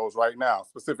cryptos right now,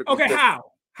 specifically. Okay, Bitcoin.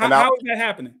 How is that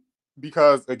happening?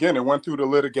 Because again, it went through the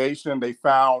litigation. They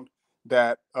found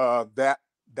that that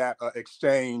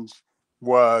exchange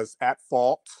was at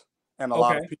fault, and a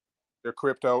lot of people their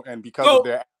crypto, and because of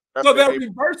their so they're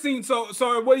reversing. So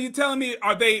what are you telling me?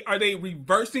 Are they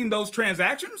reversing those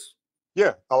transactions?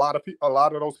 Yeah, a lot of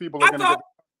those people are going to get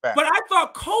back. But I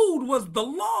thought code was the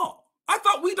law. I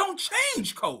thought we don't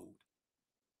change code.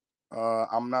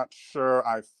 I'm not sure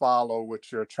I follow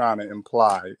what you're trying to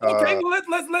imply. Okay, well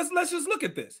let's just look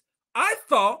at this. I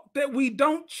thought that we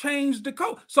don't change the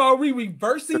code. So are we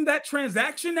reversing that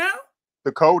transaction now?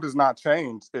 The code is not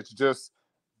changed. It's just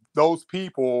those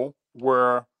people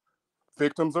were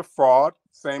victims of fraud,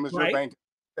 same as your bank,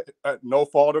 no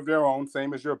fault of their own,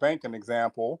 same as your banking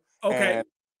example. Okay. And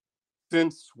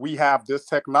since we have this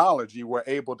technology, we're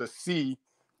able to see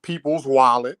people's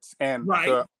wallets and the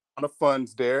amount of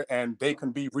funds there, and they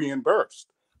can be reimbursed.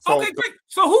 So okay, great.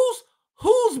 So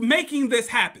who's making this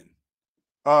happen?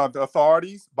 The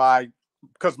authorities,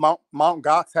 because Mt.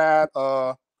 Gox had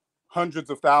hundreds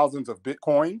of thousands of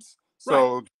Bitcoins.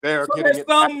 So they're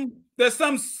getting there's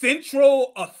some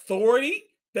central authority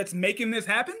that's making this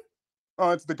happen?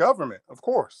 It's the government, of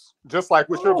course. Just like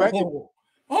with your banking.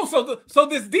 So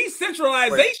this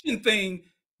decentralization thing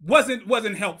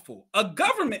wasn't helpful. A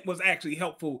government was actually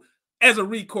helpful as a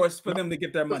recourse for them to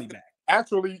get their money back.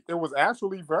 Actually, it was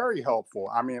actually very helpful.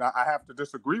 I mean, I have to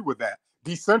disagree with that.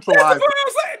 Decentralizes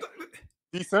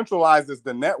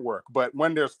the network, but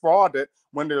when there's fraud, you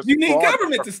need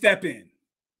government to step in.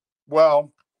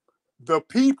 Well, the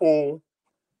people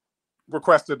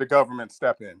requested the government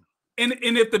step in. And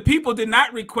if the people did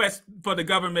not request for the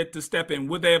government to step in,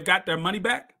 would they have got their money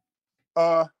back?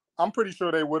 I'm pretty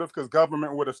sure they would have, because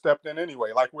government would have stepped in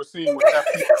anyway, like we're seeing with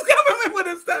government would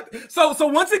have stepped in. So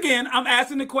once again, I'm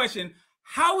asking the question: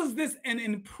 how is this an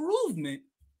improvement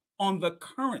on the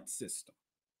current system?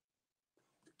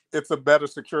 It's a better,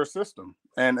 secure system,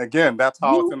 and again, that's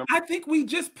how it's. I think we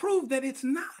just proved that it's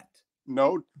not.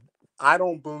 No, I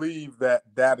don't believe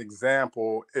that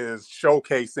example is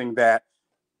showcasing that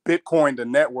Bitcoin, the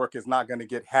network, is not going to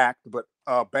get hacked, but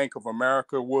Bank of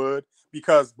America would,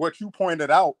 because what you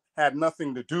pointed out had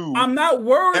nothing to do. I'm not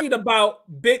worried about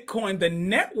Bitcoin, the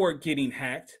network, getting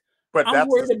hacked, but I'm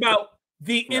worried about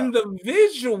the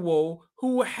individual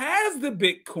who has the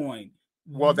Bitcoin.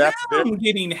 Well, that's them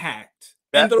getting hacked,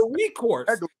 and the recourse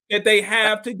that they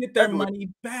have to get their money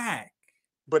back.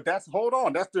 But that's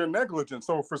their negligence.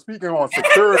 So for speaking on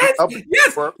security,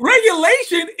 yes,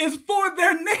 regulation is for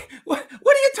their what are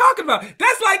you talking about?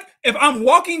 That's like if I'm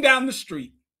walking down the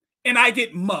street and I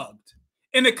get mugged,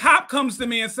 and the cop comes to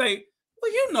me and say,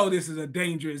 "Well, you know this is a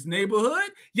dangerous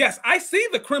neighborhood." Yes, I see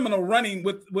the criminal running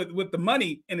with the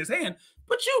money in his hand,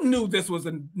 but you knew this was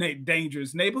a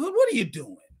dangerous neighborhood. What are you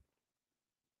doing?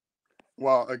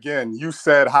 Well, again, you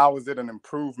said, how is it an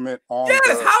improvement on?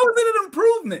 Yes, how is it an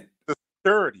improvement? The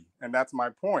security, and that's my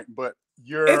point. But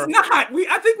it's not.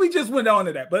 I think we just went on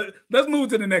to that, but let's move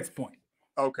to the next point.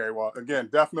 Okay, well, again,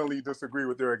 definitely disagree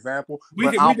with your example. We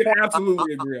can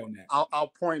absolutely agree on that.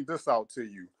 I'll point this out to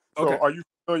you. So, are you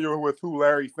familiar with who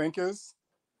Larry Fink is?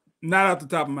 Not off the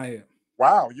top of my head.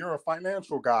 Wow, you're a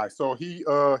financial guy. So he's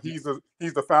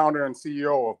the founder and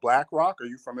CEO of BlackRock. Are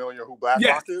you familiar who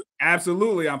BlackRock is?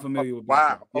 Absolutely, I'm familiar with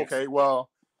BlackRock. Wow. Yes. Okay, well,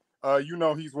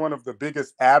 he's one of the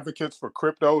biggest advocates for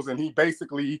cryptos, and he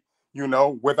basically,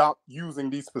 without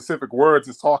using these specific words,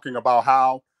 is talking about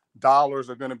how dollars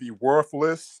are going to be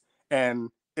worthless and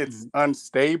it's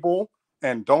unstable.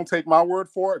 And don't take my word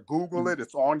for it. Google it.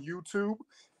 It's on YouTube.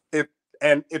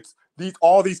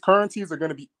 All these currencies are going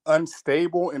to be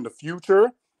unstable in the future,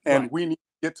 and we need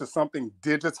to get to something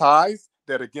digitized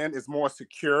that, again, is more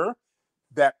secure,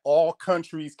 that all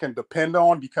countries can depend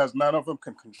on, because none of them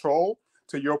can control,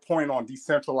 to your point on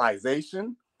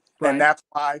decentralization. And that's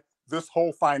why this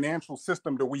whole financial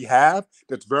system that we have,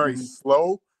 that's very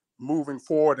slow moving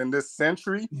forward in this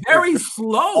century. Very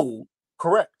slow?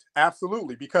 Correct.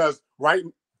 Absolutely. Because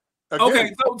again,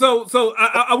 so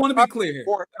I want to be clear here.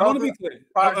 I want to be clear.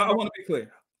 I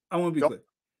want to be clear.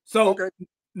 So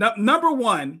number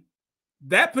one,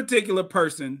 that particular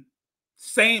person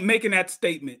making that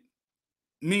statement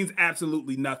means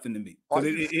absolutely nothing to me, because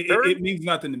it means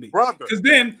nothing to me, because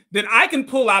then I can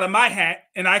pull out of my hat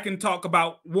and I can talk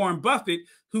about Warren Buffett,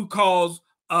 who calls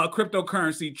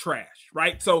cryptocurrency trash,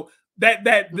 right? So that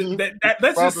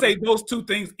let's just say those two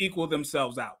things equal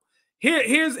themselves out.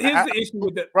 Here's the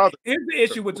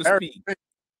issue with the speed.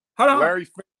 Hold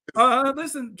on,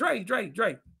 listen, Dre.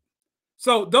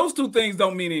 So those two things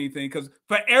don't mean anything, because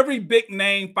for every big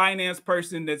name finance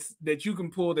person that you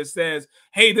can pull that says,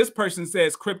 hey, this person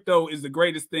says crypto is the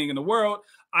greatest thing in the world,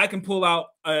 I can pull out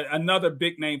another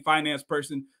big name finance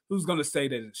person who's going to say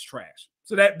that it's trash.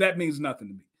 So that means nothing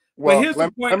to me. Well, but here's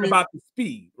the point about the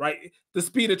speed, right? The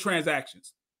speed of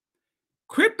transactions.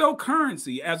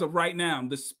 Cryptocurrency, as of right now,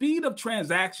 the speed of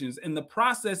transactions and the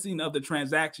processing of the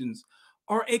transactions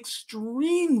are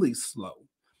extremely slow.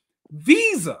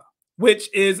 Visa,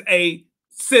 which is a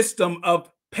system of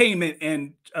payment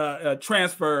and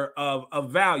transfer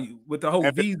of value with the whole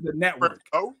Visa network.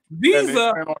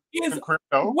 Visa is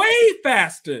way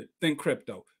faster than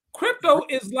crypto. Crypto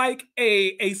is like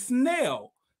a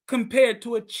snail compared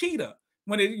to a cheetah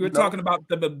when you're talking about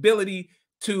the ability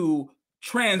to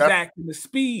transact and the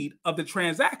speed of the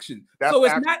transaction. So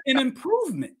it's not an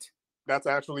improvement. That's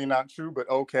actually not true, but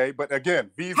okay. But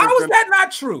again, Visa. How is that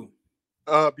not true?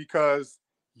 Because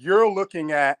you're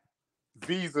looking at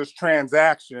Visa's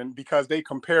transaction because they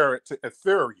compare it to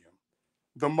Ethereum,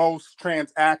 the most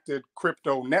transacted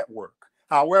crypto network.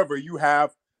 However, you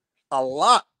have a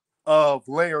lot of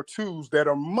layer 2s that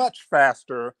are much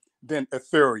faster than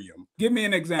Ethereum. Give me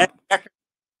an example.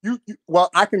 Well,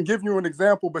 I can give you an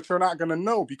example, but you're not going to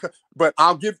know but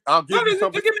I'll give you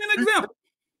something. Give me an example.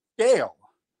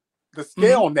 The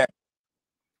scale net,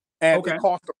 and it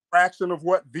costs a fraction of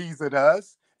what Visa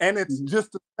does, and it's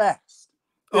just as fast.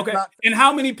 And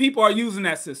how many people are using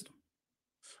that system?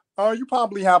 You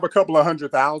probably have a couple of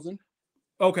 100,000.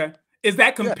 Okay. Is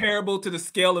that comparable to the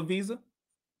scale of Visa?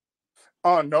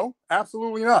 No,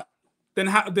 absolutely not.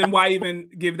 Then why even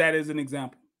give that as an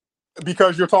example?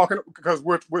 Because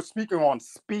we're speaking on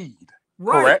speed.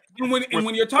 Right. Correct? And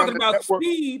when you're talking about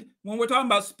speed, when we're talking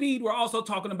about speed, we're also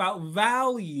talking about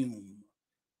volume,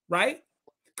 right?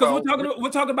 Because we're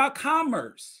talking about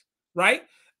commerce, right?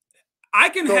 I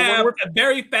can have a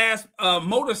very fast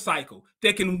motorcycle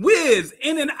that can whiz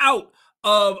in and out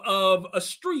of a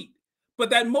street, but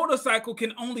that motorcycle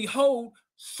can only hold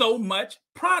so much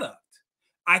product.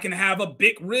 I can have a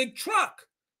big rig truck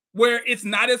where it's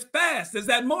not as fast as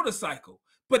that motorcycle,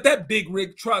 but that big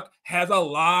rig truck has a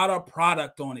lot of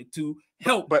product on it to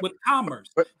help with commerce.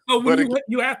 So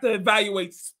you have to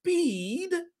evaluate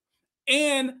speed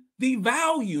and the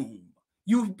volume.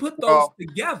 You put those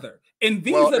together. And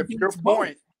Visa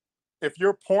if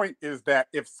your point is that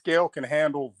if scale can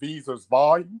handle Visa's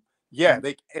volume,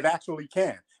 it actually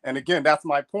can. And again, that's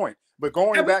my point. But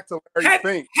going back to Larry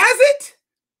Fink, has it?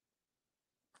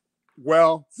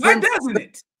 Well, why doesn't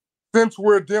it? Since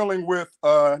we're dealing with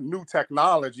new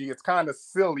technology, it's kind of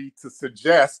silly to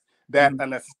suggest that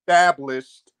an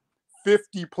established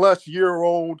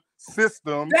 50-plus-year-old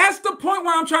system. That's the point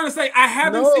where I'm trying to say I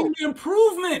haven't seen the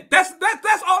improvement. That's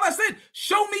all I said.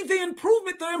 Show me the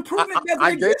improvement. The improvement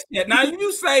doesn't exist yet. Now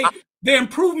you say the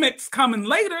improvement's coming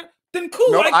later, then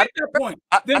cool. I get that point.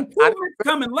 The improvement's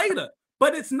coming later,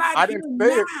 but it's not here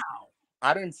now.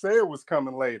 I didn't say it was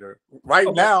coming later.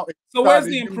 Now. So where's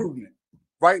the improvement?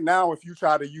 Right now, if you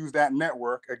try to use that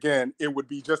network again, it would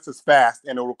be just as fast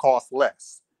and it will cost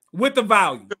less. With the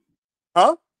volume.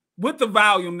 Huh? With the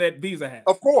volume that Visa has.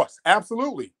 Of course.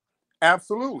 Absolutely.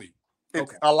 Absolutely.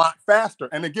 It's a lot faster.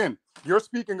 And again, you're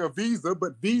speaking of Visa,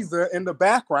 but Visa in the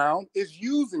background is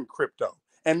using crypto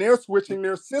and they're switching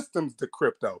their systems to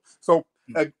crypto. So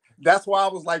that's why I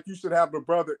was like, you should have the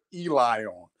brother Eli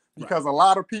on, because a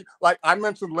lot of people, like I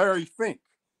mentioned Larry Fink,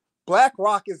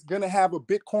 BlackRock is going to have a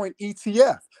Bitcoin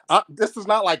ETF. This is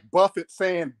not like Buffett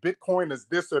saying Bitcoin is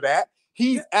this or that.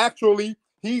 He's actually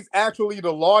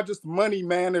the largest money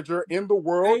manager in the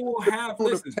world. They will have,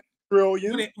 listen,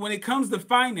 when it comes to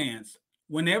finance,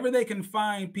 whenever they can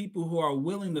find people who are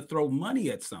willing to throw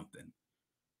money at something,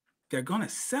 they're going to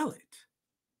sell it.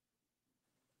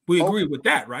 We agree with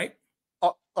that, right?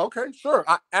 Okay, sure.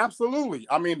 Absolutely.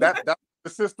 I mean, that's what the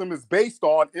system is based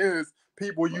on, is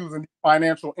people using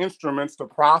financial instruments to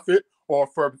profit or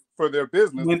for their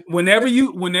business. Whenever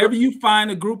you find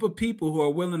a group of people who are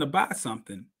willing to buy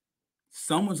something,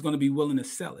 someone's going to be willing to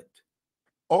sell it.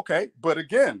 Okay, but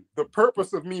again, the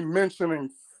purpose of me mentioning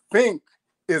Fink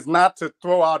is not to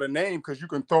throw out a name, because you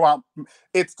can throw out,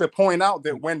 it's to point out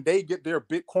that when they get their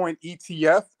Bitcoin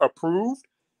ETF approved,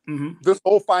 this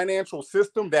whole financial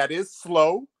system that is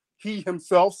slow. He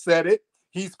himself said it.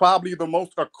 He's probably the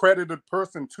most accredited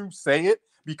person to say it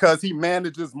because he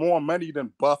manages more money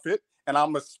than Buffett. And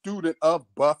I'm a student of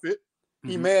Buffett.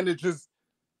 He manages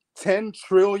 $10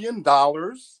 trillion.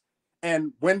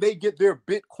 And when they get their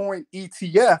Bitcoin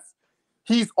ETF,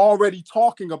 he's already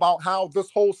talking about how this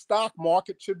whole stock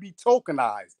market should be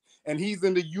tokenized. And he's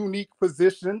in the unique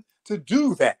position to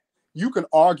do that. You can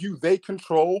argue they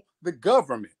control the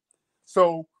government.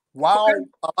 So while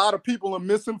a lot of people are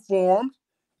misinformed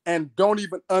and don't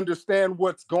even understand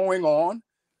what's going on.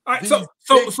 All right, so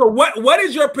what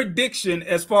is your prediction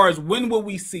as far as when will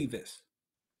we see this?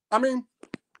 I mean,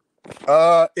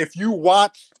 if you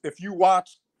watch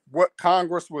what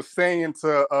Congress was saying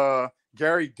to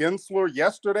Gary Gensler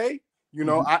yesterday, you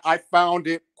know, I found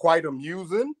it quite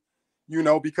amusing, you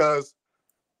know, because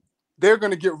they're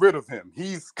going to get rid of him.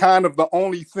 He's kind of the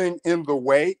only thing in the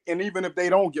way. And even if they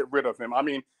don't get rid of him, I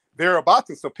mean, they're about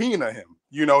to subpoena him.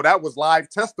 You know, that was live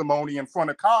testimony in front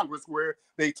of Congress where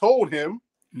they told him,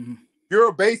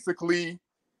 you're basically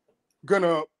going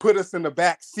to put us in the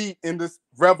back seat in this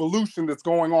revolution that's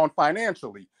going on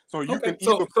financially. So you can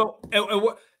either...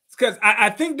 because I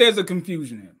think there's a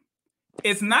confusion here.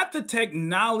 It's not the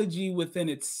technology within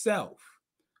itself.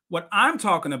 What I'm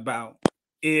talking about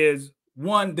is,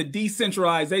 one, the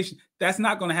decentralization. That's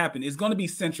not going to happen. It's going to be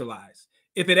centralized.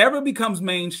 If it ever becomes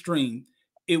mainstream,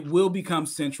 it will become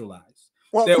centralized.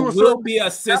 Well, there will be a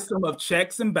system of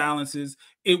checks and balances.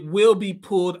 It will be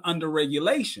pulled under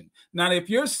regulation. Now, if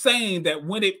you're saying that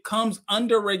when it comes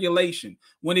under regulation,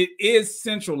 when it is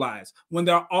centralized, when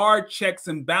there are checks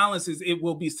and balances, it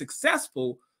will be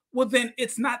successful, well, then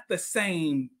it's not the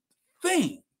same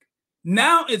thing.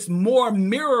 Now it's more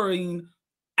mirroring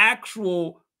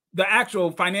the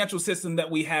actual financial system that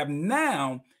we have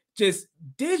now, just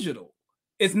digital.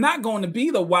 It's not going to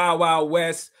be the Wild Wild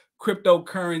West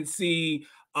cryptocurrency,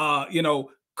 you know,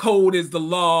 code is the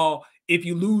law. If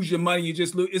you lose your money, you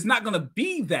just lose. It's not going to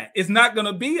be that. It's not going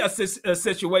to be a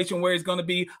situation where it's going to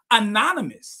be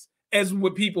anonymous, as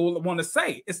what people want to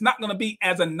say. It's not going to be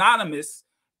as anonymous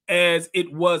as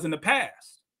it was in the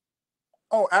past.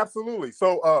 Oh, absolutely.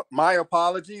 So my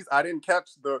apologies. I didn't catch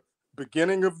the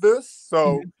beginning of this.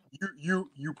 So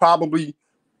you probably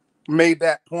made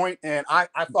that point, and I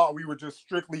thought we were just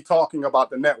strictly talking about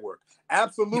the network.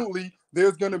 Absolutely,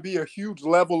 there's going to be a huge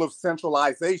level of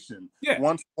centralization.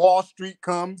 Once Wall Street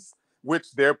comes,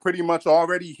 which they're pretty much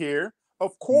already here,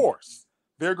 of course,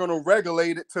 they're going to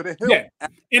regulate it to the hill.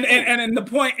 And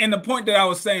the point that I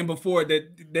was saying before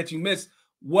that you missed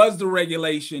was the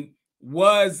regulation,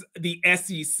 was the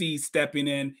SEC stepping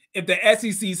in. If the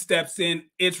SEC steps in,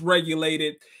 it's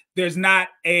regulated. There's not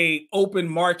a open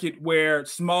market where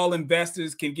small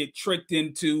investors can get tricked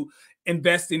into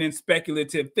investing in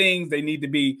speculative things. They need to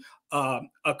be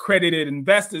accredited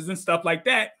investors and stuff like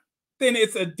that. Then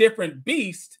it's a different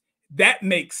beast. That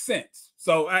makes sense.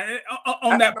 So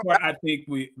on that part, I think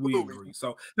we agree.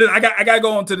 So I got to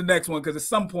go on to the next one because at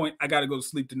some point I got to go to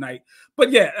sleep tonight.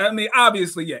 But yeah, I mean,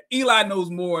 obviously, yeah, Eli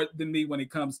knows more than me when it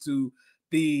comes to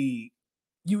the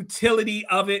utility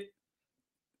of it.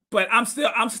 But I'm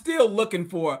still looking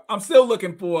for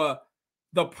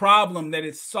the problem that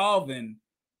it's solving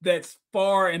that's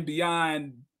far and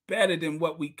beyond better than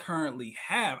what we currently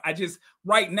have.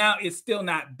 Right now it's still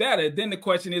not better. Then the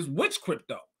question is, which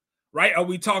crypto, right? Are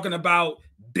we talking about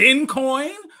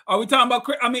Bitcoin? Are we talking about,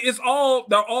 I mean,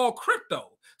 they're all crypto.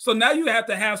 So now you have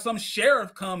to have some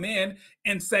sheriff come in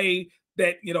and say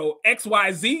that, you know,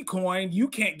 XYZ coin, you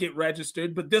can't get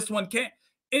registered, but this one can't.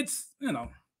 It's, you know,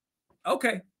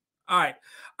 okay. All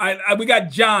right. We got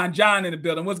John in the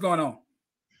building. What's going on?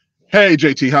 Hey,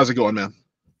 JT. How's it going, man?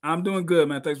 I'm doing good,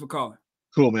 man. Thanks for calling.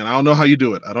 Cool, man. I don't know how you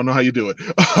do it.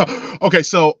 Okay,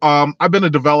 so I've been a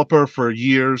developer for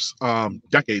years,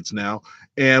 decades now.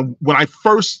 And when I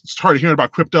first started hearing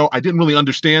about crypto, I didn't really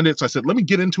understand it. So I said, let me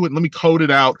get into it and let me code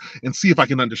it out and see if I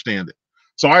can understand it.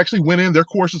 So I actually went in. There are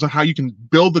courses on how you can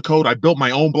build the code. I built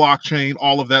my own blockchain,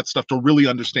 all of that stuff to really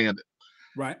understand it.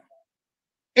 Right.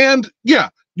 And yeah,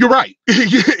 you're right.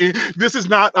 This is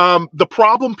not the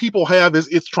problem people have is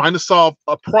it's trying to solve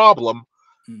a problem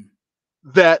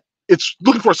that it's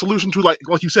looking for a solution to,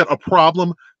 like you said, a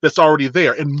problem that's already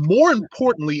there. And more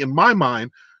importantly, in my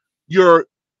mind, your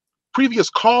previous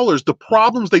callers, the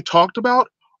problems they talked about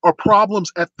are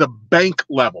problems at the bank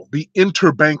level, the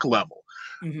interbank level.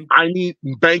 I mean,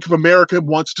 Bank of America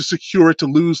wants to secure it to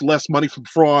lose less money from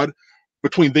fraud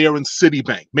between there and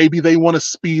Citibank. Maybe they want to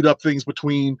speed up things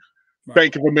between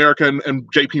Bank of America and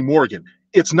JP Morgan.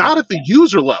 It's not at the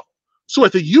user level. So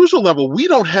at the user level, we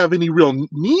don't have any real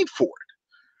need for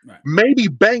it. Maybe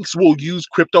banks will use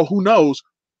crypto, who knows,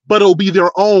 but it'll be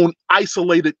their own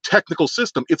isolated technical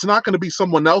system. It's not going to be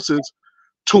someone else's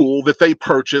tool that they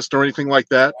purchased or anything like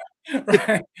that.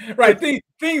 Right.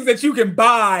 Things that you can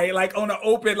buy like on the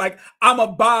open, like I'm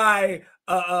gonna buy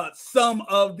some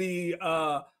of the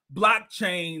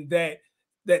blockchain that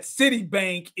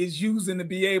Citibank is using to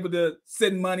be able to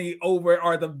send money over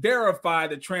or to verify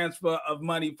the transfer of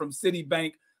money from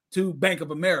Citibank to Bank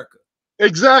of America.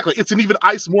 Exactly. It's an even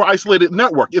more isolated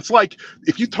network. It's like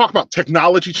if you talk about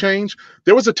technology change,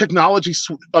 there was a technology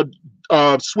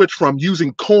switch from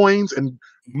using coins and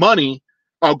money,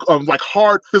 like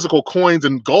hard physical coins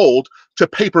and gold, to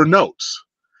paper notes.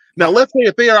 Now, let's say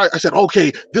if I said,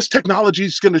 okay, this technology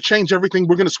is going to change everything.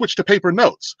 We're going to switch to paper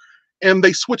notes. And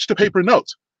they switch to paper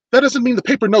notes. That doesn't mean the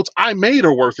paper notes I made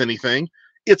are worth anything.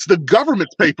 It's the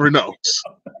government's paper notes.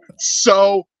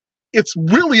 So it's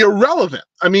really irrelevant.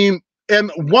 I mean,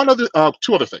 and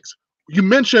two other things. You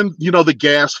mentioned, the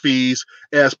gas fees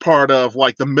as part of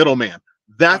like the middleman.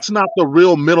 That's not the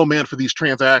real middleman for these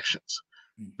transactions.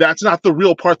 That's not the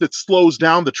real part that slows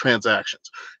down the transactions.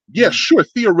 Yeah, sure.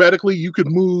 Theoretically, you could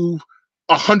move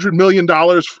 $100 million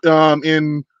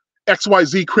in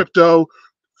XYZ crypto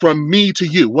from me to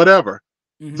you, whatever.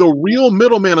 The real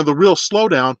middleman and the real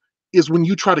slowdown is when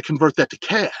you try to convert that to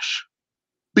cash.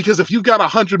 Because if you've got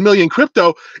 100 million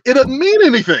crypto, it doesn't mean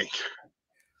anything.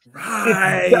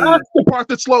 Right. That's the part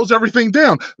that slows everything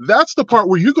down. That's the part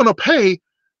where you're going to pay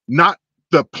not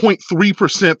the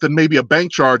 0.3% that maybe a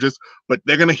bank charges, but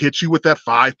they're going to hit you with that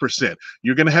 5%.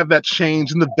 You're going to have that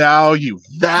change in the value.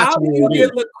 That's how do you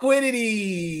get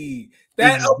liquidity?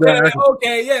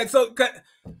 Okay, yeah. So,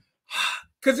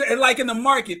 because like in the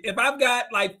market, if I've got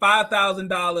like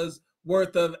 $5,000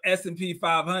 worth of S&P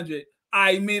 500,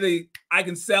 I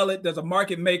can sell it. There's a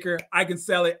market maker. I can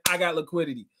sell it. I got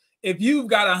liquidity. If you've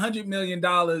got $100 million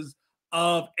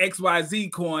of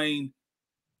XYZ coin,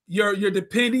 you're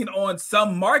depending on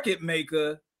some market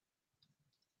maker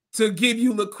to give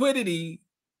you liquidity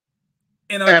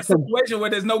in a situation where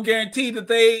there's no guarantee that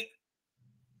they.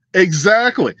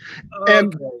 Exactly. Okay.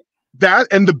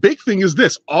 And the big thing is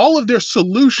this: all of their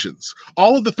solutions,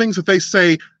 all of the things that they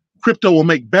say crypto will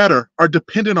make better, are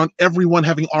dependent on everyone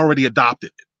having already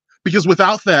adopted it. Because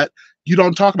without that, you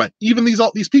don't talk about it. Even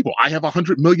these people. I have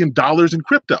 $100 million in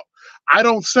crypto. I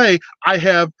don't say I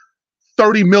have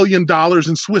 $30 million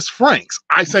in Swiss francs.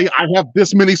 I say I have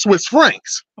this many Swiss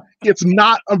francs. It's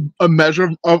not a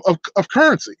measure of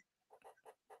currency.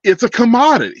 It's a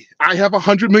commodity. I have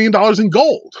 $100 million in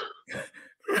gold.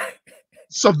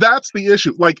 So that's the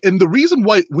issue. And the reason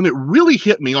why, when it really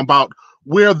hit me about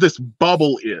where this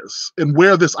bubble is and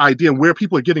where this idea and where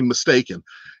people are getting mistaken,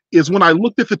 is when I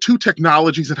looked at the two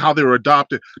technologies and how they were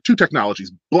adopted. Two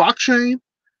technologies, blockchain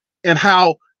and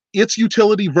how its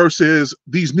utility versus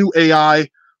these new AI,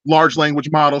 large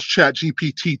language models, chat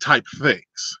GPT type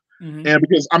things. And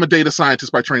because I'm a data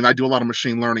scientist by training, I do a lot of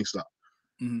machine learning stuff.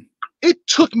 It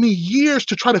took me years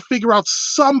to try to figure out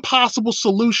some possible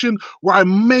solution where I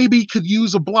maybe could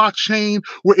use a blockchain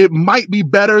where it might be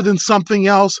better than something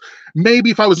else.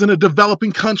 Maybe if I was in a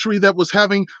developing country that was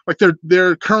having like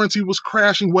their currency was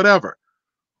crashing, whatever.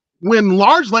 When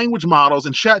large language models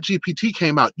and chat GPT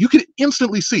came out, you could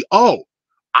instantly see, oh,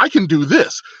 I can do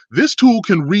this. This tool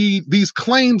can read these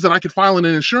claims that I could file in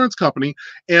an insurance company,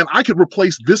 and I could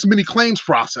replace this many claims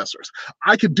processors.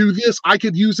 I could do this. I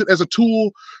could use it as a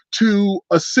tool to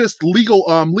assist legal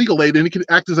aid, and it could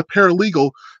act as a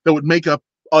paralegal that would make an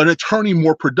attorney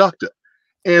more productive.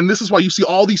 And this is why you see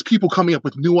all these people coming up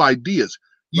with new ideas.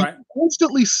 You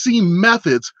constantly see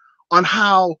methods on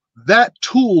how that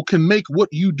tool can make what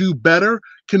you do better,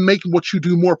 can make what you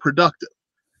do more productive.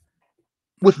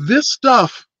 With this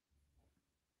stuff,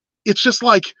 it's just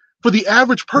like, for the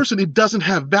average person, it doesn't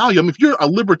have value. I mean, if you're a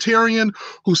libertarian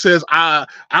who says, I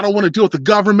don't want to deal with the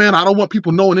government, I don't want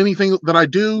people knowing anything that I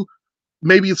do,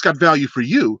 maybe it's got value for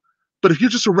you. But if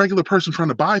you're just a regular person trying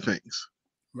to buy things,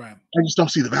 I just don't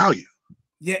see the value.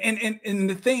 Yeah, and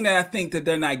the thing that I think that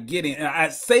they're not getting, and I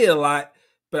say it a lot,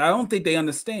 but I don't think they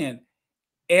understand,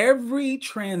 every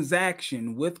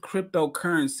transaction with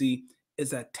cryptocurrency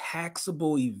is a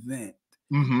taxable event.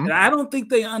 And I don't think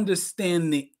they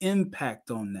understand the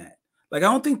impact on that. Like,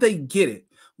 I don't think they get it.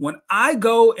 When I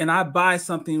go and I buy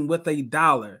something with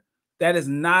 $1, that is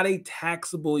not a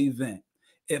taxable event.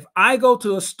 If I go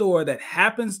to a store that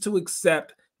happens to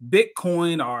accept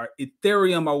Bitcoin or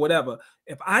Ethereum or whatever,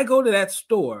 if I go to that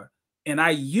store and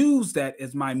I use that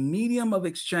as my medium of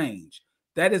exchange,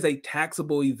 that is a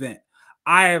taxable event.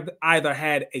 I have either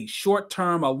had a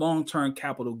short-term or long-term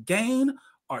capital gain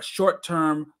or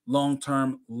short-term,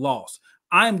 long-term loss.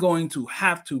 I'm going to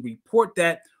have to report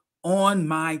that on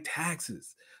my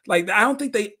taxes. Like, I don't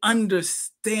think they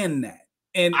understand that.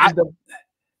 And I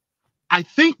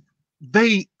think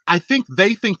they think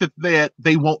that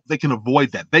they can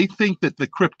avoid that. They think that the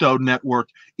crypto network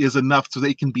is enough so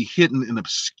they can be hidden and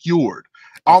obscured,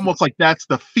 almost like that's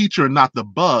the feature, not the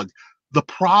bug. The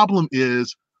problem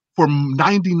is for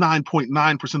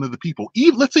 99.9% of the people,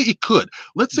 even let's say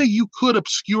let's say you could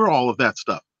obscure all of that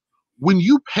stuff. When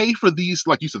you pay for these,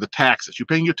 like you said, the taxes, you're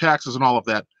paying your taxes and all of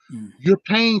that, you're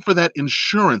paying for that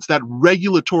insurance, that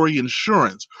regulatory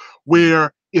insurance,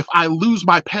 where if I lose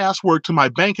my password to my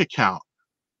bank account,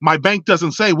 my bank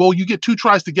doesn't say, well, you get 2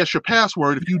 tries to guess your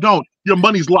password. If you don't, your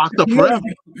money's locked up forever.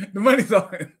 The money's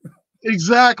on.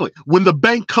 Exactly. When the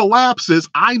bank collapses,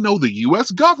 I know the US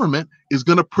government is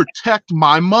going to protect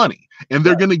my money, and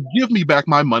they're going to give me back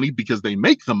my money because they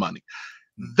make the money.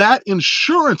 That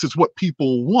insurance is what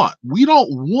people want. We don't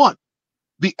want,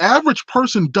 the average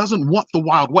person doesn't want the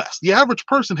Wild West. The average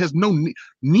person has no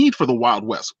need for the Wild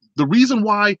West. The reason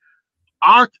why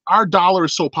our dollar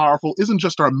is so powerful isn't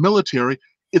just our military,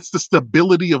 it's the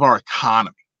stability of our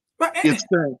economy. But, and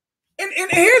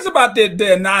here's about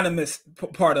the anonymous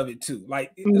part of it too.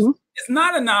 Like, it's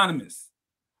not anonymous.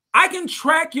 I can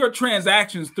track your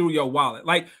transactions through your wallet.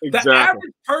 Like, the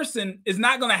average person is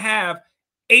not going to have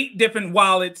 8 different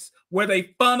wallets where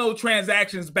they funnel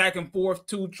transactions back and forth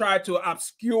to try to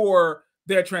obscure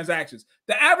their transactions.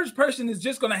 The average person is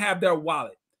just going to have their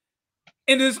wallet,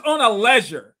 and it's on a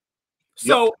ledger.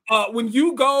 So when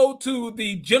you go to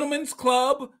the gentleman's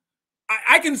club,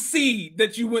 I can see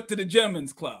that you went to the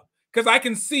gentleman's club, because I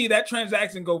can see that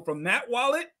transaction go from that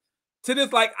wallet to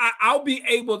this. Like, I'll be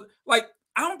able, like,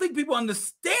 I don't think people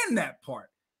understand that part.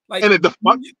 Like, and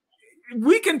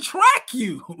we can track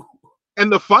you. And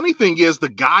the funny thing is, the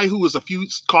guy who was a few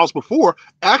calls before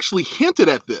actually hinted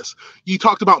at this. You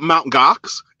talked about Mt.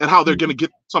 Gox and how they're going to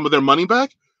get some of their money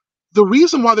back. The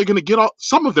reason why they're going to get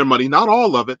some of their money, not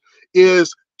all of it,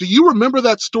 is, do you remember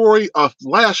that story of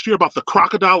last year about the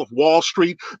crocodile of Wall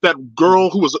Street? That girl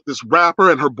who was this rapper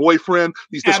and her boyfriend,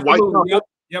 this white couple?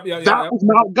 That was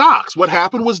Mt. Gox. What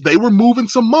happened was they were moving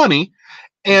some money,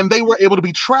 and they were able to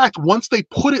be tracked once they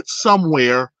put it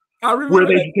somewhere where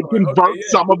they could convert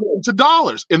some of it into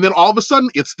dollars. And then all of a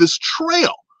sudden, it's this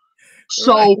trail.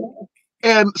 So,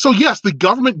 yes, the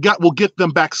government will get them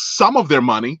back some of their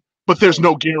money, but there's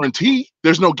no guarantee.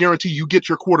 There's no guarantee you get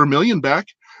your $250,000 back.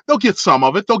 They'll get some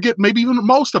of it. They'll get maybe even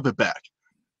most of it back.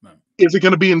 Is it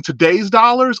going to be in today's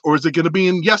dollars, or is it going to be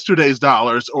in yesterday's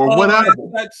dollars, or whatever?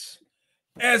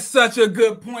 That's such a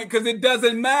good point, because it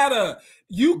doesn't matter.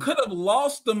 You could have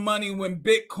lost the money when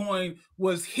Bitcoin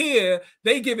was here.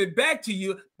 They give it back to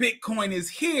you. Bitcoin is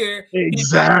here.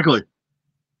 Exactly.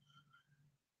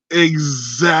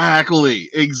 Exactly.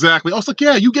 I was like,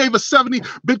 yeah, you gave us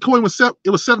Bitcoin was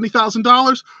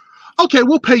 $70,000. Okay,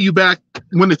 we'll pay you back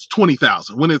when it's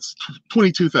 20,000, when it's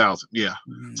 22,000. Yeah.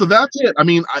 So that's it. I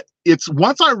mean, it's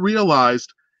once I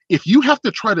realized, if you have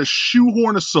to try to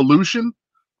shoehorn a solution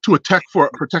to for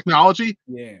technology,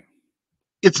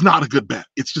 it's not a good bet.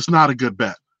 It's just not a good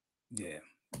bet. Yeah.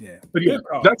 But yeah,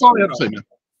 that's all I have to say, man.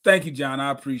 Thank you, John.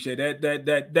 I appreciate that.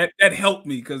 That helped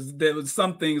me, because there was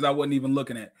some things I wasn't even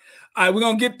looking at. All right, we're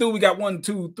gonna get through. We got 1,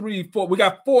 2, 3, 4. We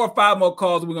got 4 or 5 more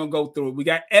calls. We're gonna go through. We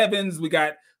got Evans. We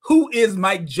got Who is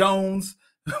Mike Jones?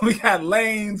 We got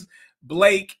Lanes,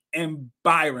 Blake, and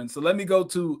Byron. So let me go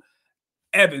to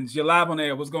Evans. You're live on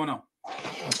air. What's going on?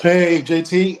 Hey,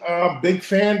 JT. Big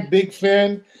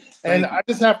fan. And I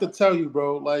just have to tell you,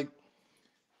 bro, like,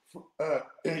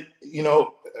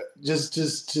 just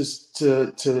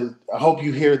to I hope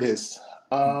you hear this.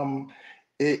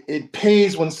 It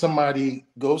pays when somebody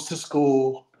goes to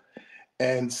school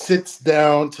and sits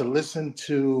down to listen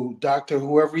to Dr.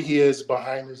 whoever he is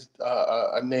behind his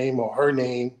a name or her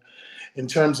name, in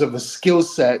terms of a skill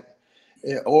set,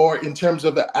 or in terms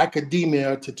of the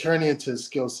academia, to turn into a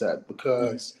skill set,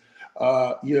 because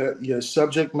your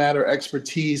subject matter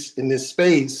expertise in this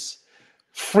space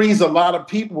frees a lot of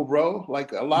people, bro.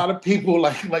 Like a lot of people,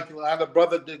 like I had a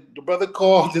brother, the brother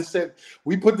called and said,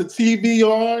 we put the TV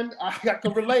on. I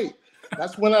can relate.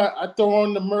 That's when I throw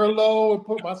on the Merlot and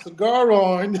put my cigar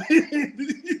on.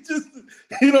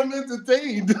 I'm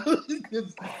entertained.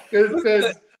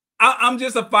 I'm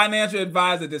just a financial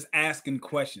advisor that's asking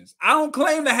questions. I don't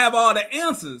claim to have all the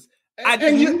answers. I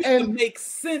just need to make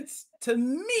sense to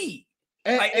me.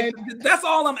 That's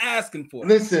all I'm asking for.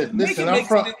 Listen.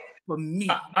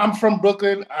 I'm from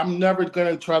Brooklyn. I'm never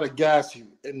gonna try to gas you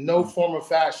in no form or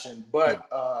fashion. But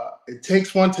it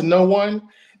takes one to know one,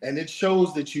 and it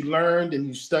shows that you learned and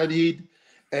you studied,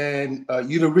 and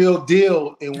you're the real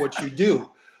deal in what you do.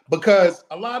 Because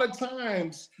a lot of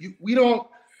times we don't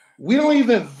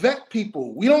even vet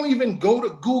people. We don't even go to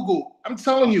Google. I'm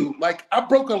telling you, like, I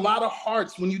broke a lot of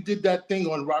hearts when you did that thing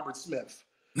on Robert Smith.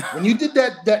 When you did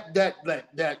that,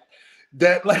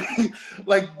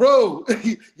 like, bro,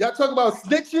 y'all talk about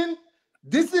snitching.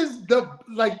 This is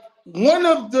one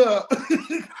of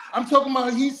the. I'm talking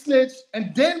about he snitched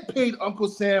and then paid Uncle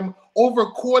Sam over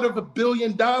 $250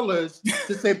 million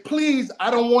to say, please,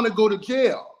 I don't want to go to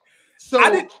jail. So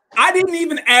I didn't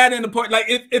even add in the part. Like,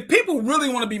 if people really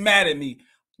want to be mad at me,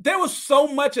 there was so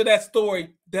much of that story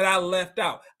that I left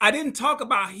out. I didn't talk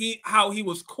about how he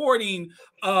was courting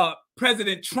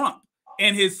President Trump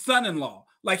and his son-in-law.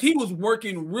 Like, he was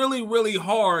working really, really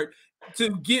hard to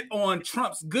get on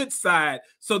Trump's good side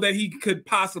so that he could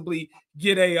possibly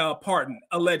get a pardon,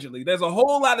 allegedly. There was a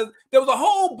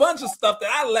whole bunch of stuff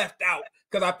that I left out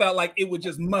because I felt like it would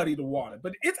just muddy the water.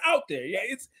 But it's out there. Yeah,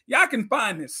 y'all can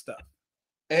find this stuff.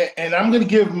 And I'm going to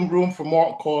give room for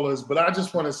more callers, but I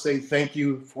just want to say thank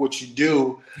you for what you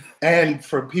do. And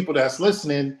for people that's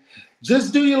listening,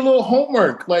 just do your little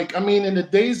homework. Like, I mean, in the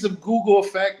days of Google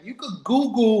effect, you could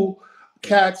Google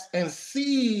cats and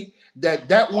see they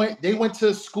went to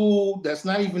a school that's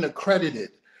not even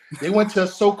accredited. They went to a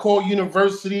so-called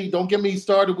university. Don't get me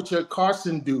started with your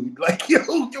Carson dude. Like,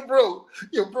 yo, bro,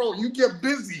 you get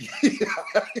busy.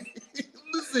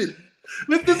 Listen,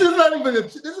 this is not even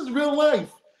this is real life.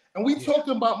 And we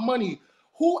talking about money.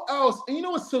 Who else? And you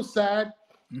know what's so sad?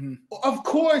 Mm-hmm. Of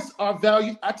course, our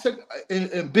value. I took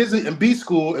in business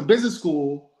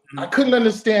school. I couldn't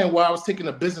understand why I was taking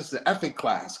a business and ethic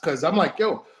class because I'm like,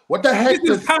 yo, what the heck?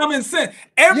 This is common sense.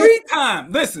 Every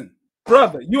time, listen,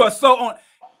 brother, you are so on.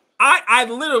 I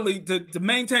literally to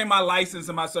maintain my license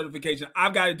and my certification,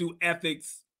 I've got to do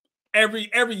ethics every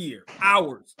year,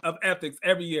 hours of ethics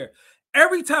every year.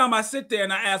 Every time I sit there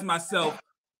and I ask myself,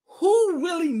 who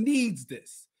really needs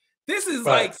this? This is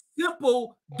like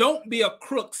simple, don't be a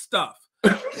crook stuff.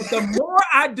 The more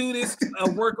I do this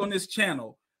work on this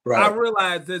channel, I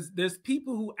realize there's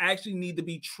people who actually need to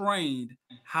be trained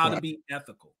how to be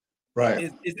ethical.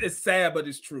 Right. It's sad, but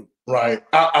it's true. Right.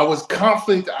 I was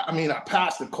conflicted. I mean, I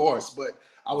passed the course, but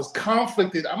I was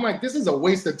conflicted. I'm like, this is a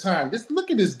waste of time. Just look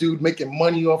at this dude making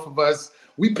money off of us.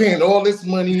 We paying all this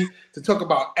money to talk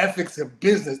about ethics and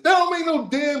business. That don't make no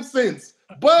damn sense.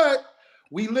 But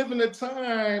we live in a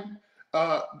time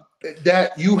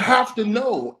that you have to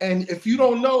know. And if you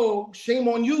don't know, shame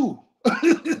on you.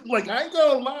 Like, I ain't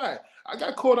gonna lie. I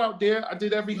got caught out there. I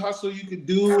did every hustle you could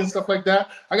do and stuff like that.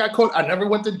 I got caught. I never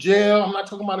went to jail. I'm not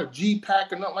talking about a G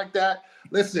pack or nothing like that.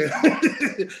 Listen,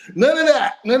 none of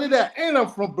that. And I'm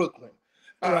from Brooklyn.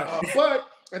 But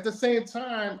at the same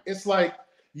time, it's like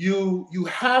you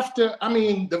have to. I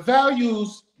mean, the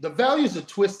values are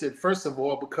twisted. First of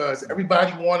all, because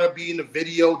everybody want to be in the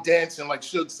video dancing, like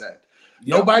Suge said.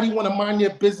 Yep. Nobody want to mind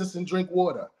their business and drink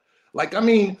water. Like, I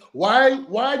mean,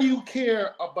 why do you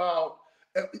care about?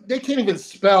 They can't even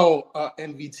spell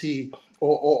NVT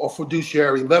or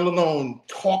fiduciary, let alone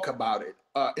talk about it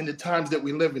in the times that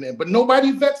we're living in. But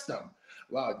nobody vets them.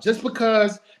 Just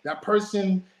because that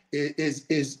person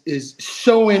is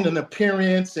showing an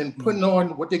appearance and putting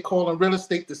on what they call in real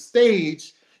estate the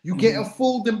stage, you getting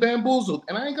fooled and bamboozled.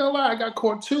 And I ain't gonna lie, I got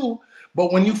caught too.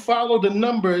 But when you follow the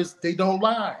numbers, they don't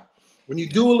lie. When you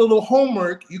do a little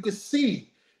homework, you can see.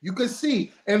 You can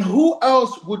see. And who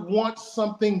else would want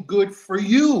something good for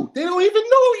you? They don't even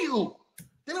know you.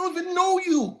 They don't even know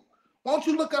you. Why don't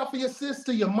you look out for your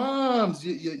sister, your moms,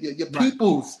 your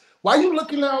peoples? Why you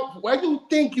looking out? Why do you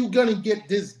think you're gonna get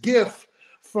this gift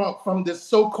from this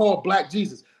so-called Black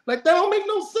Jesus? Like, that don't make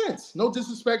no sense. No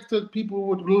disrespect to people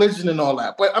with religion and all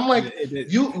that. But I'm like,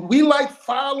 we like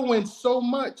following so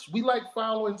much.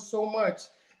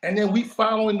 And then we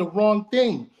following the wrong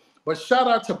thing. But shout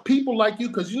out to people like you,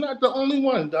 because you're not the only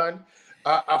one, Don.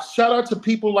 Shout out to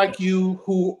people like you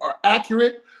who are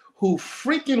accurate, who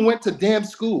freaking went to damn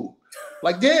school.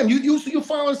 Like, damn, you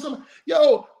following some.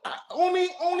 Yo, only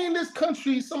in this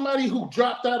country, somebody who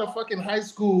dropped out of fucking high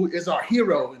school is our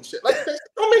hero and shit. Like, that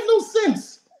don't make no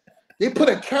sense. They put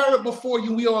a carrot before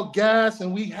you, we all gas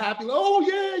and we happy. Oh,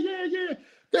 yeah.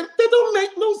 That don't make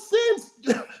no sense.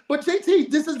 But JT,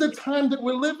 this is the time that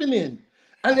we're living in.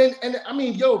 And I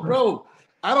mean, yo, bro,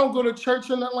 I don't go to church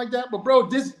or nothing like that, but bro,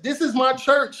 this is my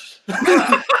church.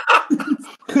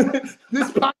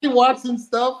 This pocket Watson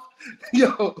stuff,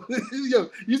 yo,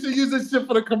 you should use this shit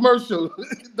for the commercial.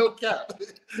 No cap.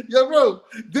 Yo, bro,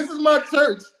 this is my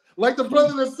church. Like the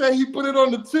brother that said he put it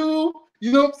on the tube,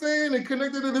 you know what I'm saying, and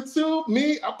connected to the tube.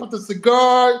 Me, I put the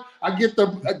cigar, I get the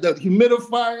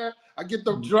humidifier, I get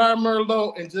the dry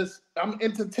Merlot and just I'm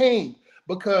entertained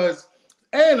because,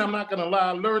 and I'm not gonna lie,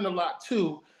 I learned a lot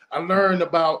too. I learned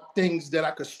about things that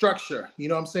I could structure. You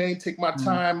know what I'm saying? Take my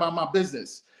time on my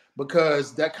business,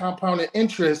 because that compounded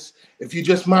interest, if you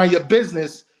just mind your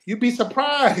business, you'd be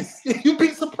surprised. You'd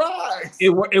be surprised.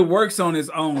 It works on its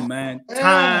own, man. Yeah.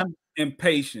 Time and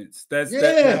patience. That's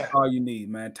all you need,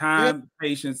 man. Time,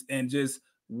 patience, and just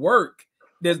work.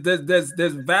 There's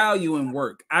value in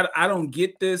work. I don't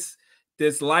get this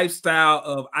lifestyle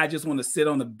of I just want to sit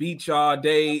on the beach all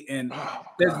day, and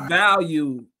there's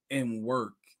value in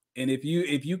work. And if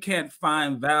you can't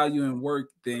find value in work,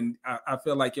 then I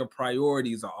feel like your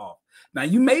priorities are off. Now,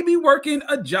 you may be working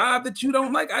a job that you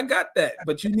don't like. I got that.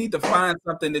 But you need to find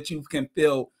something that you can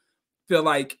feel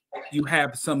like you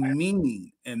have some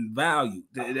meaning and value.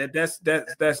 That's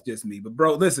just me. But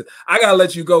bro, listen, I gotta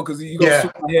let you go because you're gonna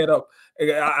shoot my head up.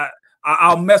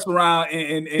 I'll mess around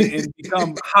and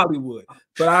become Hollywood.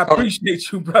 But I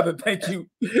appreciate you, brother. Thank you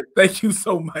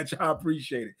so much. I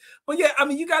appreciate it. But yeah, I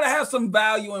mean, you gotta have some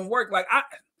value in work. Like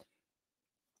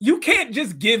you can't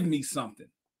just give me something.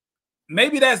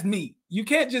 Maybe that's me. You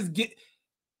can't just get.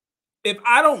 If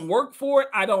I don't work for it,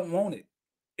 I don't want it.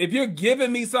 If you're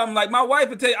giving me something, like my wife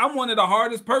would tell you, I'm one of the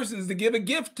hardest persons to give a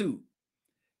gift to.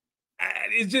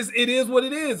 It's just, it is what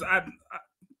it is.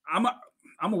 I'm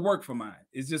a work for mine.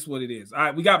 It's just what it is. All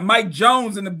right, we got Mike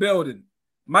Jones in the building.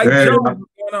 Mike Jones, what's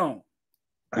going on?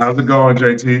 How's it going,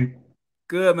 JT?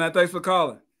 Good, man. Thanks for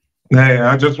calling. Hey,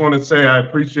 I just want to say I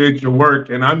appreciate your work,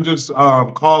 and I'm just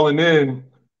calling in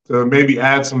to maybe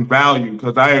add some value,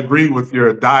 because I agree with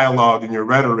your dialogue and your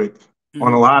rhetoric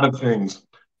on a lot of things.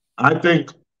 I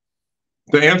think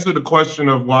to answer the question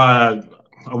of why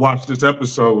I watched this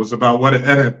episode was about what an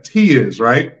NFT is,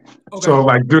 right? Okay. So,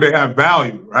 like, do they have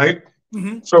value, right?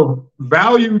 So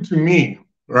value to me,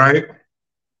 right?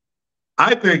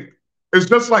 I think it's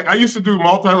just like I used to do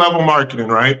multi-level marketing,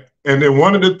 right? And then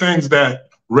one of the things that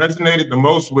resonated the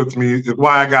most with me is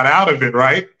why I got out of it,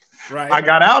 right? Right. I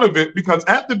got out of it because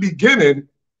at the beginning,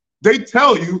 they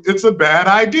tell you it's a bad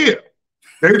idea.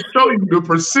 They show you the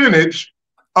percentage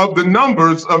of the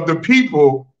numbers of the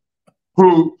people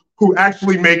who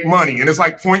actually make money. And it's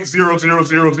like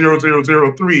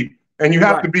 0.000003. And you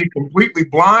have to be completely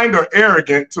blind or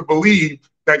arrogant to believe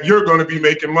that you're going to be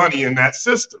making money in that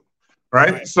system,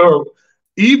 right? So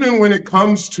even when it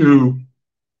comes to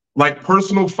like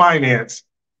personal finance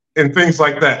and things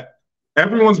like that,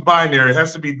 everyone's binary. It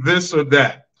has to be this or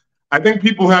that. I think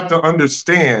people have to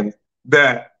understand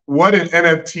that what an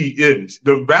NFT is,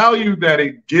 the value that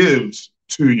it gives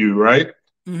to you, right?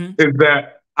 Is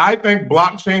that I think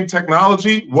blockchain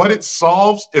technology, what it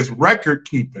solves is record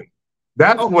keeping.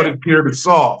 That's what it's here to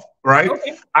solve, right?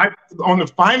 On the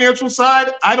financial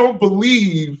side, I don't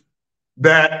believe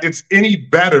that it's any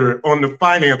better on the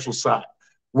financial side.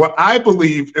 What I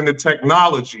believe in the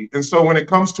technology, and so when it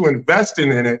comes to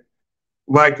investing in it,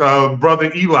 like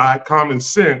Brother Eli, Common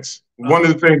Sense, one of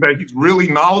the things that he's really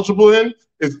knowledgeable in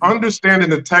is understanding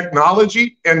the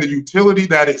technology and the utility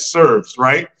that it serves,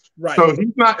 right? So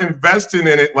he's not investing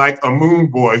in it like a moon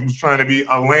boy who's trying to be a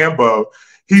Lambo.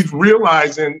 He's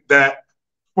realizing that,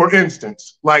 for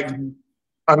instance, like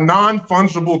a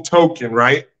non-fungible token,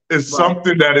 right, is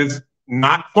something that is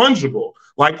not fungible.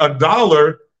 Like a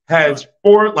dollar has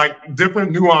 4 like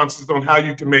different nuances on how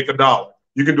you can make a dollar.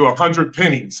 You can do 100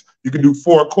 pennies. You can do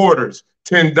 4 quarters,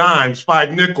 10 dimes,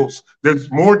 5 nickels.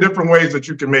 There's more different ways that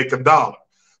you can make a dollar.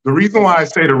 The reason why I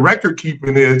say the record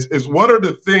keeping is what are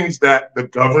the things that the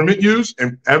government use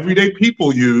and everyday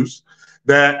people use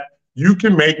that you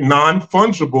can make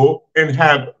non-fungible and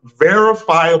have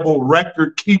verifiable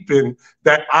record keeping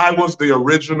that I was the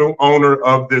original owner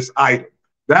of this item.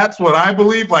 That's what I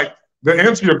believe. Like, to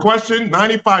answer your question,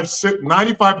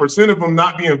 95% of them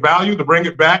not being valued, to bring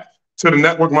it back to the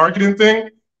network marketing thing,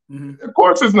 of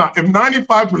course it's not. If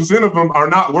 95% of them are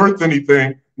not worth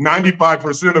anything,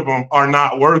 95% of them are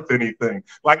not worth anything.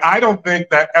 Like, I don't think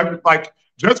that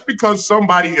just because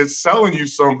somebody is selling you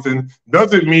something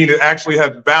doesn't mean it actually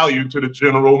has value to the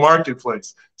general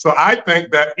marketplace. So I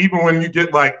think that even when you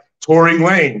get like Tory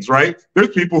Lanez, right? There's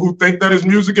people who think that his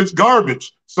music is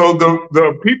garbage. So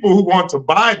the people who want to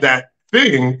buy that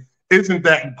thing isn't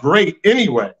that great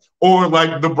anyway. Or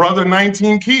like the brother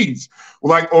 19 Keys,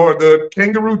 or the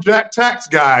Kangaroo Jack Tax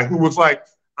guy who was like,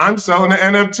 I'm selling an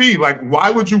NFT. Like, why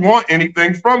would you want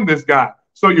anything from this guy?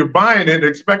 So you're buying it,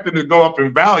 expecting it to go up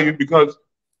in value, because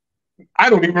I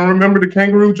don't even remember the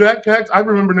Kangaroo Jack Tax. I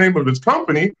remember the name of his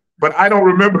company, but I don't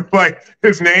remember like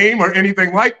his name or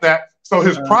anything like that. So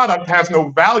his product has no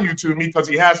value to me because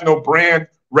he has no brand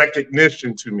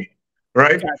recognition to me.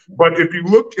 right? But if you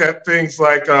look at things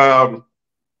like,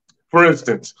 for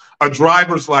instance, a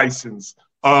driver's license,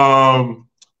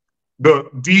 the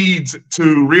deeds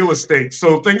to real estate.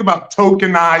 So think about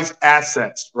tokenized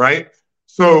assets, right?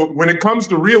 So when it comes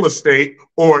to real estate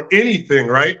or anything,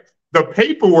 right? The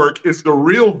paperwork is the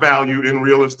real value in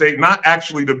real estate, not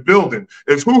actually the building.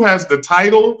 It's who has the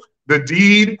title, the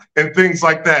deed, and things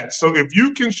like that. So if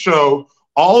you can show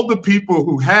all the people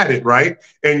who had it, right?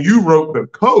 And you wrote the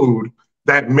code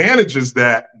that manages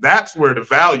that, that's where the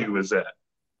value is at,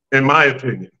 in my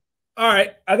opinion. All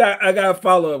right, I got a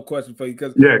follow-up question for you,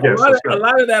 because a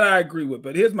lot of that I agree with,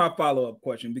 but here's my follow-up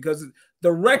question, because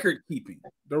the record keeping,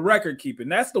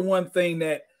 that's the one thing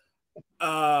that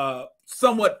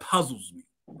somewhat puzzles me,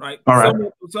 right? All right.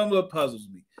 Somewhat puzzles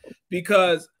me,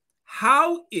 because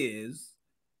how is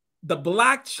the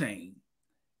blockchain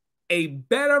a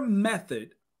better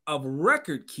method of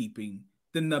record keeping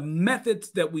than the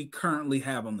methods that we currently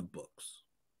have on the books?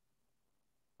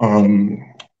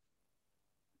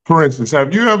 For instance,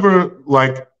 have you ever,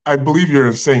 like, I believe you're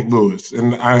in St. Louis,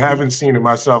 and I haven't seen it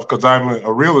myself because I'm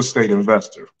a real estate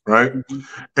investor, right?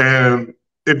 And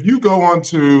if you go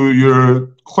onto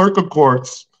your clerk of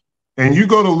courts and you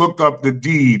go to look up the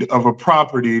deed of a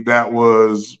property that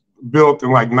was built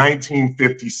in like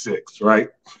 1956, right?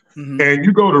 And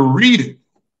you go to read it,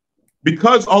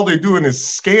 because all they're doing is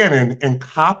scanning and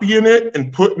copying it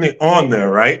and putting it on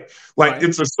there, right? Like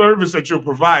it's a service that you'll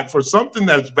provide for something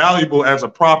that's valuable as a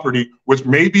property, which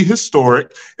may be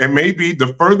historic, and maybe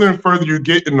the further and further you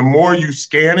get and the more you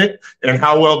scan it and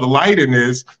how well the lighting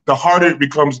is, the harder it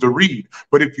becomes to read.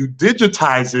 But if you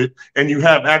digitize it and you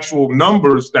have actual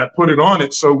numbers that put it on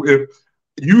it, so if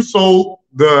you sold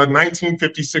the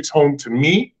 1956 home to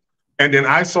me, and then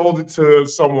I sold it to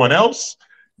someone else,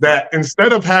 that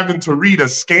instead of having to read a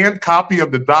scanned copy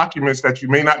of the documents that you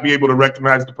may not be able to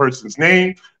recognize the person's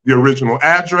name, the original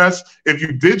address, if you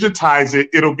digitize it,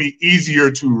 it'll be easier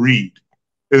to read,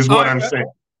 is what I'm saying.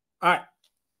 I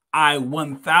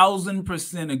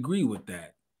 1000% agree with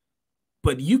that.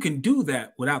 But you can do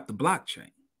that without the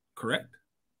blockchain, correct?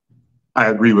 I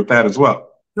agree with that as well.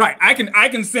 Right. I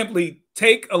can simply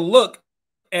take a look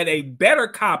at a better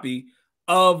copy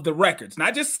of the records,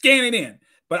 not just scan it in,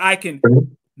 but I can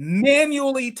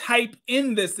manually type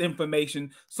in this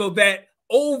information so that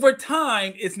over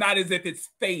time it's not as if it's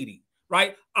fading,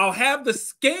 right? I'll have the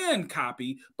scanned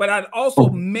copy, but I'd also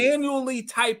manually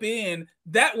type in.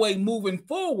 That way, moving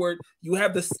forward, you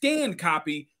have the scanned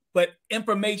copy, but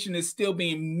information is still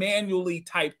being manually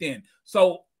typed in.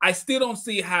 So I still don't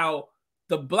see how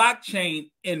the blockchain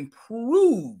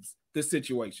improves the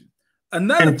situation.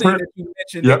 Another thing that you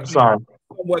mentioned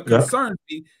what concerns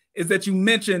me is that you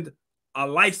mentioned a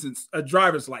license, a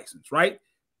driver's license, right?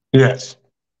 Yes.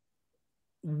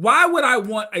 Why would I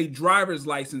want a driver's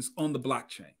license on the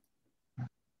blockchain?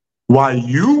 Why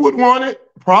you would want it?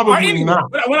 Probably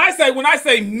not. When I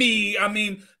say me, I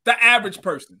mean the average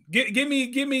person. Give me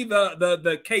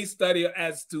the case study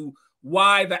as to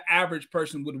why the average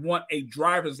person would want a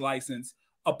driver's license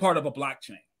a part of a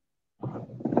blockchain.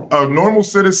 A normal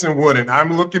citizen wouldn't.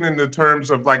 I'm looking in the terms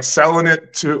of like selling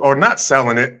it to, or not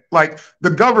selling it, like the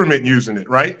government using it,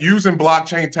 right? Using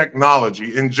blockchain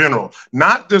technology in general,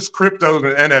 not just cryptos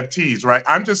and NFTs, right?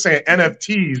 I'm just saying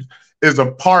NFTs is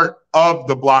a part of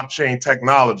the blockchain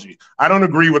technology. I don't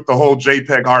agree with the whole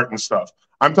JPEG art and stuff.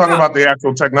 I'm talking about the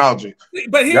actual technology.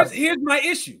 But here's my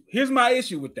issue. Here's my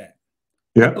issue with that.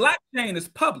 Yeah. The blockchain is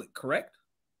public, correct?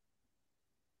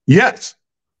 Yes.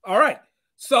 All right.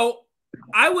 So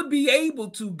I would be able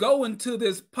to go into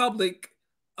this public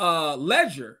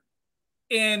ledger,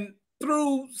 and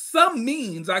through some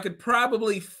means, I could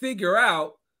probably figure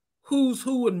out who's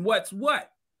who and what's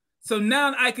what. So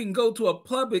now I can go to a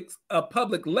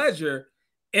public ledger,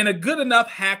 and a good enough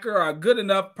hacker or a good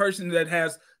enough person that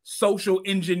has social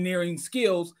engineering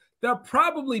skills, they'll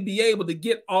probably be able to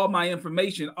get all my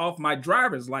information off my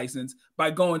driver's license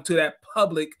by going to that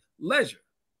public ledger.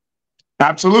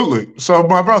 Absolutely. So,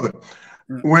 my brother,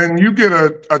 when you get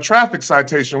a traffic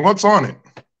citation, what's on it?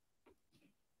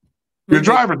 Your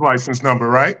driver's license number,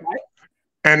 right?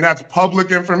 And that's public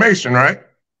information, right?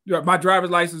 Yeah, my driver's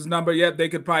license number, yeah, they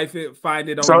could probably find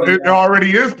it on. So it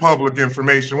already is public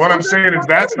information. What I'm saying is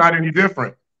that's not any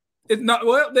different. It's not.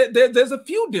 Well, there's a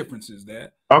few differences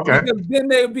there. Okay. Because then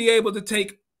they'll be able to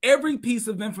take every piece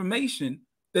of information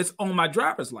that's on my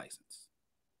driver's license.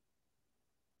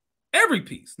 Every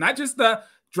piece, not just the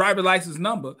driver's license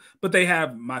number, but they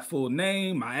have my full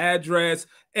name, my address,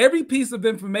 every piece of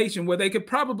information where they could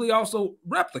probably also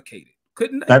replicate it,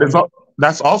 couldn't they?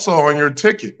 That's also on your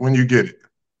ticket when you get it.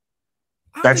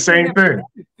 That same thing.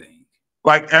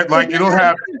 Like it'll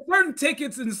have certain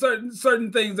tickets and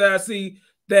certain things that I see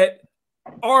that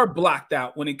are blocked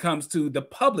out when it comes to the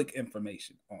public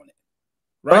information on it,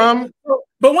 right?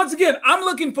 But once again, I'm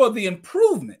looking for the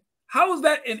improvement. How is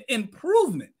that an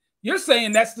improvement? You're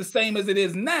saying that's the same as it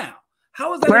is now.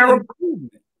 How is that an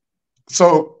improvement?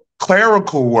 So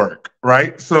clerical work,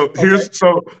 right? So here's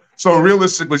so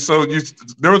realistically,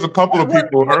 there was a couple of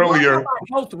people earlier.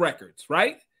 Health records,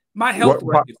 right? My health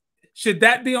records. Should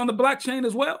that be on the blockchain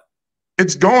as well?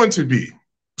 It's going to be.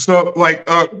 So like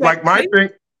my thing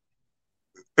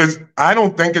is, I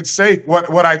don't think it's safe.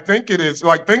 What I think it is,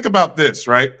 like, think about this,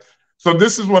 right? So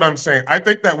this is what I'm saying. I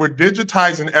think that we're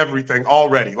digitizing everything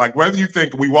already. Like, whether you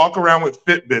think we walk around with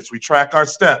Fitbits, we track our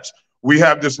steps, we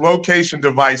have this location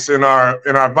device in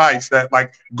our Vice that,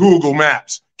 like, Google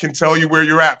Maps can tell you where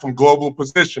you're at from global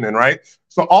positioning, right?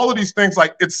 So all of these things,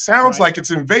 like, it sounds like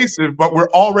it's invasive, but we're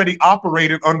already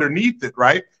operating underneath it,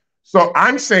 right? So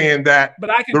I'm saying that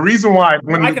the reason why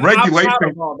when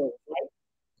regulation,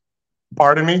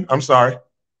 pardon me, I'm sorry.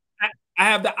 I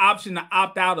have the option to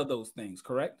opt out of those things,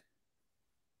 correct?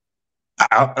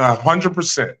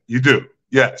 100%, you do,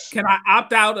 yes. Can I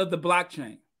opt out of the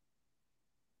blockchain?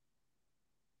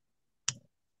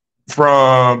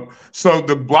 So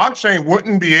the blockchain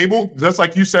wouldn't be able, just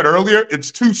like you said earlier,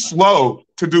 it's too slow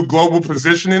to do global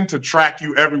positioning to track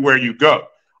you everywhere you go.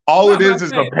 All it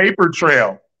is a paper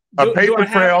trail.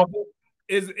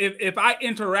 If I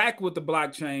interact with the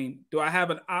blockchain, do I have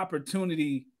an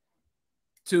opportunity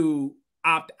to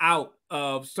opt out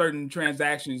of certain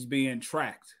transactions being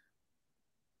tracked?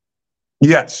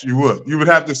 Yes, you would. You would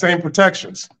have the same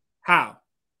protections. How?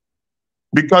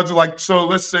 Because, like, so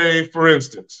let's say, for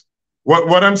instance,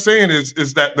 what I'm saying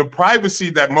is that the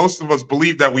privacy that most of us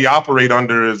believe that we operate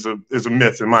under is a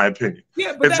myth, in my opinion.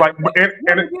 Yeah, but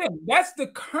that's the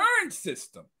current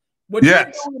system. What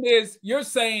you're doing is you're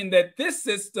saying that this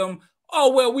system,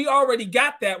 oh, well, we already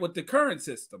got that with the current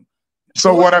system.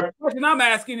 So the question I'm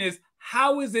asking is,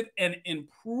 how is it an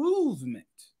improvement?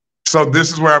 So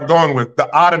this is where I'm going with the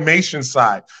automation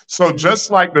side. So just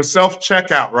like the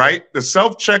self-checkout, right? The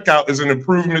self-checkout is an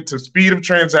improvement to speed of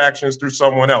transactions through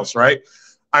someone else, right?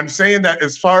 I'm saying that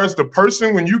as far as the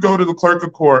person, when you go to the clerk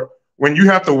of court, when you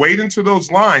have to wait into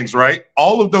those lines, right?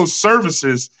 All of those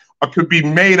services could be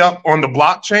made up on the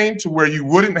blockchain to where you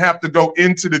wouldn't have to go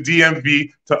into the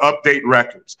DMV to update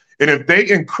records. And if they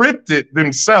encrypt it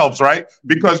themselves, right?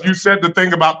 Because you said the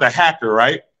thing about the hacker,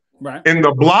 right? Right. In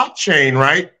the blockchain,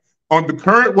 right? On the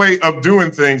current way of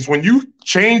doing things, when you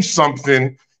change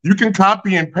something, you can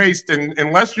copy and paste, and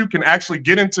unless you can actually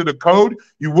get into the code,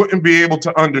 you wouldn't be able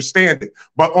to understand it.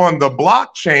 But on the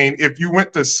blockchain, if you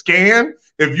went to scan,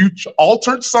 if you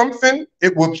altered something,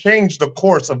 it will change the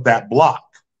course of that block.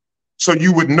 So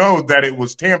you would know that it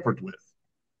was tampered with.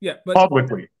 Yeah, but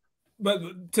publicly.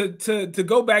 But to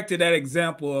go back to that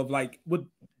example of, like, with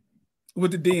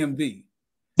the DMV.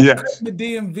 Yes. The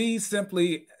DMV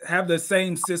simply have the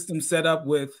same system set up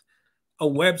with a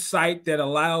website that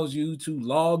allows you to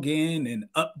log in and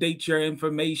update your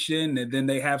information, and then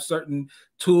they have certain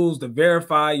tools to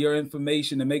verify your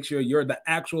information to make sure you're the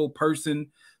actual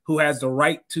person who has the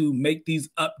right to make these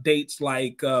updates,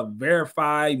 like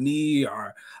verify me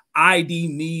or ID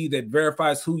me, that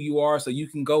verifies who you are, so you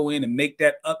can go in and make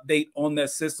that update on that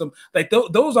system. Like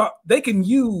they can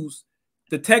use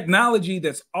the technology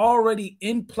that's already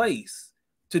in place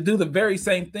to do the very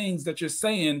same things that you're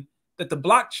saying that the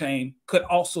blockchain could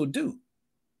also do.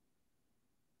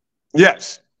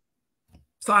 Yes.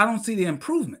 So I don't see the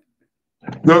improvement.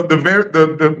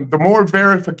 The more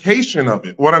verification of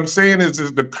it. What I'm saying is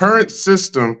the current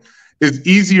system is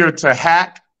easier to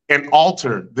hack and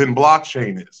alter than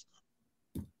blockchain is.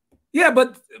 Yeah,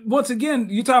 but once again,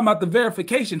 you're talking about the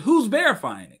verification. Who's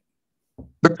verifying it?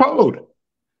 The code.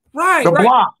 Right, the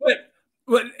block.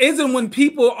 But isn't when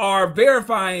people are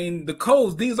verifying the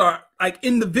codes, these are like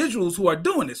individuals who are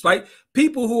doing this, right?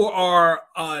 People who are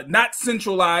not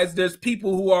centralized. There's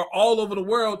people who are all over the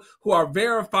world who are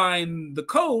verifying the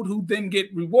code, who then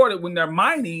get rewarded when they're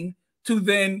mining to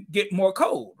then get more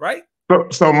code, right?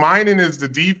 So mining is the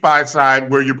DeFi side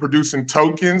where you're producing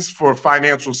tokens for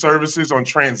financial services on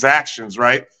transactions,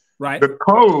 right? Right. The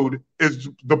code is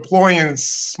deploying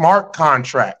smart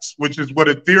contracts, which is what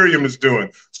Ethereum is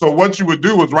doing. So what you would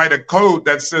do is write a code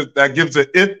that says, that gives an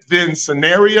if-then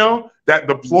scenario that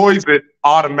deploys it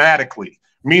automatically,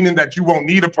 meaning that you won't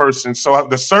need a person. So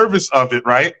the service of it,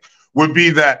 right, would be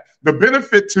that the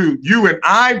benefit to you and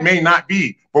I may not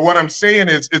be, but what I'm saying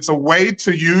is it's a way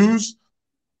to use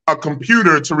a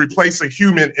computer to replace a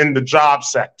human in the job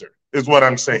sector, is what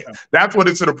I'm saying. That's what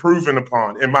it's improving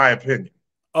upon, in my opinion.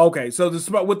 Okay, so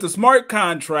with the smart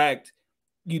contract,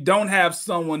 you don't have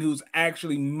someone who's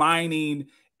actually mining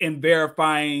and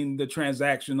verifying the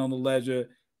transaction on the ledger.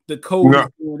 The code is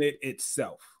doing it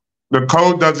itself. The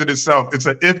code does it itself. It's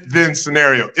an if-then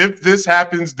scenario. If this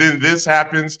happens, then this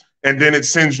happens, and then it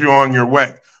sends you on your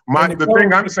way. The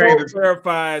thing I'm saying is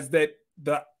verifies that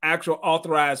the actual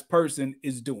authorized person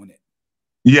is doing it.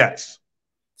 Yes.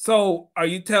 So are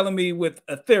you telling me with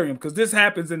Ethereum, because this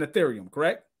happens in Ethereum,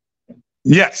 correct?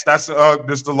 Yes, that's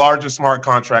the largest smart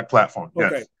contract platform.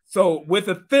 Okay. Yes. So with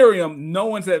Ethereum, no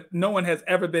one has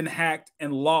ever been hacked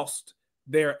and lost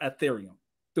their Ethereum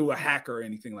through a hacker or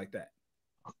anything like that.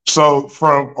 So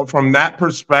from that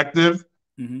perspective,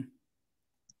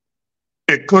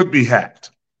 it could be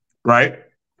hacked, right?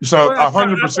 So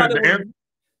 100%.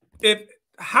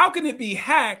 How can it be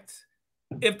hacked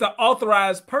if the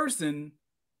authorized person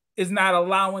is not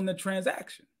allowing the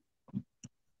transaction?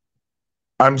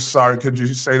 I'm sorry, could you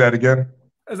say that again?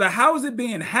 How is it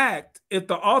being hacked if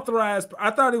the authorized? I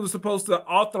thought it was supposed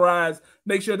to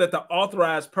make sure that the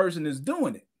authorized person is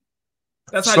doing it.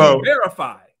 That's how you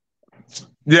verify.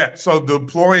 Yeah, so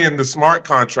deploying the smart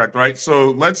contract, right? So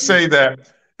let's say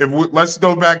that let's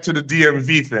go back to the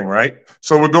DMV thing, right?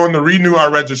 So we're going to renew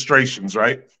our registrations,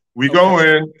 right? We go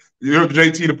in, you're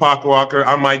JT the Pocket Walker,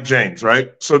 I'm Mike James,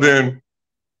 right? So then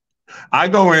I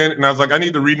go in and I was like, I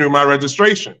need to renew my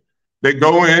registration. They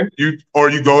go in, you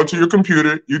go into your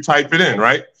computer, you type it in,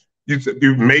 right?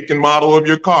 You make and model of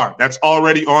your car. That's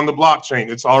already on the blockchain.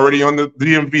 It's already on the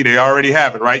DMV. They already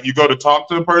have it, right? You go to talk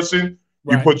to the person,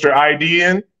 you put your ID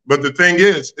in. But the thing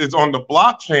is on the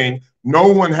blockchain, no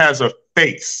one has a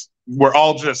face. We're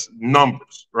all just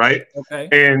numbers, right? Okay.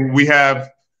 And we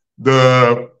have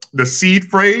the seed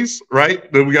phrase,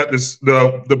 right? Then we got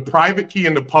the private key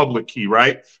and the public key,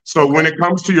 right? So when it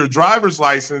comes to your driver's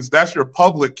license, that's your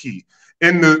public key.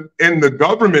 In the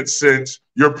government sense,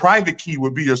 your private key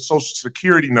would be your social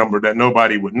security number that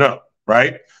nobody would know,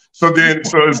 right? So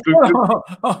it's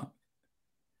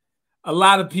a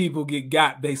lot of people get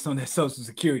got based on their social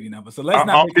security number. So let's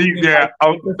not the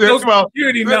social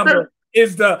security number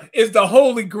is the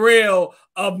holy grail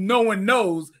of no one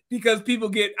knows, because people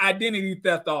get identity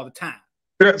theft all the time.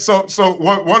 Yeah, so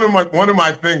one of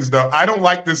my things though, I don't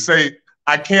like to say,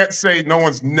 I can't say no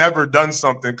one's never done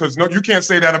something, because you can't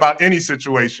say that about any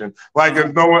situation. Like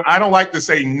I don't like to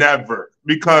say never,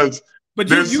 because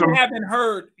you haven't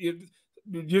heard.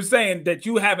 You're saying that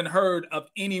you haven't heard of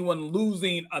anyone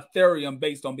losing Ethereum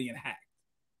based on being hacked.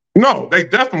 No, they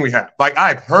definitely have. Like,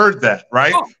 I've heard that,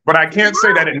 right? But I can't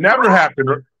say that it never happened.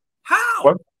 How?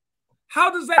 What? How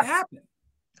does that happen?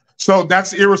 So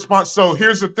that's irresponsible. So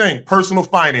here's the thing, personal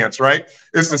finance, right?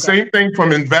 It's the same thing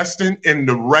from investing in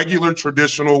the regular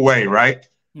traditional way, right?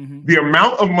 The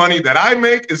amount of money that I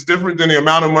make is different than the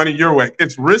amount of money you're making.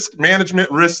 It's risk management,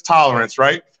 risk tolerance,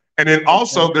 right? And then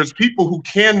also there's people who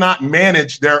cannot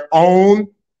manage their own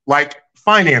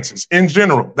finances in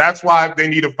general. That's why they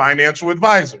need a financial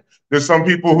advisor. There's some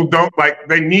people who don't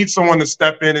they need someone to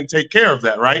step in and take care of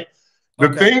that, right? The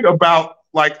thing about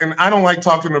and I don't like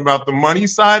talking about the money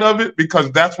side of it,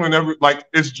 because that's whenever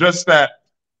it's just that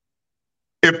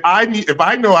if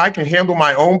I know I can handle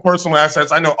my own personal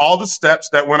assets, I know all the steps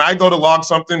that when I go to log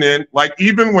something in,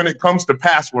 even when it comes to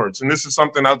passwords, and this is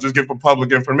something I'll just give for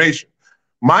public information,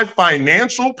 my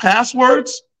financial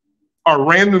passwords are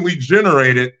randomly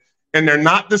generated, and they're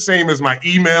not the same as my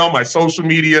email, my social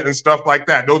media, and stuff like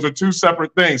that. Those are two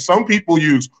separate things. Some people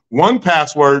use one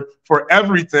password for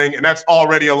everything, and that's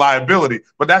already a liability.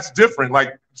 But that's different.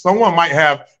 Someone might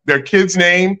have their kid's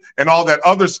name and all that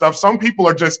other stuff. Some people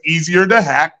are just easier to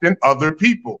hack than other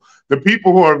people. The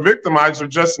people who are victimized are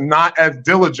just not as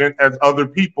diligent as other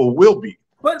people will be.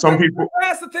 But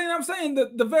that's the thing I'm saying,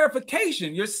 the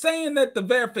verification. You're saying that the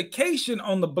verification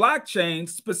on the blockchain,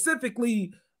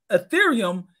 specifically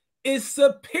Ethereum, is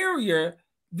superior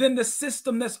than the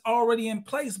system that's already in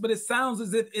place. But it sounds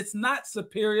as if it's not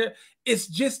superior. It's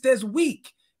just as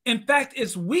weak. In fact,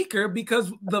 it's weaker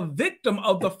because the victim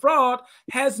of the fraud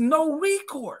has no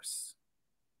recourse.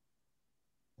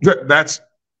 That's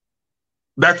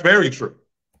very true.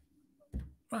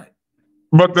 Right.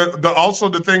 But also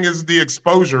the thing is the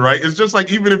exposure, right? It's just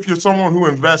even if you're someone who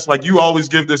invests, you always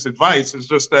give this advice, it's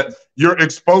just that your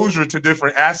exposure to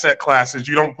different asset classes,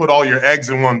 you don't put all your eggs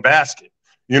in one basket,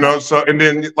 So, and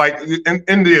then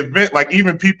in the event,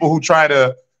 even people who try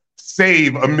to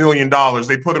save $1 million,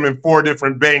 they put them in 4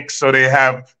 different banks so they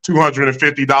have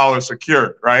 $250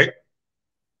 secured, right?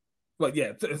 Well,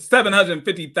 yeah,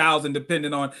 750,000,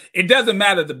 depending on, it doesn't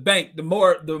matter the bank. The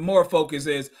more focus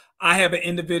is, I have an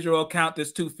individual account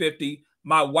that's 250.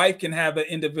 my wife can have an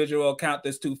individual account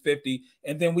that's $250,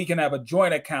 and then we can have a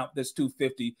joint account that's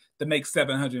 $250 to make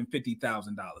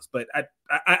 $750,000. But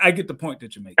I get the point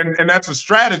that you're making. And that's a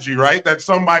strategy, right? That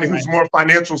somebody who's more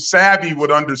financial savvy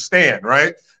would understand,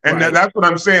 right? And that's what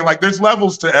I'm saying. Like, there's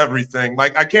levels to everything.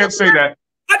 Like, I can't say that.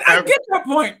 I get that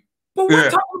point, but we're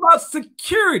talking about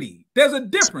security. There's a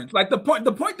difference. Like, the point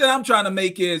that I'm trying to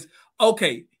make is,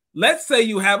 okay, let's say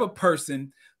you have a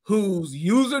person whose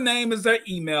username is their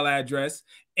email address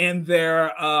and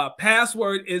their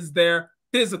password is their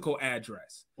physical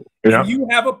address. And you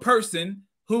have a person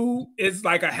who is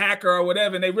like a hacker or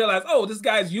whatever, and they realize, oh, this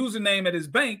guy's username at his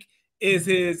bank is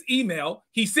his email.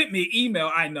 He sent me an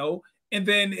email, I know. And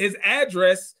then his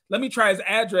address, let me try his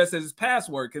address as his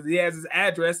password because he has his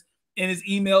address in his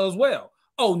email as well.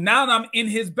 Oh, now that I'm in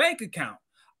his bank account,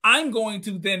 I'm going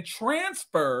to then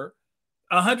transfer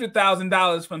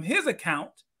 $100,000 from his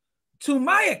account to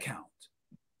my account.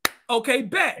 Okay,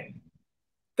 bet.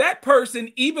 That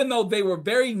person, even though they were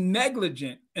very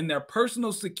negligent in their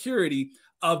personal security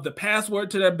of the password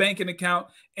to their banking account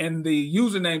and the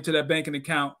username to their banking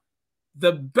account,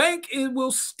 the bank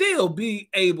will still be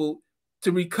able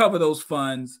to recover those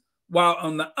funds. While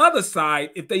on the other side,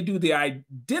 if they do the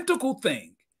identical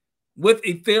thing with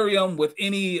Ethereum, with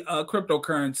any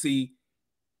cryptocurrency,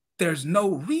 there's no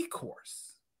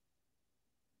recourse.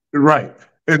 Right.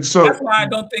 And so that's why I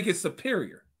don't think it's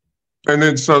superior. And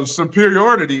then so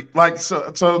superiority, like,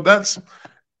 so that's,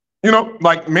 you know,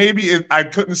 like maybe I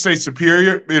couldn't say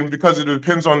superior because it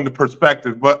depends on the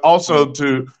perspective, but also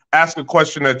to ask a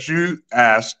question that you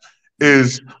asked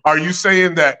is, are you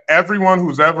saying that everyone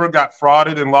who's ever got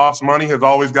frauded and lost money has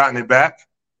always gotten it back?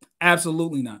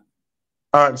 Absolutely not.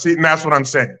 See, and that's what I'm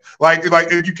saying. Like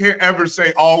you can't ever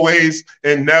say always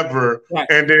and never,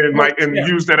 and then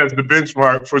use that as the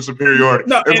benchmark for superiority.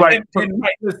 No,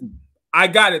 listen, I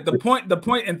got it. The point,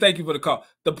 and thank you for the call.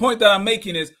 The point that I'm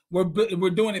making is we're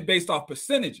doing it based off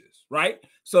percentages, right?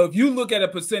 So if you look at a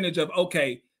percentage of,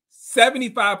 okay,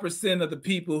 75% of the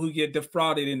people who get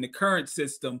defrauded in the current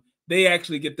system, they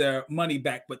actually get their money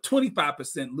back, but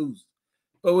 25% lose.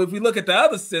 But if we look at the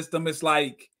other system, it's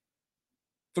like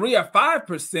 3 or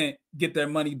 5% get their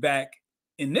money back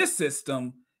in this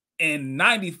system, and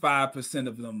 95%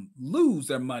 of them lose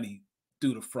their money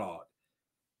due to fraud.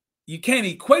 You can't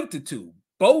equate the two.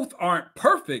 Both aren't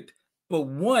perfect, but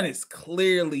one is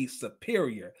clearly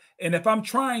superior. And if I'm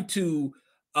trying to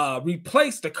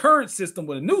replace the current system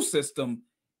with a new system,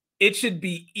 it should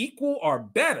be equal or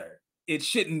better. It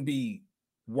shouldn't be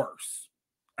worse.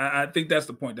 I think that's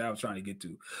the point that I was trying to get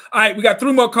to. All right, we got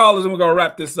 3 more callers and we're going to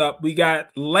wrap this up. We got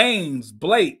Lanes,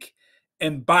 Blake,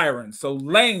 and Byron. So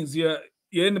Lanes, you're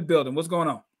in the building. What's going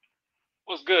on?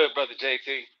 What's good, brother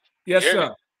JT? Yes,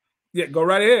 sir. Yeah, go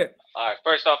right ahead. All right,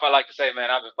 first off, I'd like to say, man,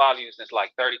 I've been following you since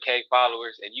like 30K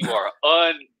followers, and you are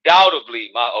undoubtedly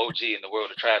my OG in the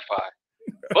world of TradFi.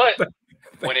 But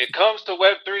when it comes to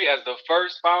Web3, as the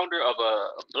first founder of a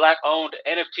Black-owned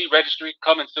NFT registry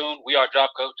coming soon, we are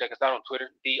Dropco. Check us out on Twitter,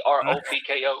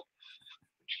 DROPKO.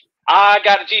 I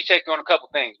got a G check on a couple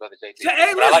things, brother JT.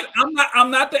 Hey, listen,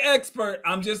 I'm not the expert.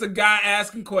 I'm just a guy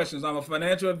asking questions. I'm a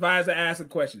financial advisor asking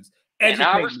questions. And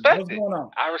I respect it.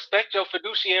 I respect your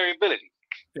fiduciary ability.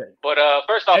 Yeah. But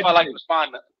first off, I'd like to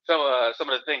respond to some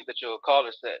of the things that your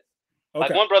caller said. Okay.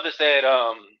 Like one brother said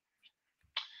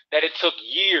that it took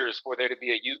years for there to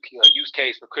be a use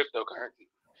case for cryptocurrency,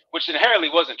 which inherently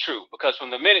wasn't true, because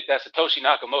from the minute that Satoshi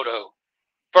Nakamoto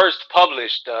first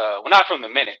published, well, not from the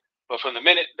minute, but from the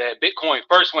minute that Bitcoin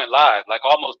first went live, like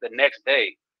almost the next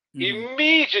day,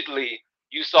 immediately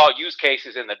you saw use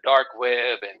cases in the dark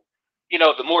web and, you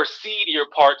know, the more seedier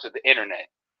parts of the internet.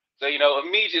 So, you know,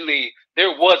 immediately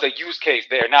there was a use case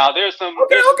there. Now there's some.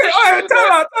 Okay. All right,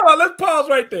 time out. Let's pause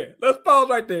right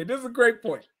there. This is a great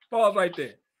point. Pause right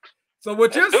there. So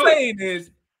what you're saying is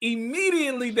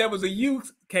immediately there was a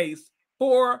use case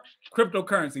for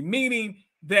cryptocurrency, meaning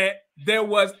that there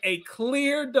was a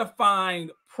clear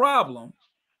defined problem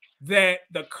that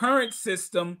the current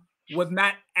system was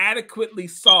not adequately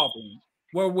solving,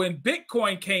 where when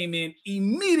Bitcoin came in,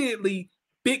 immediately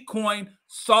Bitcoin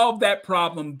solved that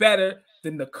problem better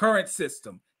than the current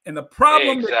system. And the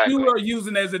problem that you are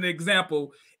using as an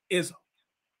example is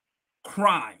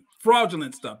crime,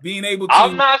 fraudulent stuff, being able to...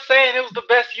 I'm not saying it was the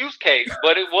best use case,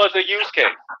 but it was a use case.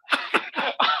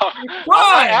 I'm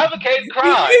not advocating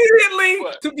crime.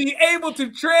 Immediately to be able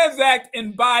to transact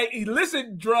and buy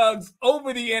illicit drugs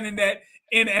over the internet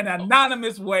in an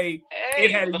anonymous way. Hey,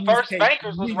 the first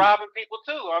bankers was robbing people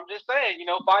too. I'm just saying, you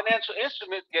know, financial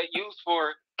instruments get used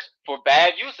for for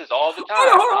bad uses all the time.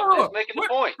 I'm just making the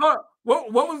point.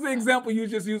 What was the example you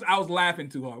just used? I was laughing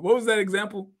too hard. What was that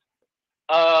example?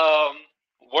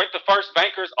 Weren't the first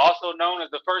bankers also known as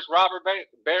the first robber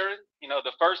baron? You know,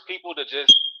 the first people to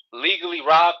just legally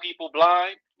rob people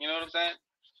blind. You know what I'm saying?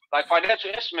 Like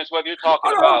financial instruments, whether you're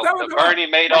talking about the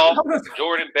Bernie Madoff,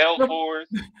 Jordan Belfort.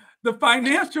 The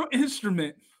financial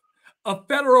instrument of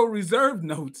Federal Reserve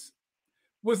notes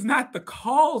was not the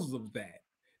cause of that.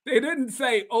 They didn't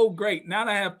say, oh, great, now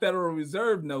I have Federal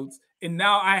Reserve notes, and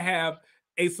now I have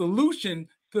a solution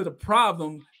to the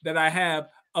problem that I have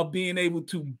of being able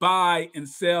to buy and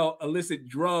sell illicit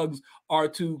drugs or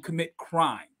to commit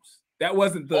crimes. That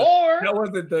wasn't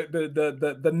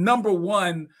the number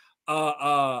one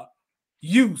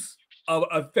use of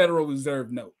a Federal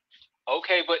Reserve note.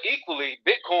 Okay, but equally,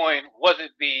 Bitcoin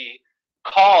wasn't the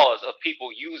cause of people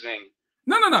using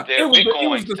their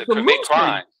Bitcoin to commit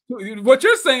crimes. What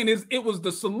you're saying is it was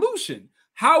the solution.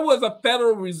 How was a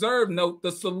Federal Reserve note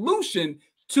the solution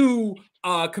to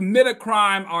commit a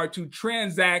crime or to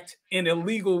transact in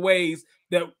illegal ways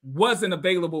that wasn't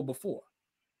available before?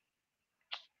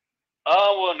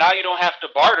 Well, now you don't have to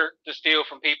barter to steal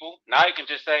from people. Now you can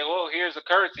just say, well, here's a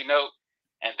currency note,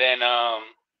 and then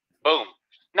boom.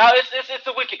 Now it's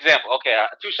a weak example. Okay,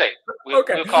 touche. We'll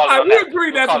call it we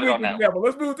agree that's a weak example.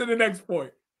 Let's move to the next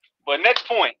point. But next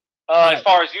point, as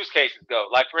far as use cases go,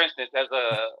 like for instance, as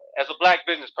a black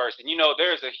business person, you know,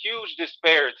 there's a huge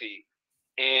disparity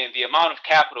in the amount of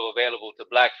capital available to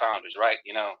black founders, right?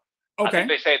 You know, I think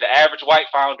they say the average white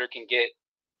founder can get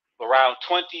around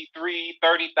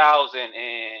 30,000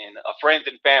 in a friends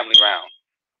and family round,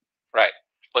 right?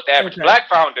 But the average black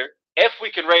founder, if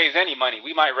we can raise any money,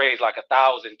 we might raise like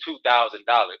 $1,000,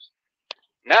 $2,000.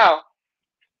 Now,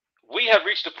 we have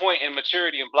reached a point in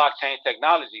maturity in blockchain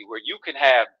technology where you can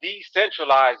have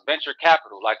decentralized venture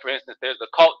capital. Like for instance, there's the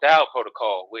DAO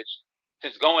protocol, which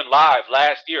since going live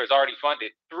last year has already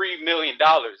funded $3 million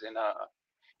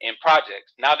in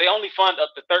projects. Now they only fund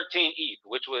up to 13 ETH,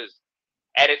 which was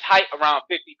at its height around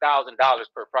 $50,000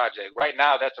 per project. Right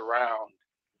now, that's around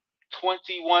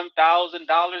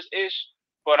 $21,000-ish.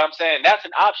 But I'm saying that's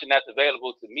an option that's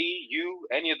available to me, you,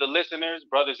 any of the listeners,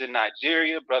 brothers in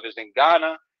Nigeria, brothers in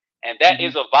Ghana. And that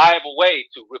is a viable way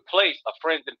to replace a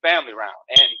friends and family round.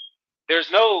 And there's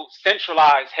no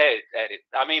centralized heads at it.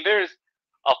 I mean, there's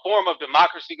a form of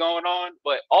democracy going on,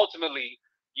 but ultimately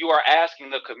you are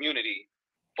asking the community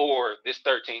for this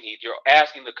 13 ETH. You're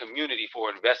asking the community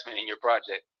for investment in your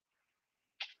project.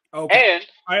 Okay. And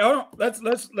all right, hold on.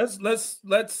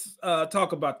 Let's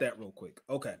talk about that real quick.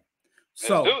 Okay.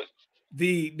 So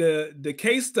the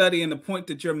case study and the point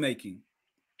that you're making,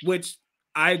 which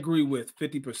I agree with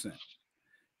 50%.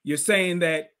 You're saying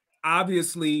that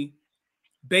obviously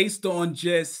based on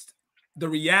just the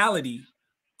reality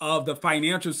of the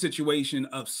financial situation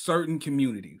of certain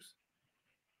communities,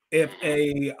 if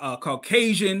a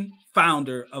Caucasian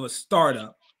founder of a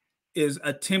startup is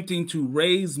attempting to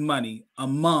raise money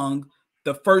among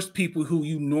the first people who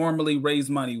you normally raise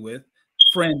money with,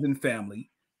 friends and family,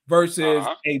 versus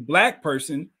a black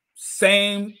person,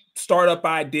 same startup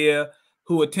idea,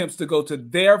 who attempts to go to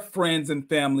their friends and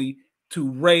family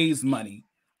to raise money.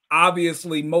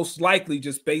 Obviously, most likely,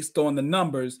 just based on the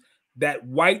numbers, that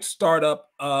white startup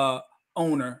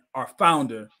owner or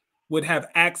founder would have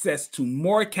access to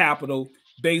more capital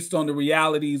based on the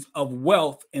realities of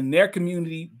wealth in their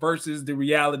community versus the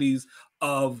realities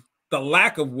of the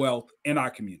lack of wealth in our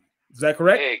community. Is that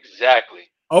correct? Exactly.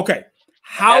 Okay.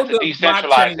 How does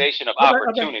decentralization of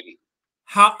opportunity?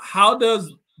 How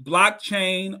does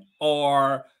blockchain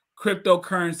or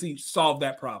cryptocurrency solve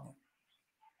that problem?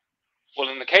 Well,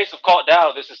 in the case of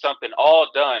DAO, this is something all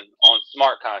done on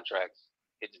smart contracts.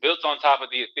 It's built on top of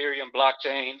the Ethereum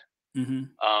blockchain.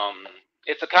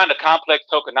 It's a kind of complex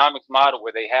tokenomics model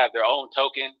where they have their own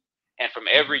token, and from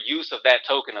every use of that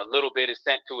token, a little bit is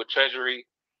sent to a treasury,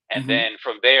 and then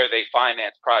from there they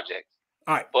finance projects.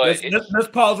 All right, but let's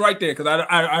pause right there because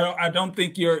I don't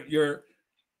think you're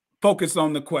focused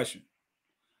on the question.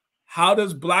 How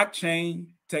does blockchain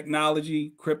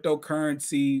technology,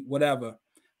 cryptocurrency, whatever,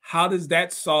 how does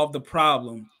that solve the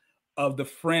problem of the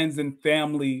friends and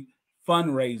family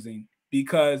fundraising?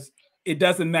 Because it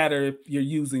doesn't matter if you're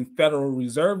using Federal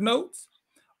Reserve notes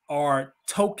or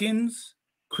tokens,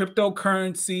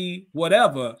 cryptocurrency,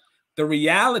 whatever, the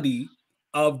reality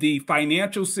of the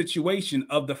financial situation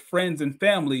of the friends and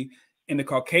family in the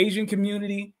Caucasian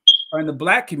community or in the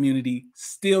black community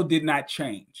still did not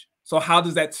change. So how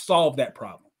does that solve that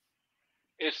problem?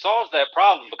 It solves that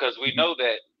problem because we know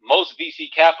that most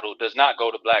VC capital does not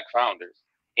go to black founders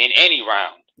in any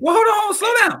round. Well, hold on,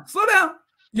 slow down.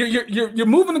 You're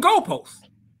moving the goalposts.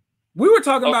 We were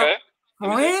talking about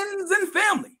friends and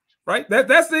family, right?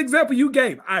 That's the example you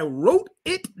gave. I wrote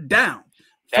it down.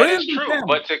 That is true,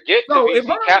 but to get to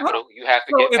VC capital, you have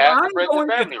to get past the friends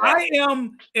and family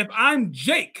round. If I'm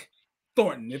Jake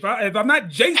Thornton, if I'm not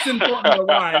Jayson Thornton or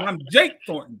Ryan, I'm Jake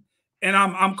Thornton, and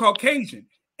I'm Caucasian,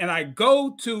 and I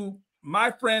go to my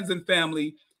friends and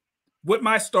family with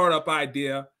my startup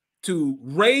idea to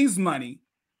raise money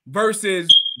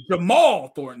versus Jamal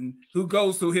Thornton, who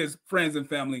goes to his friends and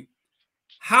family.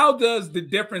 How does the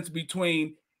difference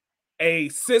between a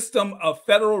system of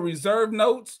Federal Reserve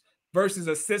notes versus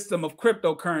a system of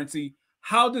cryptocurrency,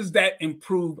 how does that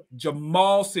improve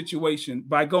Jamal's situation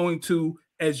by going to,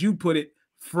 as you put it,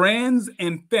 friends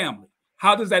and family?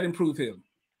 How does that improve him?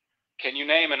 Can you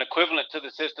name an equivalent to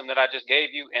the system that I just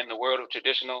gave you in the world of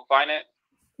traditional finance?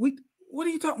 What are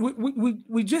you talking?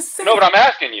 We just said. No, but I'm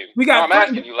asking you. I'm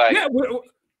asking you, like, yeah,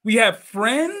 we have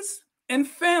friends and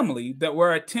family that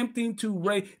we're attempting to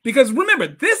raise, because remember,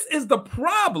 this is the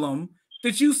problem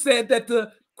that you said that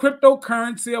the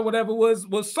cryptocurrency or whatever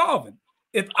was solving.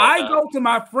 If I go to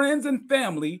my friends and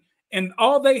family and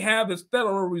all they have is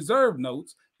Federal Reserve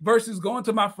notes versus going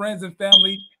to my friends and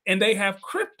family and they have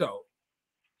crypto,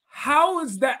 how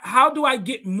is that? How do I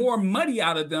get more money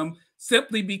out of them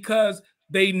simply because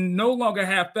they no longer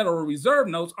have Federal Reserve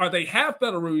notes, or they have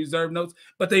Federal Reserve notes,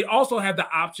 but they also have the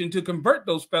option to convert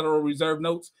those Federal Reserve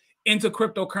notes into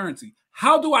cryptocurrency?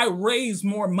 How do I raise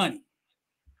more money?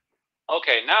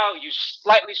 Okay, now you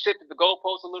slightly shifted the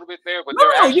goalpost a little bit there, but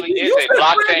there actually is a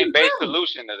blockchain-based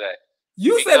solution to that.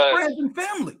 You said friends and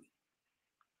family.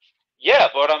 Yeah,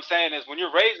 but what I'm saying is when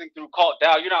you're raising through Cult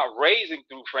DAO, you're not raising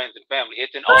through friends and family.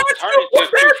 It's an alternative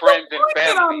to friends and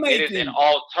family. It is an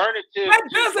alternative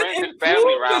to friends and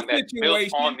family round that's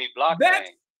built on the blockchain.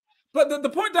 But the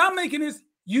point that I'm making is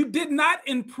you did not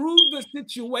improve the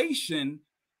situation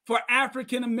for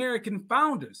African-American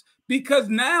founders, because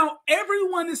now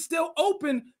everyone is still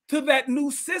open to that new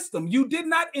system. You did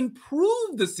not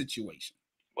improve the situation.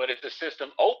 But it's a system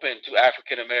open to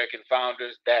African-American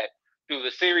founders that, through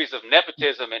the series of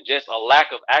nepotism and just a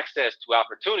lack of access to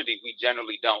opportunity, we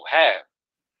generally don't have.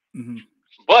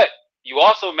 But you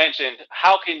also mentioned,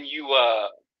 how can you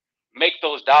make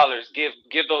those dollars, give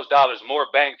those dollars more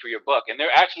bang for your buck? And there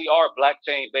actually are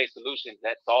blockchain-based solutions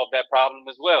that solve that problem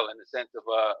as well, in the sense of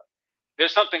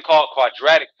there's something called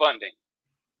quadratic funding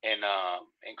in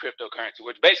cryptocurrency,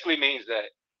 which basically means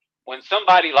that when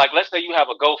somebody, like, let's say you have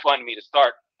a GoFundMe to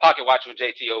start Pocket Watch with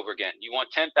JT over again, you want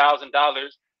 $10,000.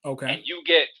 Okay. And you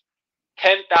get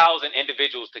 10,000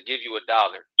 individuals to give you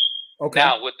 $1. Okay.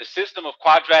 Now, with the system of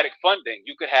quadratic funding,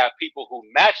 you could have people who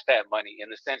match that money, in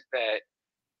the sense that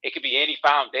it could be any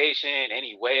foundation,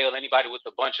 any whale, anybody with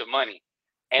a bunch of money.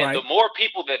 And the more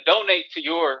people that donate to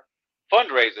your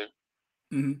fundraiser,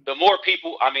 the more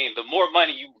people, the more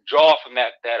money you draw from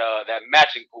that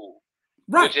matching pool.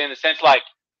 Right. Which, in a sense, like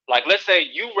let's say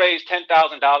you raise $10,000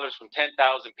 from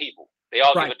 10,000 people. They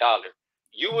all give $1.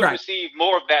 You would receive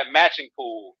more of that matching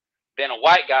pool than a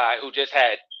white guy who just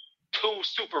had 2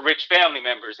 super rich family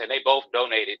members and they both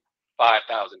donated $5,000.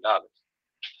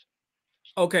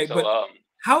 Okay, so, but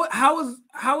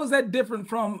how is that different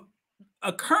from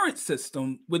a current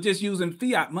system with just using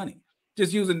fiat money,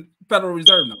 just using Federal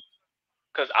Reserve notes?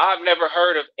 Because I've never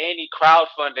heard of any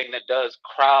crowdfunding that does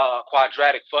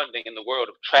quadratic funding in the world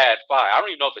of TradFi. I don't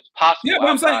even know if it's possible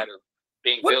outside of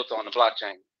being built on the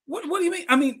blockchain. What do you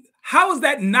mean? How is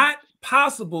that not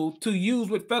possible to use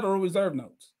with Federal Reserve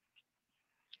notes?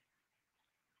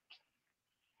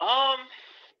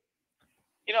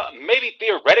 Maybe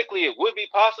theoretically it would be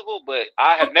possible, but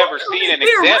I have never seen an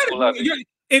example of it.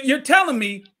 If you're telling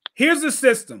me, here's the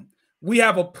system. We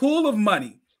have a pool of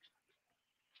money.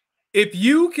 If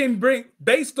you can bring,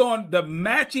 based on the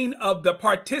matching of the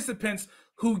participants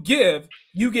who give,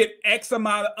 you get X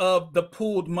amount of the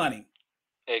pooled money.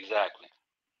 Exactly.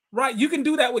 Right. You can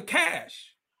do that with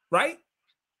cash, right?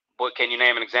 But can you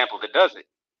name an example that does it?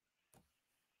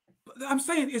 But I'm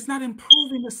saying it's not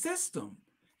improving the system.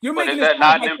 You're making is that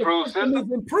not an improved system?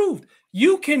 Is improved.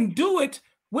 You can do it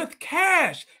with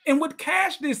cash. And with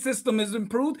cash, this system is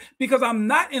improved because I'm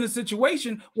not in a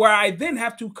situation where I then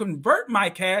have to convert my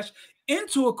cash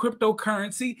into a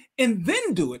cryptocurrency and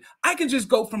then do it. I can just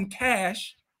go from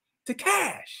cash to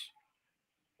cash.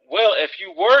 Well, if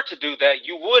you were to do that,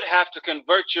 you would have to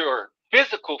convert your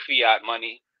physical fiat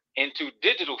money into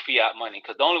digital fiat money,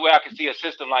 because the only way I can see a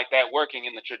system like that working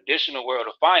in the traditional world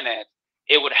of finance,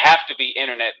 it would have to be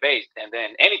internet-based. And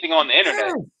then anything on the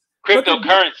internet,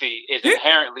 cryptocurrency is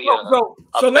inherently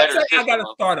so let's say I got a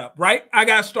startup, right? I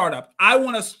got a startup. I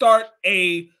want to start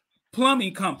a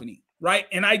plumbing company, right,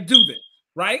 and I do this,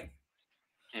 right?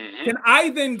 Can I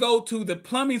then go to the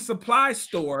plumbing supply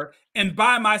store and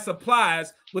buy my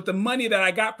supplies with the money that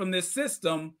I got from this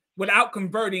system without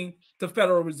converting to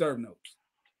Federal Reserve notes?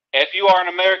 If you are an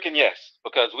American, yes,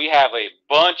 because we have a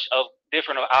bunch of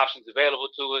different options available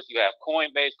to us. You have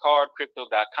Coinbase card,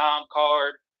 Crypto.com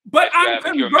card. But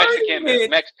if you're Mexican, there's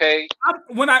MexPay.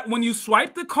 When you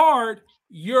swipe the card,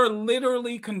 you're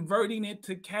literally converting it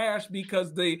to cash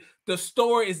because the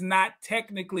store is not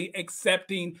technically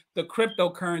accepting the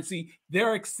cryptocurrency.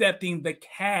 They're accepting the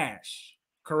cash,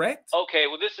 correct? Okay,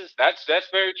 well that's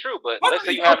very true. But let's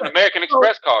say you have an American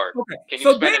Express card. Can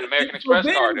you spend an American Express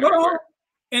card everywhere?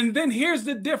 And then here's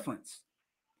the difference.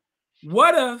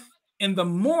 What if in the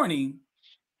morning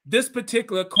this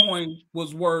particular coin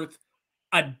was worth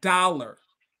 $1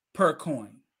 per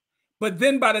coin? But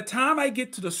then by the time I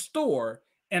get to the store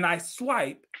and I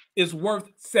swipe, it's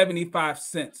worth 75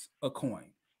 cents a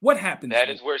coin. What happens? That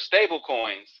is where stable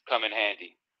coins come in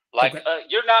handy. Like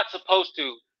you're not supposed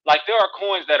to, like there are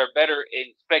coins that are better in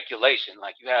speculation.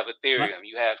 Like you have Ethereum,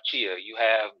 you have Chia, you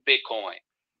have Bitcoin.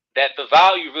 That the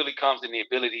value really comes in the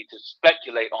ability to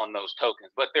speculate on those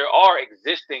tokens. But there are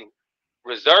existing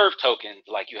reserve tokens,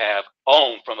 like you have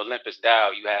OM from Olympus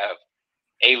DAO, you have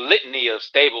a litany of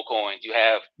stable coins. You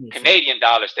have Canadian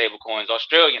dollar stable coins,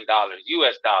 Australian dollars,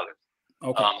 US dollars,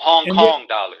 Hong Kong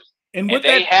dollars. And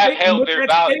they have held their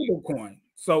value.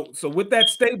 So with that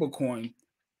stable coin,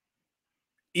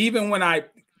 even when I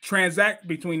transact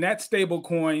between that stable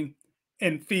coin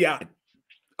and fiat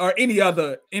or any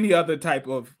other type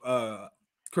of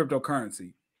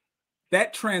cryptocurrency,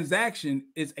 that transaction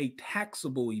is a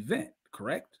taxable event,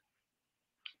 correct?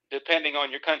 Depending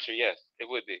on your country, yes, it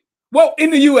would be. Well, in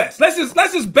the U.S., let's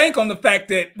just bank on the fact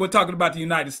that we're talking about the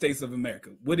United States of America.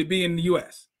 Would it be in the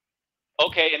U.S.?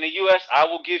 Okay, in the U.S., I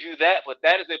will give you that, but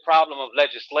that is a problem of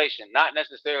legislation, not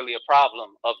necessarily a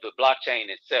problem of the blockchain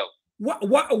itself.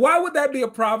 Why would that be a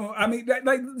problem? I mean,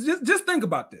 just think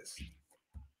about this.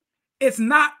 It's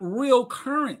not real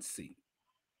currency,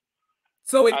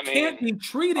 so it can't be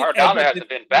treated. Our dollar hasn't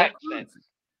been backed since.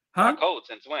 Our code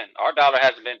since when? Our dollar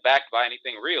hasn't been backed by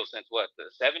anything real since what, the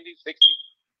 70s, 60s?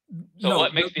 So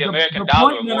what makes the American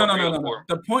dollar more real?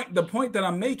 The point that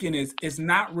I'm making is it's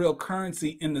not real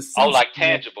currency in the sense. Oh, like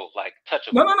tangible, like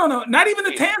touchable. No, not even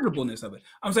the tangibleness of it.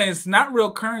 I'm saying it's not real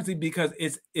currency because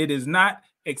it is not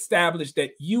established that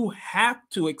you have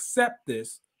to accept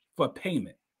this for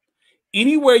payment.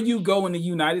 Anywhere you go in the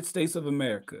United States of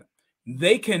America,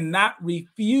 they cannot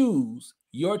refuse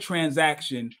your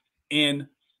transaction in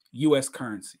U.S.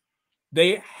 currency.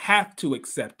 They have to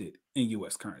accept it in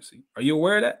U.S. currency. Are you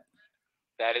aware of that?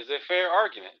 That is a fair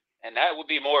argument. And that would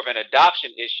be more of an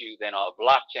adoption issue than a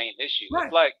blockchain issue. Right.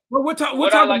 It's like, well, we're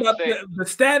talking about the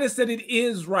status that it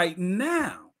is right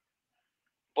now.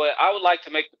 But I would like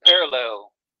to make the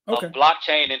parallel of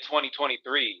blockchain in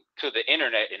 2023 to the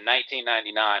internet in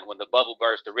 1999 when the bubble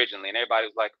burst originally. And everybody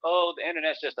was like, oh, the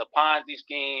internet's just a Ponzi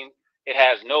scheme. It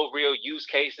has no real use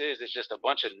cases. It's just a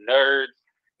bunch of nerds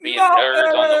being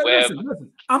nerds on the web.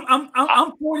 Listen.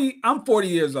 I'm 40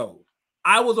 years old.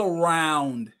 I was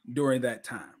around during that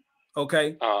time.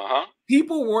 Okay.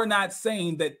 People were not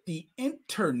saying that the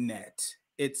internet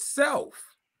itself,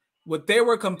 what they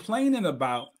were complaining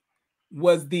about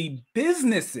was the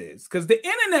businesses, because the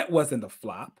internet wasn't a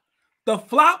flop. The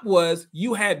flop was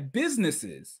you had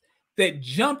businesses that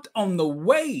jumped on the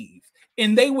wave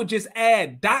and they would just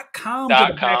add .com to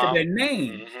the back of their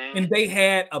name. And they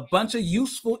had a bunch of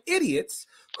useful idiots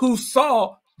who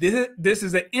saw this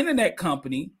is an internet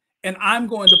company and I'm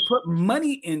going to put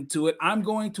money into it. I'm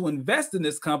going to invest in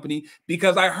this company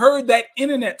because I heard that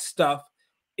internet stuff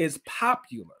is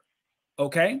popular.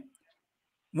 Okay.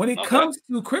 When it comes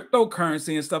to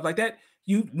cryptocurrency and stuff like that,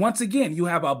 once again, you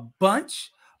have a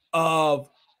bunch of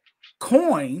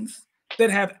coins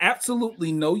that have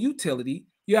absolutely no utility.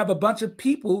 You have a bunch of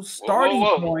people starting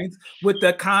coins with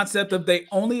the concept of they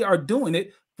only are doing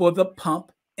it for the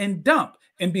pump and dump.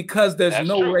 And because there's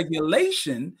no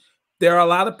regulation, there are a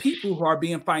lot of people who are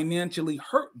being financially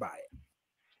hurt by it.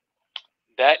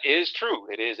 That is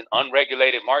true. It is an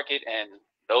unregulated market, and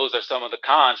those are some of the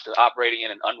cons to operating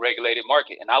in an unregulated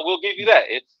market. And I will give you that.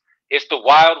 It's the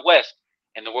Wild West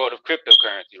in the world of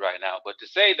cryptocurrency right now. But to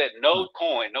say that no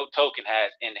coin, no token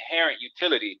has inherent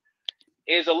utility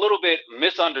is a little bit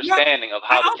misunderstanding of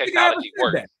how the technology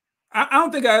works. I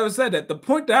don't think I ever said that. The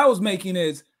point that I was making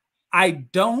is I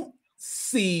don't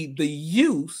see the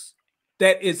use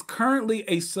that is currently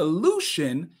a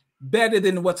solution better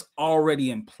than what's already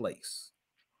in place.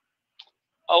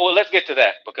 Oh, well, let's get to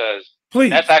that, because Please.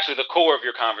 That's actually the core of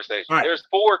your conversation. Right. There's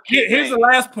 4 key Here's things. the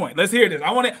last point. Let's hear this.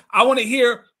 I want to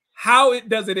hear how it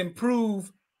does it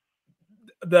improve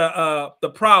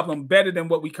the problem better than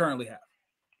what we currently have.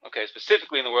 Okay,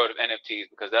 specifically in the world of NFTs,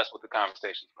 because that's what the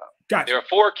conversation is about. Gotcha. There are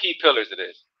 4 key pillars of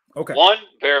this. Okay. 1,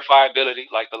 verifiability,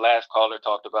 like the last caller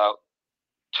talked about.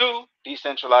 2,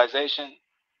 decentralization.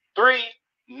 3,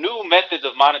 new methods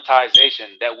of monetization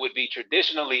that would be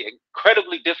traditionally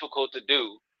incredibly difficult to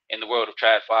do in the world of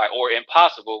TradFi or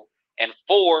impossible. And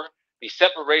 4, the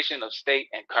separation of state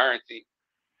and currency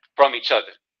from each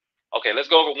other. Okay, let's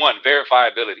go over 1,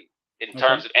 verifiability in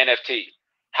terms of NFT.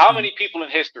 How many people in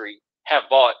history have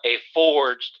bought a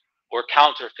forged or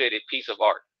counterfeited piece of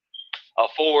art? A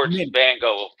forged Van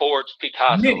Gogh, a forged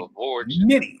Picasso, a forged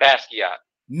Basquiat.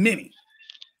 Many.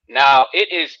 Now,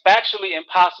 it is factually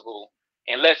impossible,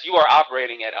 unless you are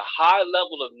operating at a high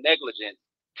level of negligence,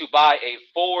 to buy a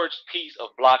forged piece of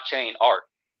blockchain art.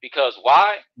 Because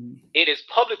why? It is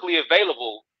publicly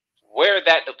available where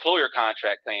that deployer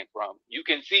contract came from. You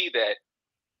can see that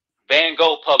Van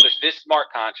Gogh published this smart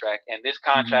contract, and this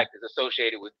contract is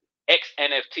associated with X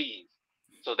NFTs.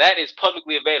 So that is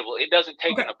publicly available. It doesn't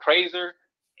take an appraiser.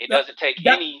 It doesn't take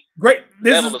any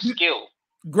level of skill.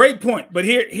 Great point. But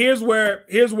here's where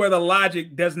the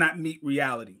logic does not meet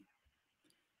reality.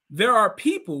 There are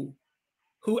people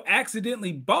who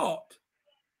accidentally bought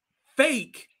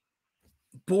fake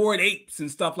Bored Apes and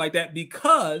stuff like that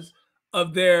because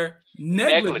of their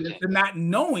negligence and not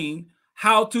knowing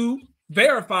how to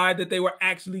verify that they were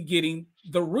actually getting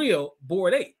the real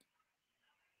Bored Ape.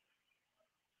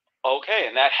 Okay,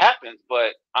 and that happens,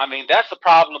 but I mean that's a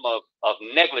problem of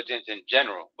negligence in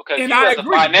general. Because and you as a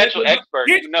financial expert,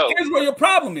 you know. Here's where your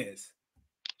problem is.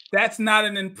 That's not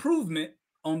an improvement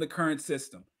on the current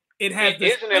system. It has the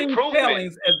same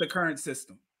failings as the current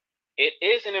system. It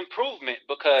is an improvement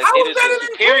because it is a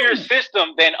superior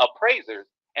system than appraisers.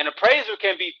 An appraiser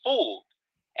can be fooled.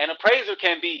 An appraiser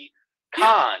can be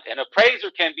conned. An appraiser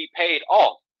can be paid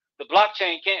off. The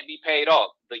blockchain can't be paid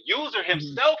off. The user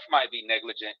himself might be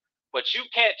negligent, but you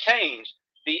can't change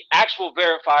the actual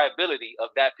verifiability of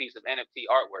that piece of NFT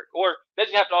artwork. Or it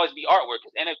doesn't have to always be artwork,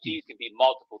 because NFTs can be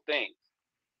multiple things.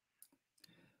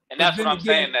 And that's what I'm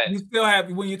saying, that you still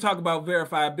have, when you talk about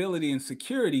verifiability and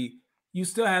security, you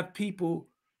still have people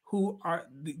who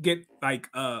get like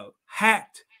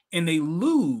hacked and they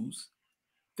lose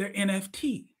their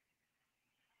NFT.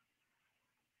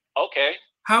 Okay.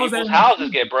 How is that? People's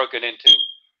houses get broken into.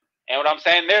 And what I'm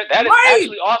saying there, that is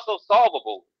actually also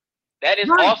solvable. That is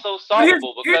also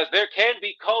solvable because there can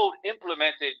be code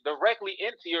implemented directly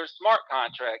into your smart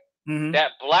contract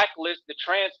that blacklists the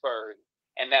transfers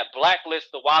and that blacklists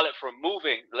the wallet from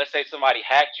moving. Let's say somebody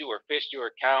hacked you or phished your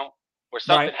account, or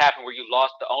something happened where you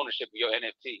lost the ownership of your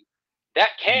NFT. That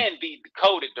can be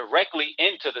coded directly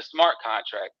into the smart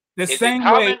contract.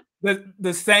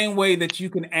 The same way that you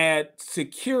can add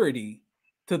security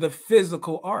to the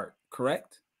physical art,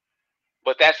 correct?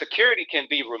 But that security can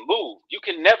be removed. You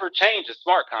can never change a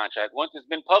smart contract once it's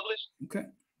been published. Okay.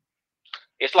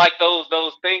 It's like those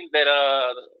things that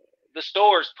the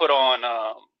stores put on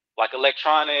like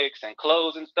electronics and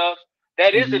clothes and stuff.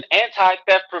 That is an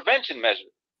anti-theft prevention measure.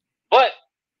 But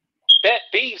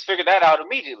thieves figure that out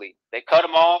immediately. They cut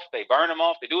them off, they burn them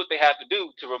off, they do what they have to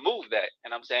do to remove that.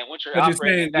 And I'm saying, once you're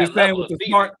operating at that level of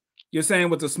thievery, you're saying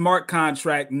with the smart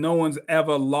contract, no one's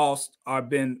ever lost or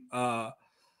been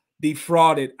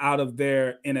defrauded out of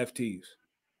their NFTs.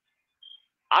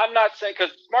 I'm not saying,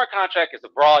 because smart contract is a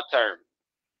broad term,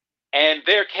 and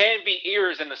there can be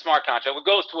errors in the smart contract, which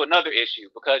goes to another issue.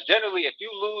 Because generally, if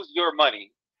you lose your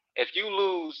money, if you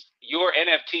lose your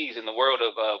NFTs in the world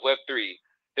of Web3,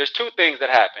 there's 2 things that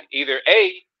happen. Either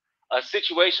a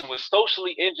situation was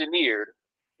socially engineered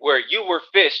where you were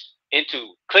phished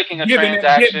into clicking a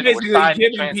transaction or signing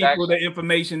a transaction. People the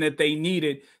information that they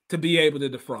needed to be able to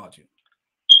defraud you.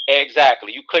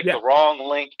 Exactly. You clicked the wrong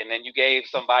link and then you gave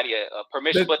somebody a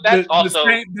permission. But that's also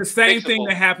the same thing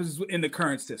that happens in the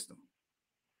current system.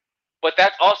 But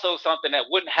that's also something that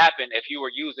wouldn't happen if you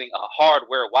were using a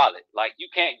hardware wallet. Like, you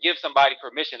can't give somebody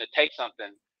permission to take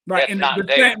something that's not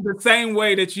there. The same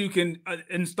way that you can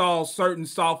install certain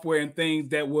software and things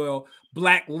that will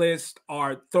blacklist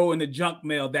or throw in the junk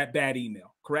mail that bad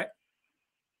email, correct?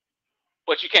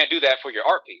 But you can't do that for your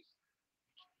art piece.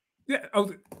 Yeah.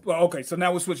 Oh, well, okay. So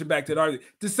now we're switching back to the art.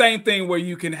 The same thing where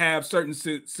you can have certain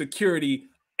security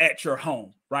at your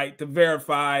home, right? To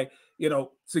verify,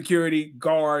 security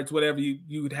guards, whatever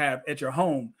you would have at your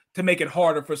home, to make it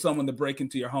harder for someone to break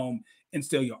into your home and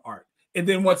steal your art. And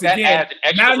then once again,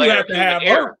 now you have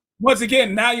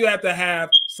to have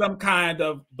some kind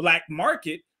of black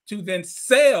market to then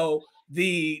sell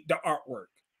the artwork,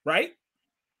 right?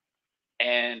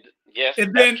 And yes,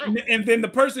 and that's true. then the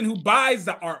person who buys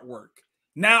the artwork,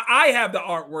 now I have the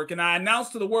artwork and I announce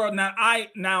to the world, now I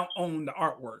now own the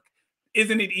artwork.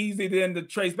 Isn't it easy then to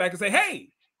trace back and say, hey,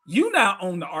 you now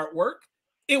own the artwork.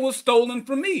 It was stolen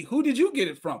from me. Who did you get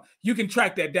it from? You can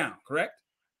track that down, correct?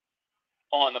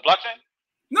 On the blockchain?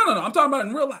 No. I'm talking about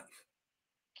in real life.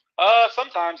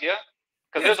 Sometimes, yeah.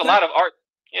 Because there's a lot of art.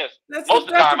 Yes. Most of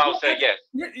the time, I would say yes.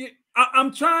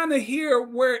 I'm trying to hear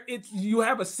where you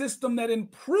have a system that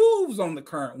improves on the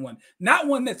current one, not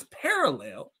one that's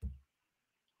parallel.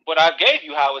 But I gave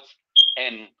you how it's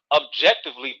an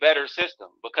objectively better system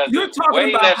because you're there's talking way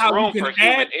about less how room you for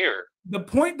can human add error. The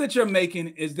point that you're making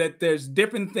is that there's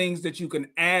different things that you can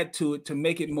add to it to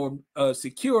make it more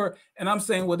secure. And I'm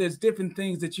saying, well, there's different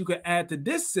things that you can add to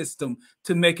this system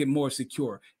to make it more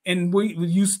secure. And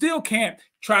you still can't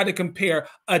try to compare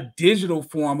a digital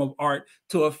form of art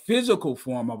to a physical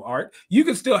form of art. You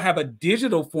can still have a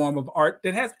digital form of art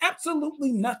that has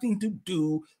absolutely nothing to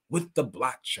do with the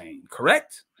blockchain,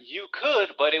 correct? You could,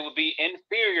 but it would be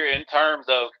inferior in terms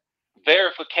of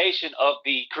verification of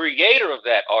the creator of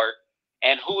that art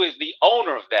and who is the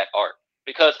owner of that art.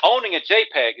 Because owning a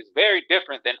JPEG is very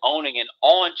different than owning an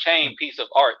on-chain piece of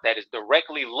art that is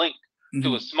directly linked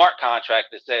to a smart contract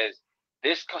that says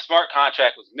this smart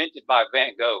contract was minted by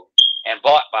Van Gogh and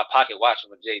bought by Pocket Watcher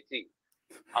with JT.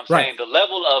 I'm saying the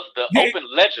level of the open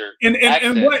ledger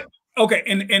and what okay,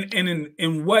 and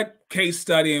in what case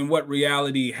study and what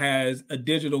reality has a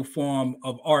digital form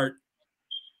of art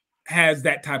has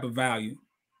that type of value?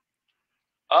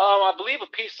 I believe a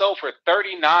piece sold for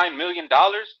 $39 million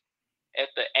at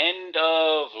the end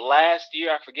of last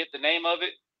year. I forget the name of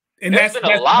it. And there's been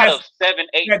a lot of 7,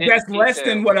 8. That's less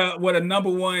than what a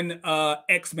 #1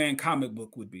 X-Men comic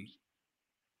book would be.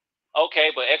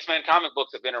 Okay, but X-Men comic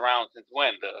books have been around since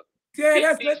when?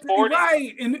 That's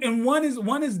right. And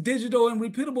one is digital and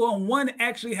repeatable, and one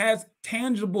actually has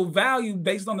tangible value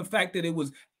based on the fact that it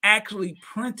was actually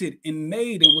printed and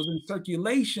made and was in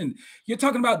circulation. You're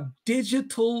talking about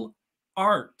digital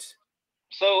art.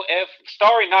 So if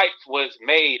Starry Night was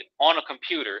made on a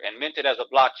computer and minted as a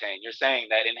blockchain, you're saying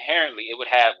that inherently it would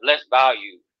have less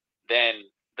value than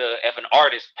if an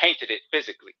artist painted it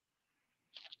physically?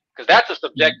 Because that's a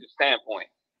subjective standpoint.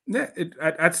 Yeah,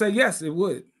 I'd say yes, it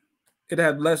would. It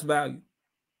had less value.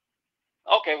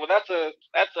 Okay, well that's a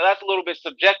little bit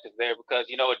subjective there because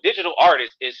a digital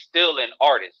artist is still an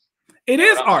artist. It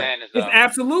is art. It's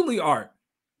absolutely art.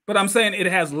 But I'm saying it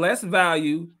has less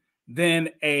value than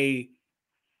a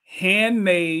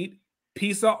handmade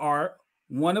piece of art,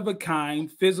 one of a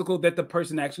kind, physical that the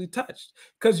person actually touched.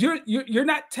 Because you're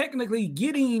not technically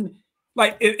getting,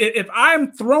 like, if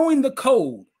I'm throwing the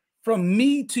code from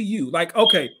me to you, like,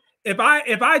 okay, if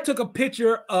I took a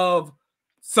picture of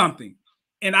something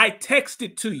and I text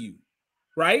it to you,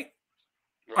 right?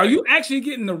 Are you actually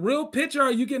getting the real picture or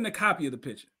are you getting a copy of the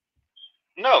picture?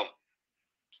 No.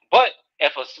 But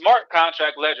if a smart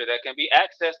contract ledger that can be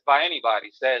accessed by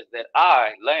anybody says that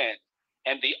I, Lance,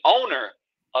 am the owner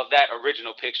of that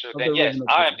original picture, then yes,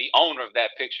 I am the owner of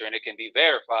that picture and it can be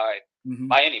verified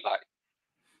by anybody.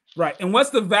 Right. And what's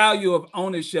the value of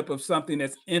ownership of something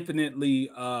that's infinitely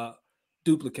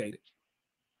duplicated?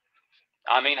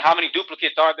 I mean, how many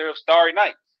duplicates are there of Starry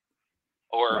Nights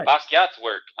or Basquiat's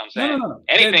work? I'm saying no.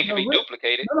 Anything can be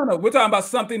duplicated. No. We're talking about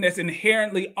something that's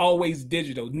inherently always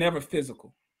digital, never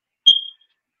physical.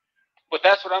 But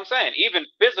that's what I'm saying. Even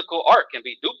physical art can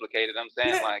be duplicated. I'm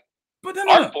saying but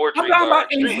art forgeries I'm talking are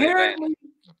about inherently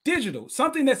digital.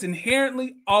 Something that's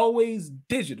inherently always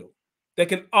digital, that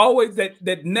can always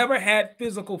that never had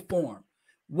physical form.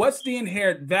 What's the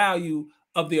inherent value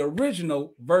of the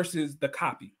original versus the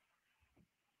copy?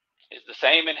 It's the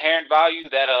same inherent value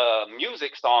that a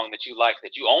music song that you like,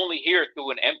 that you only hear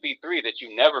through an MP3, that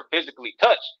you never physically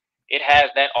touch. It has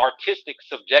that artistic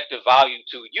subjective value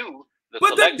to you, the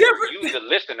collector, you the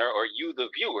listener, or you the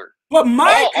viewer. But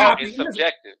my copy is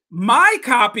subjective. My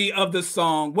copy of the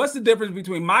song, what's the difference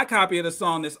between my copy of the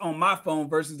song that's on my phone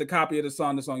versus the copy of the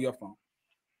song that's on your phone?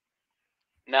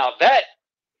 Now that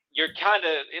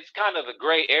it's kind of a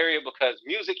gray area because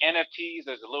music NFTs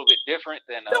is a little bit different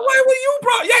than the way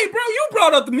you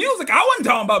brought up the music. I wasn't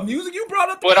talking about music. You brought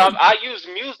up the music. I use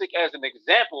music as an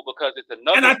example because it's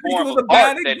another form of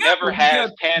art that never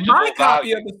has tangible my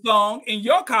copy value. of the song and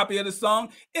your copy of the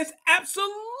song is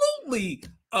absolutely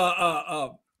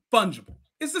fungible.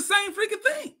 It's the same freaking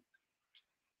thing.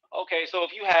 Okay, so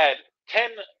if you had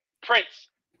 10 prints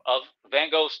of Van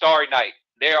Gogh's Starry Night,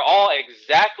 they're all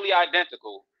exactly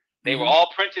identical. They were all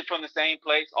printed from the same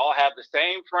place, all have the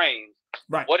same frames.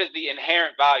 Right. What is the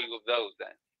inherent value of those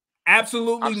then?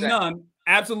 Absolutely none.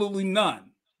 Absolutely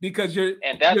none. Because you're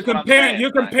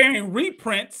comparing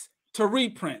reprints to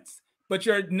reprints, but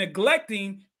you're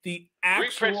neglecting the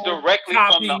actual reprints directly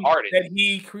copy from the artist that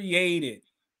he created.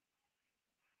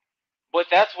 But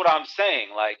that's what I'm saying.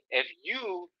 Like, if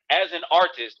you as an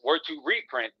artist were to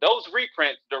reprint, those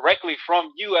reprints directly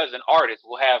from you as an artist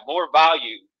will have more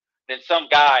value than some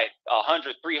guy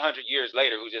 100, 300 years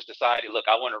later who just decided, look,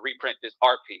 I want to reprint this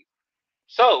art piece.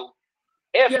 So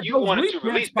if you wanted to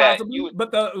release possibly,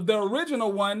 but the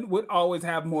original one would always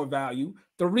have more value.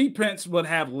 The reprints would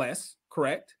have less,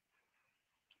 correct?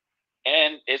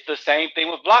 And it's the same thing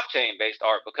with blockchain-based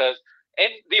art, because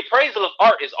the appraisal of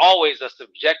art is always a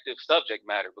subjective subject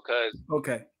matter, because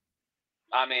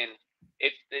I mean,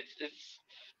 it's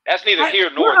that's neither here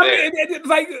nor there.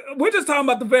 Like, we're just talking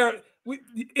about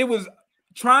it was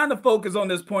trying to focus on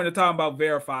this point of talking about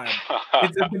verifying.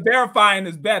 Verifying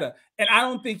is better, and I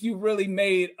don't think you really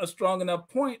made a strong enough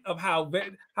point of how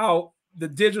the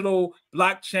digital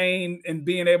blockchain and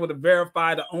being able to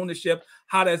verify the ownership,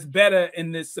 how that's better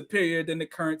and is superior than the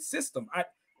current system.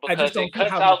 Because it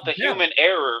cuts out the human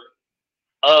error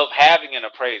of having an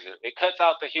appraiser. It cuts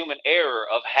out the human error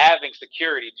of having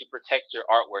security to protect your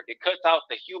artwork. It cuts out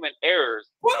the human errors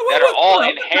that are all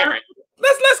inherent.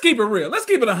 Let's keep it real. Let's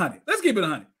keep it 100. Let's keep it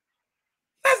 100.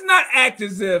 Let's not act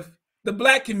as if the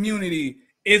Black community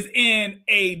is in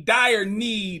a dire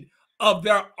need of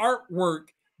their artwork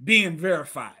being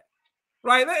verified,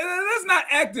 right? Let's not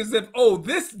act as if, oh,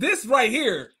 this right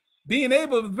here, being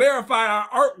able to verify our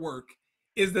artwork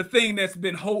is the thing that's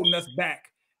been holding us back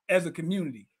as a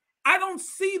community. I don't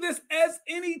see this as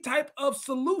any type of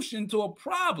solution to a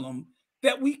problem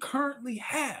that we currently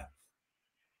have.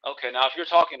 Okay, now if you're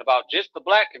talking about just the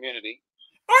Black community,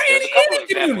 or there's a couple of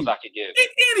examples I could give. In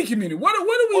any community, what are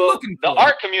we looking for? The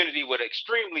art community would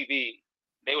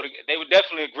they would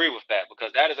definitely agree with that,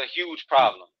 because that is a huge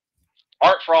problem.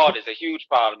 Art fraud is a huge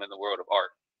problem in the world of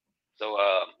art. So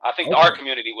I think the art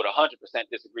community would 100%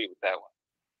 disagree with that one.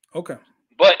 Okay.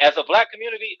 But as a Black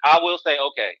community, I will say,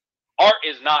 okay, art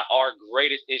is not our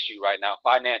greatest issue right now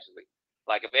financially.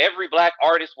 Like, if every Black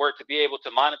artist were to be able to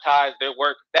monetize their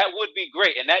work, that would be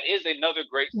great. And that is another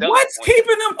great selling What's point.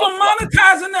 Keeping them from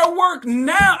monetizing their work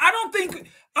now? I don't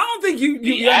think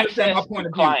you understand my point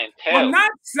of view.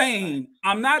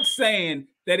 I'm not saying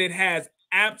that it has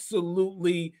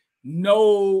absolutely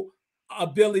no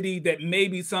ability that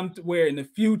maybe somewhere in the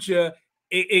future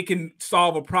it can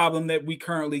solve a problem that we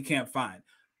currently can't find.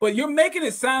 But you're making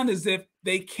it sound as if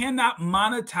they cannot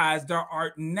monetize their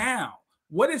art now.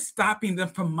 What is stopping them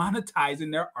from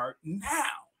monetizing their art now?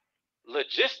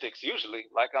 Logistics, usually,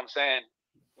 like I'm saying,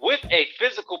 with a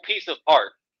physical piece of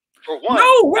art, for one.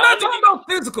 No, we're not talking about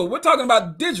physical. We're talking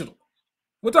about digital.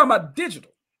 We're talking about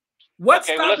digital. What's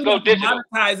stopping them from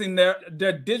monetizing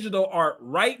their digital art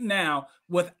right now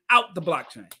without the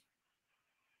blockchain?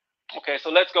 Okay, so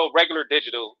let's go regular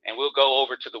digital, and we'll go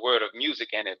over to the world of music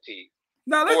NFT.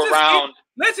 Now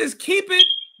let's just keep it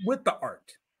with the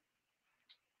art.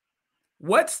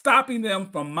 What's stopping them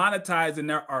from monetizing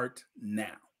their art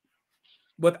now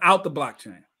without the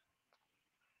blockchain?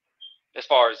 As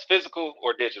far as physical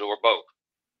or digital or both?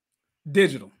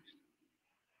 Digital.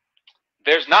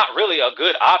 There's not really a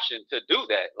good option to do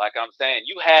that. Like I'm saying,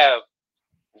 you have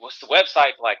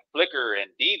websites like Flickr and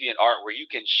DeviantArt where you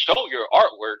can show your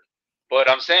artwork. But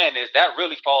I'm saying is that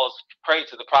really falls prey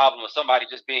to the problem of somebody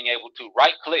just being able to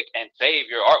right click and save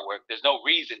your artwork. There's no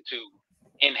reason to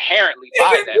inherently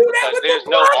buy that because there's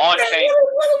no on-chain.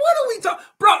 What are we talking,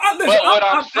 bro? Listen, what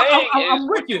I'm saying is,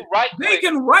 with you. They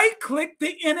can right-click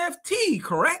the NFT,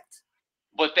 correct?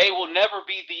 But they will never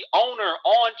be the owner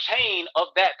on-chain of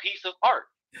that piece of art.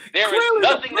 There is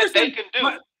nothing that they can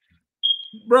do,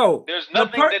 bro. There's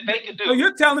nothing that they can do. So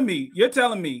you're telling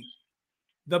me,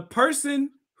 the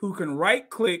person who can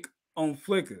right-click on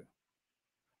Flickr,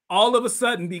 all of a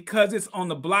sudden, because it's on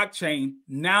the blockchain,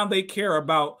 now they care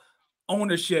about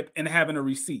ownership and having a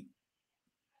receipt.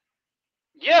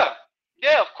 Yeah,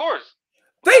 of course.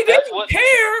 They didn't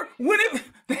care when it.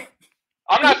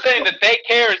 I'm not saying that they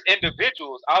care as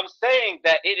individuals. I'm saying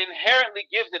that it inherently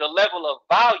gives it a level of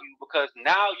value because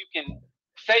now you can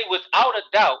say without a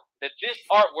doubt that this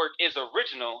artwork is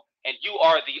original and you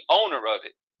are the owner of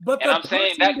it. And I'm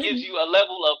saying that gives you a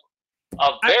level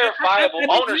of verifiable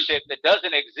ownership that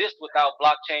doesn't exist without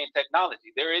blockchain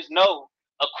technology. There is no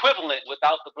equivalent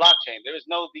without the blockchain. There is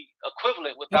no the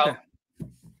equivalent without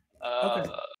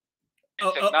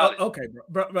technology. Okay,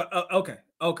 bro.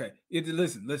 Okay.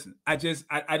 Listen.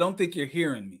 I don't think you're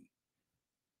hearing me.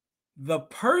 The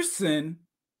person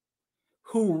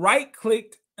who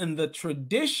right-clicked in the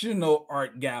traditional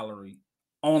art gallery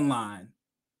online,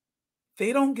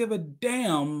 they don't give a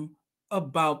damn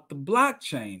about the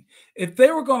blockchain. If they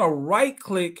were going to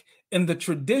right-click in the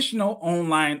traditional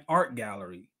online art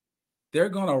gallery, they're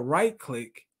going to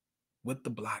right-click with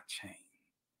the blockchain.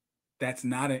 That's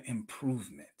not an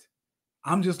improvement.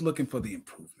 I'm just looking for the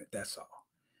improvement. That's all.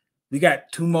 We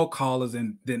got 2 more callers,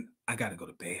 and then I got to go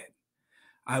to bed.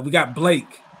 All right, we got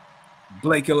Blake.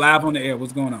 Blake, you're live on the air.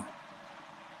 What's going on?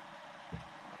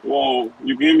 Whoa,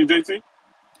 you can hear me, JT?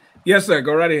 Yes, sir.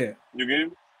 Go right ahead. You can hear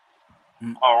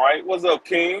me? All right. What's up,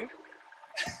 King?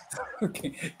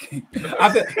 King.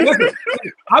 I've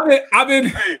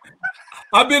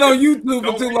been on YouTube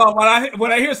for too long.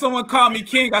 When I hear someone call me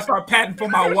King, I start patting for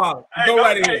my wallet. Go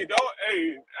right ahead.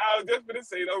 I was just gonna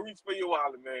say, don't reach for your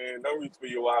wallet, man. Don't reach for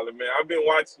your wallet, man. I've been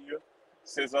watching you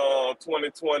since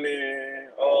 2020,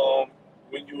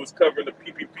 when you was covering the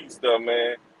PPP stuff,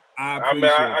 man.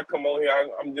 I come on here.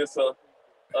 I'm just a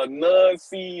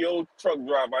non-CEO truck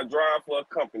driver. I drive for a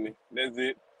company. That's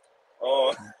it.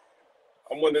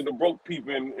 I'm one of the broke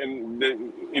people, and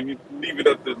if you leave it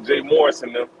up to Jay Morris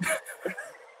and them.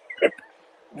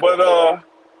 But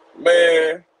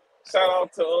man, shout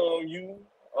out to you.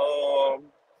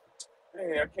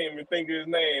 Man, I can't even think of his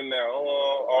name now.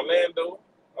 Orlando.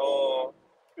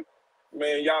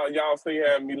 Man, y'all still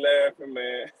have me laughing,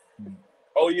 man.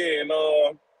 Oh yeah, and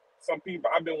some people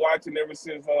I've been watching ever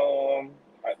since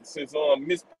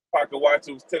Miss Pocket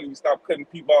Watcher was telling me stop cutting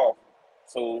people off.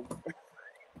 So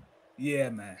yeah,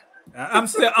 man. I'm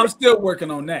still working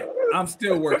on that. I'm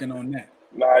still working on that.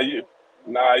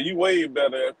 Nah, you way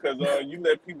better, because you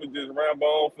let people just ramble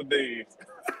on for days.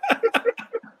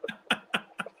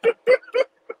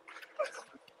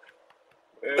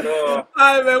 And, all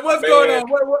right, man. What's going on?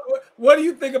 What do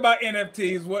you think about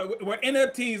NFTs? Were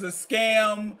NFTs a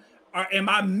scam? Or am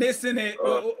I missing it?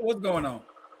 What's going on?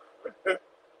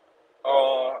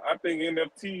 I think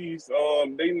NFTs,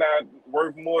 they not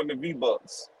worth more than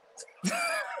V-Bucks.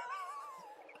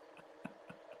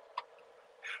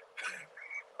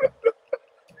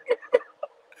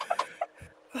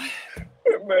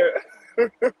 Man.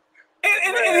 And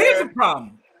here's the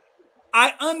problem.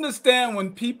 I understand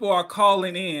when people are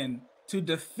calling in to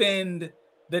defend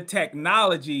the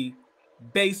technology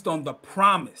based on the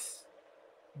promise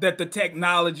that the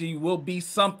technology will be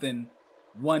something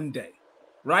one day,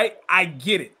 right? I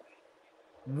get it.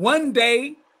 One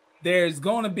day, there's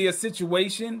going to be a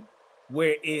situation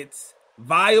where it's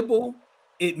viable,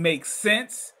 it makes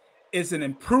sense, it's an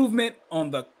improvement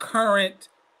on the current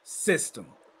system.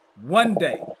 One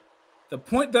day. The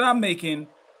point that I'm making,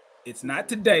 it's not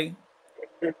today.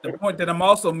 The point that I'm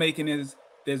also making is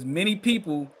there's many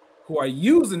people who are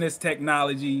using this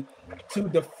technology to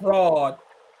defraud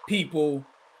people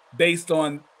based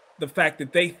on the fact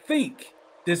that they think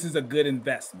this is a good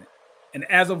investment. And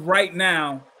as of right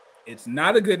now, it's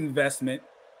not a good investment.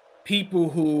 People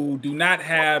who do not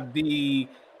have the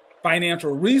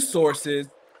financial resources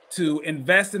to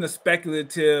invest in a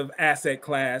speculative asset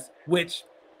class, which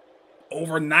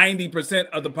over 90%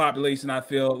 of the population, I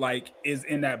feel like, is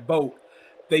in that boat.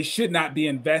 They should not be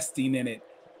investing in it.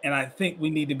 And I think we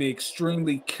need to be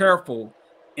extremely careful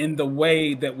in the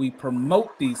way that we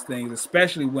promote these things,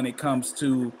 especially when it comes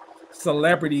to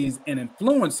celebrities and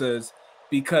influencers,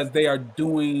 because they are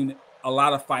doing a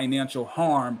lot of financial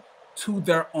harm to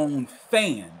their own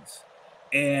fans.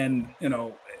 And, you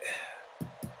know,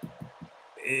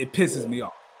 it pisses me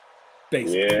off,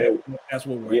 basically. Yeah. That's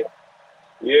what we're at.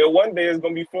 Yeah, one day it's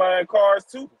gonna be flying cars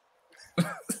too. See,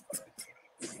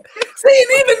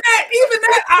 and even that,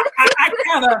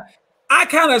 I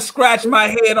kind of scratch my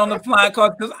head on the flying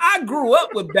cars, because I grew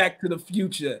up with Back to the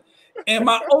Future, and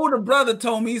my older brother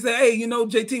told me, he said, "Hey, you know,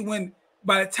 JT, when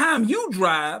by the time you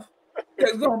drive,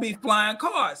 there's gonna be flying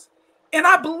cars," and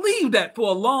I believed that for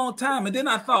a long time, and then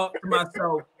I thought to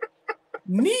myself,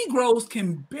 Negroes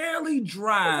can barely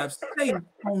drive safe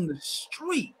on the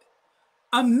street.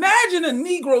 Imagine a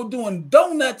Negro doing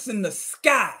donuts in the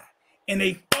sky and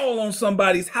they fall on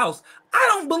somebody's house. I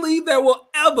don't believe there will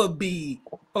ever be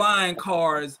flying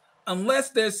cars unless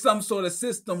there's some sort of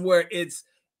system where it's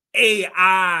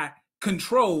AI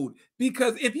controlled.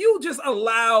 Because if you just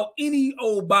allow any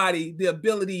old body the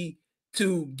ability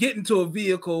to get into a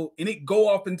vehicle and it go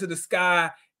off into the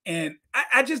sky, and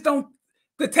I just don't,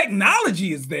 the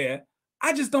technology is there.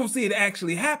 I just don't see it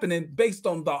actually happening based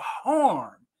on the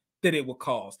harm that it will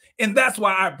cause. And that's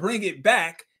why I bring it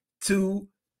back to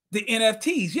the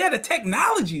NFTs. Yeah, the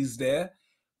technology is there,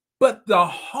 but the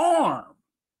harm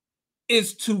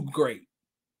is too great.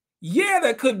 Yeah,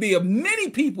 there could be many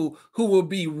people who will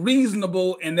be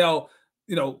reasonable and they'll,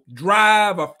 you know,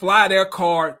 drive or fly their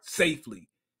car safely.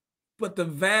 but the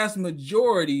vast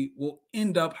majority will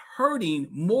end up hurting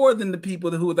more than the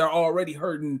people who they're already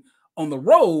hurting on the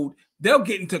road. They'll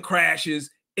get into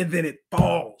crashes and then it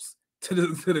falls to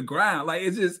the ground. Like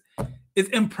it's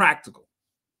impractical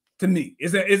to me.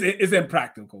 It's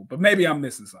impractical, but maybe I'm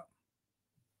missing something.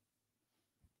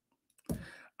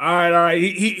 All right.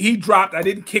 He dropped. I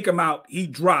didn't kick him out. He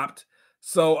dropped.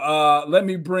 So let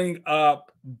me bring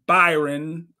up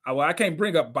Byron. Well, I can't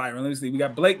bring up Byron. Let me see. We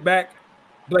got Blake back.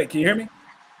 Blake, can you hear me?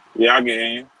 Yeah, I can hear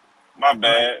you. My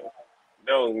bad.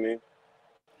 That was me.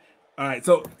 All right.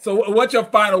 So what's your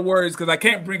final words? Because I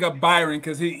can't bring up Byron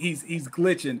because he's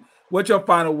glitching. What's your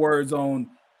final words on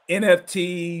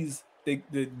NFTs,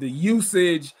 the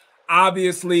usage?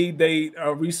 Obviously,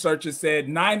 researchers said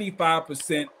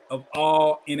 95% of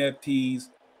all NFTs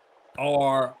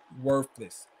are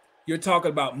worthless. You're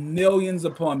talking about millions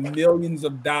upon millions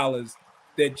of dollars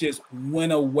that just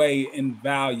went away in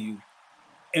value.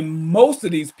 And most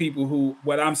of these people who,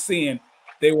 what I'm seeing,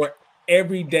 they were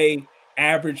everyday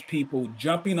average people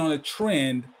jumping on a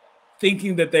trend,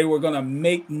 thinking that they were going to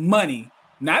make money,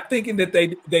 not thinking that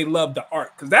they love the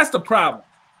art, because that's the problem.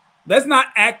 Let's not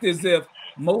act as if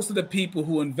most of the people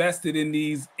who invested in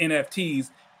these NFTs,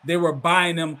 they were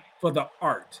buying them for the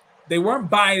art. They weren't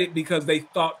buying it because they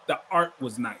thought the art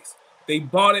was nice. They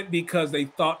bought it because they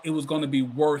thought it was going to be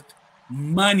worth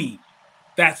money.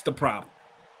 That's the problem.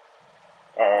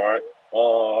 All right.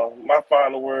 My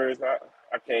final words,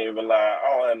 I can't even lie.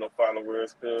 I don't have no final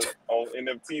words on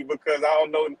NFT because I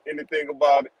don't know anything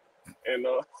about it. And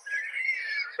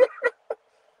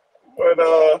but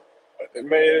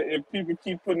man, if people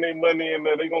keep putting their money in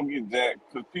there, they're gonna get jacked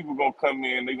because people gonna come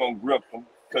in, they're gonna grip them.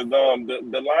 Because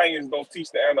the lions don't teach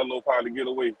the antelope how to get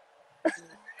away.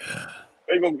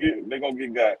 They're gonna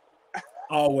get got.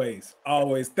 Always.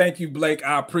 Thank you, Blake.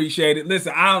 I appreciate it.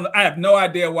 Listen, I have no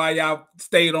idea why y'all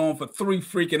stayed on for 3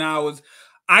 freaking hours.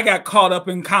 I got caught up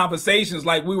in conversations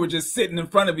like we were just sitting in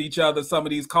front of each other, some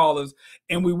of these callers,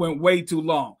 and we went way too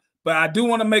long. But I do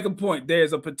want to make a point.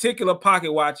 There's a particular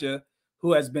pocket watcher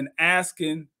who has been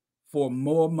asking for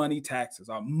more money taxes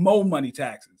or more money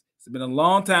taxes. It's been a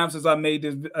long time since I made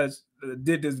this,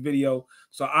 did this video.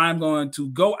 So I'm going to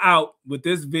go out with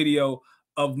this video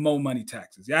of Mo Money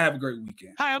Taxes. Y'all have a great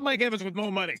weekend. Hi, I'm Mike Evans with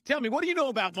Mo Money. Tell me, what do you know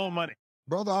about Mo Money?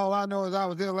 Brother, all I know is I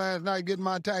was there last night getting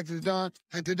my taxes done,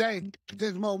 and today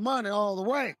there's more money all the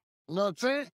way. You know what I'm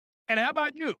saying? And how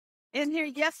about you? In here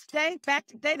yesterday, back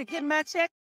today to get my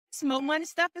check. This Mo Money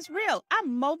stuff is real.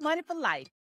 I'm Mo Money for life.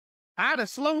 How to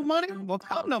slow money? Well,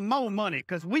 come to Mo Money,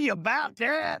 because we about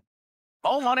that.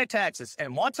 Mo Money Taxes,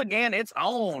 and once again, it's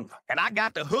on, and I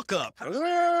got the hookup.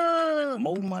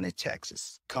 Mo Money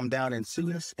Taxes. Come down and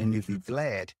see us, and you'll be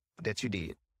glad that you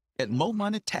did. At Mo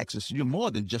Money Taxes, you're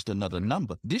more than just another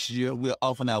number. This year, we're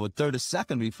offering our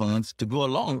 30-second refunds to go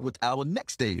along with our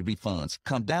next day refunds.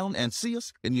 Come down and see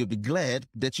us, and you'll be glad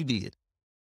that you did.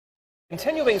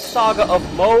 Continuing saga of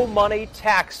Mo Money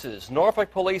Taxes. Norfolk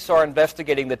police are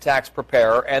investigating the tax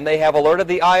preparer, and they have alerted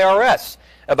the IRS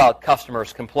about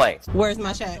customers' complaints. Where's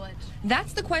my check?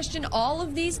 That's the question all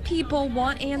of these people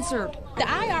want answered. The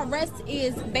IRS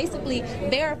is basically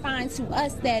verifying to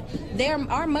us that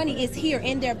our money is here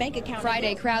in their bank account.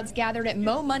 Friday, crowds gathered at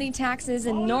Mo Money Taxes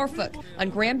in Norfolk. On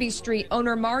Granby Street,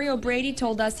 owner Mario Brady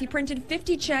told us he printed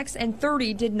 50 checks and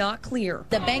 30 did not clear.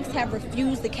 The banks have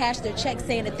refused to cash their checks,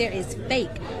 saying that there is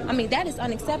fake. I mean, that is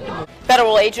unacceptable.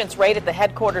 Federal agents raided the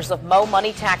headquarters of Mo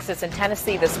Money Taxes in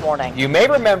Tennessee this morning. You may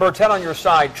remember 10 on Your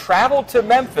Side traveled to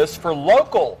Memphis for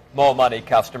local Mo Money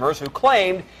customers who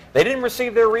claimed they didn't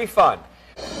receive their refund.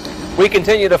 We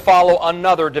continue to follow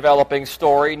another developing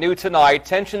story. New tonight,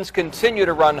 tensions continue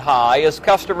to run high as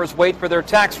customers wait for their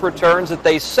tax returns that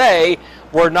they say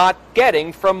we're not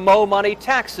getting from Mo Money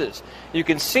Taxes. You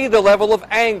can see the level of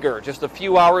anger just a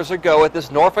few hours ago at this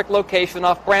Norfolk location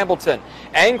off Brambleton.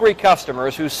 Angry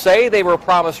customers who say they were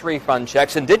promised refund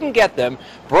checks and didn't get them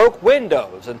broke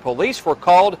windows, and police were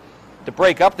called to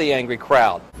break up the angry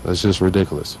crowd. That's just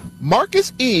ridiculous.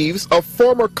 Marcus Eves, a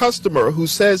former customer who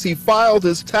says he filed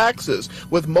his taxes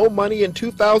with Mo Money in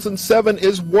 2007,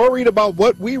 is worried about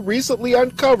what we recently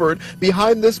uncovered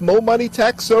behind this Mo Money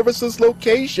Tax Services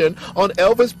location on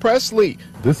Elvis Presley.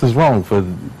 This is wrong for,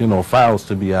 files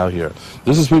to be out here.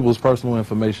 This is people's personal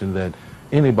information that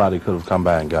anybody could have come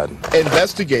by and gotten.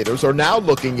 Investigators are now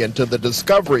looking into the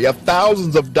discovery of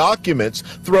thousands of documents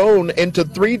thrown into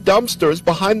 3 dumpsters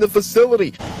behind the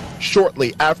facility.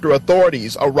 Shortly after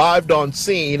authorities arrived on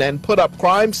scene and put up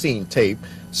crime scene tape,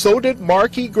 so did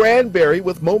Marquis Granberry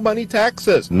with Mo Money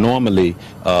Taxes. Normally,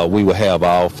 we would have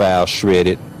our files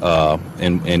shredded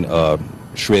and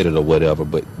shredded or whatever,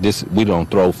 but we don't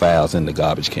throw files in the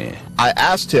garbage can. I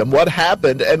asked him what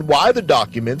happened and why the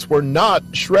documents were not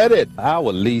shredded.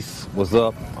 Our lease was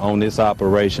up on this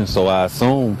operation, so I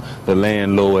assume the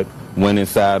landlord went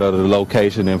inside of the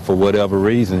location, and for whatever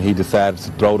reason, he decided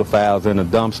to throw the files in a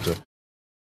dumpster.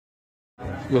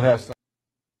 You'll have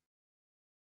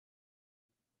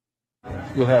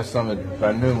some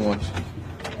by noon once.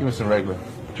 Give me some regular.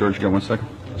 George, you got 1 second?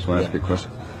 Just want to ask you a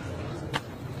question.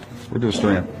 We're doing a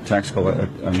story on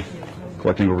I'm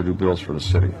collecting overdue bills for the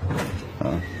city.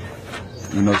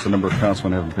 You notice the number of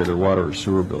councilmen haven't paid their water or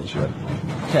sewer bills yet.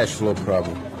 Cash flow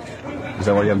problem. Is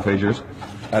that why you haven't paid yours?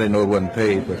 I didn't know it wasn't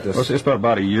paid, but that's... It's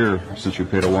about a year since you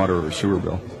paid a water or sewer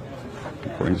bill.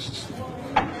 According to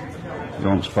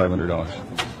almost $500.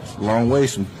 It's a long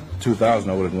ways from 2,000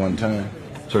 over at one time.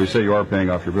 So you say you are paying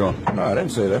off your bill? No, I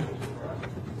didn't say that.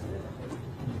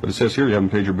 But it says here you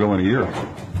haven't paid your bill in a year.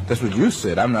 That's what you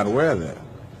said. I'm not aware of that.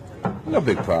 No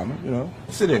big problem, you know.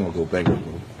 The city ain't gonna go bankrupt.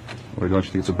 Well, don't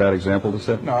you think it's a bad example to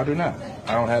set? No, I do not.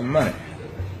 I don't have the money.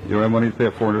 You don't have money to pay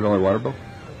a $400 water bill?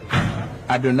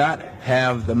 I do not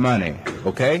have the money,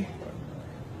 okay?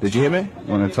 Did you hear me?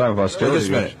 Well, in a time of austerity, just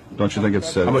a minute. Don't you think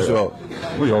it's... How much you owe?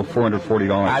 Well, you owe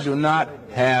 $440. I do not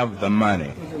have the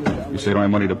money. You say you don't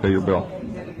have money to pay your bill.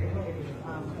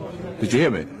 Did you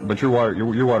hear me? But your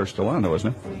water's still on, though,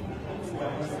 isn't it?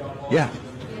 Yeah.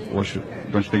 Well,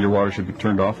 don't you think your water should be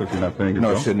turned off if you're not paying your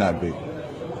bill? No, it should not be.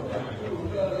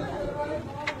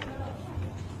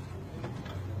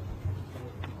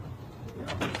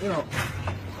 You know,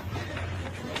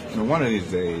 one of these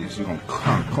days you're gonna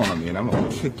corner me and I'm gonna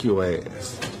kick your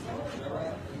ass.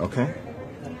 Okay?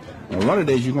 And one of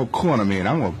the days you're gonna corner me and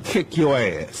I'm gonna kick your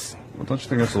ass. Well, don't you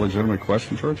think that's a legitimate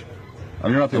question, George? I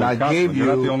mean, you're not the only councilman.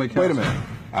 You're not the only councilman. Wait a minute.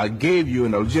 I gave you a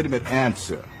legitimate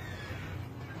answer.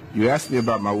 You asked me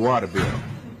about my water bill.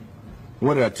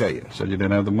 What did I tell you? You said you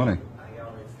didn't have the money.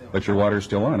 But your water's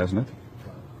still on, isn't it?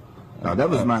 Now, that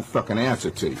was my fucking answer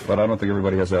to you. But I don't think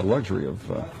everybody has that luxury of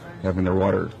having their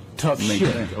water tough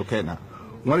maintained. Shit. Okay, now,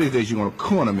 one of these days you're going to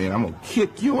corner me and I'm going to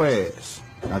kick your ass.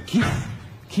 Now,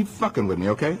 keep fucking with me,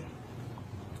 okay?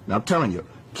 Now, I'm telling you,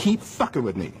 keep fucking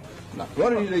with me. Now,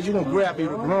 one of these days you're going to grab me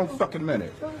with the wrong fucking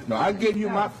minute. Now, I gave you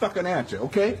my fucking answer,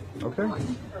 okay? Okay.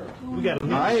 We got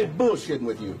now, I ain't bullshitting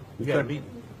with you. We got to meet.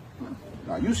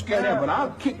 Now, you scared him, but I'll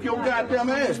kick your goddamn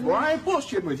ass, boy. I ain't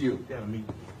bullshitting with you.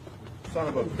 Son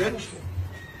of a bitch.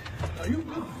 Now, you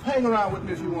hang around with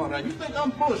me if you want. Now, you think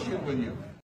I'm bullshitting with you.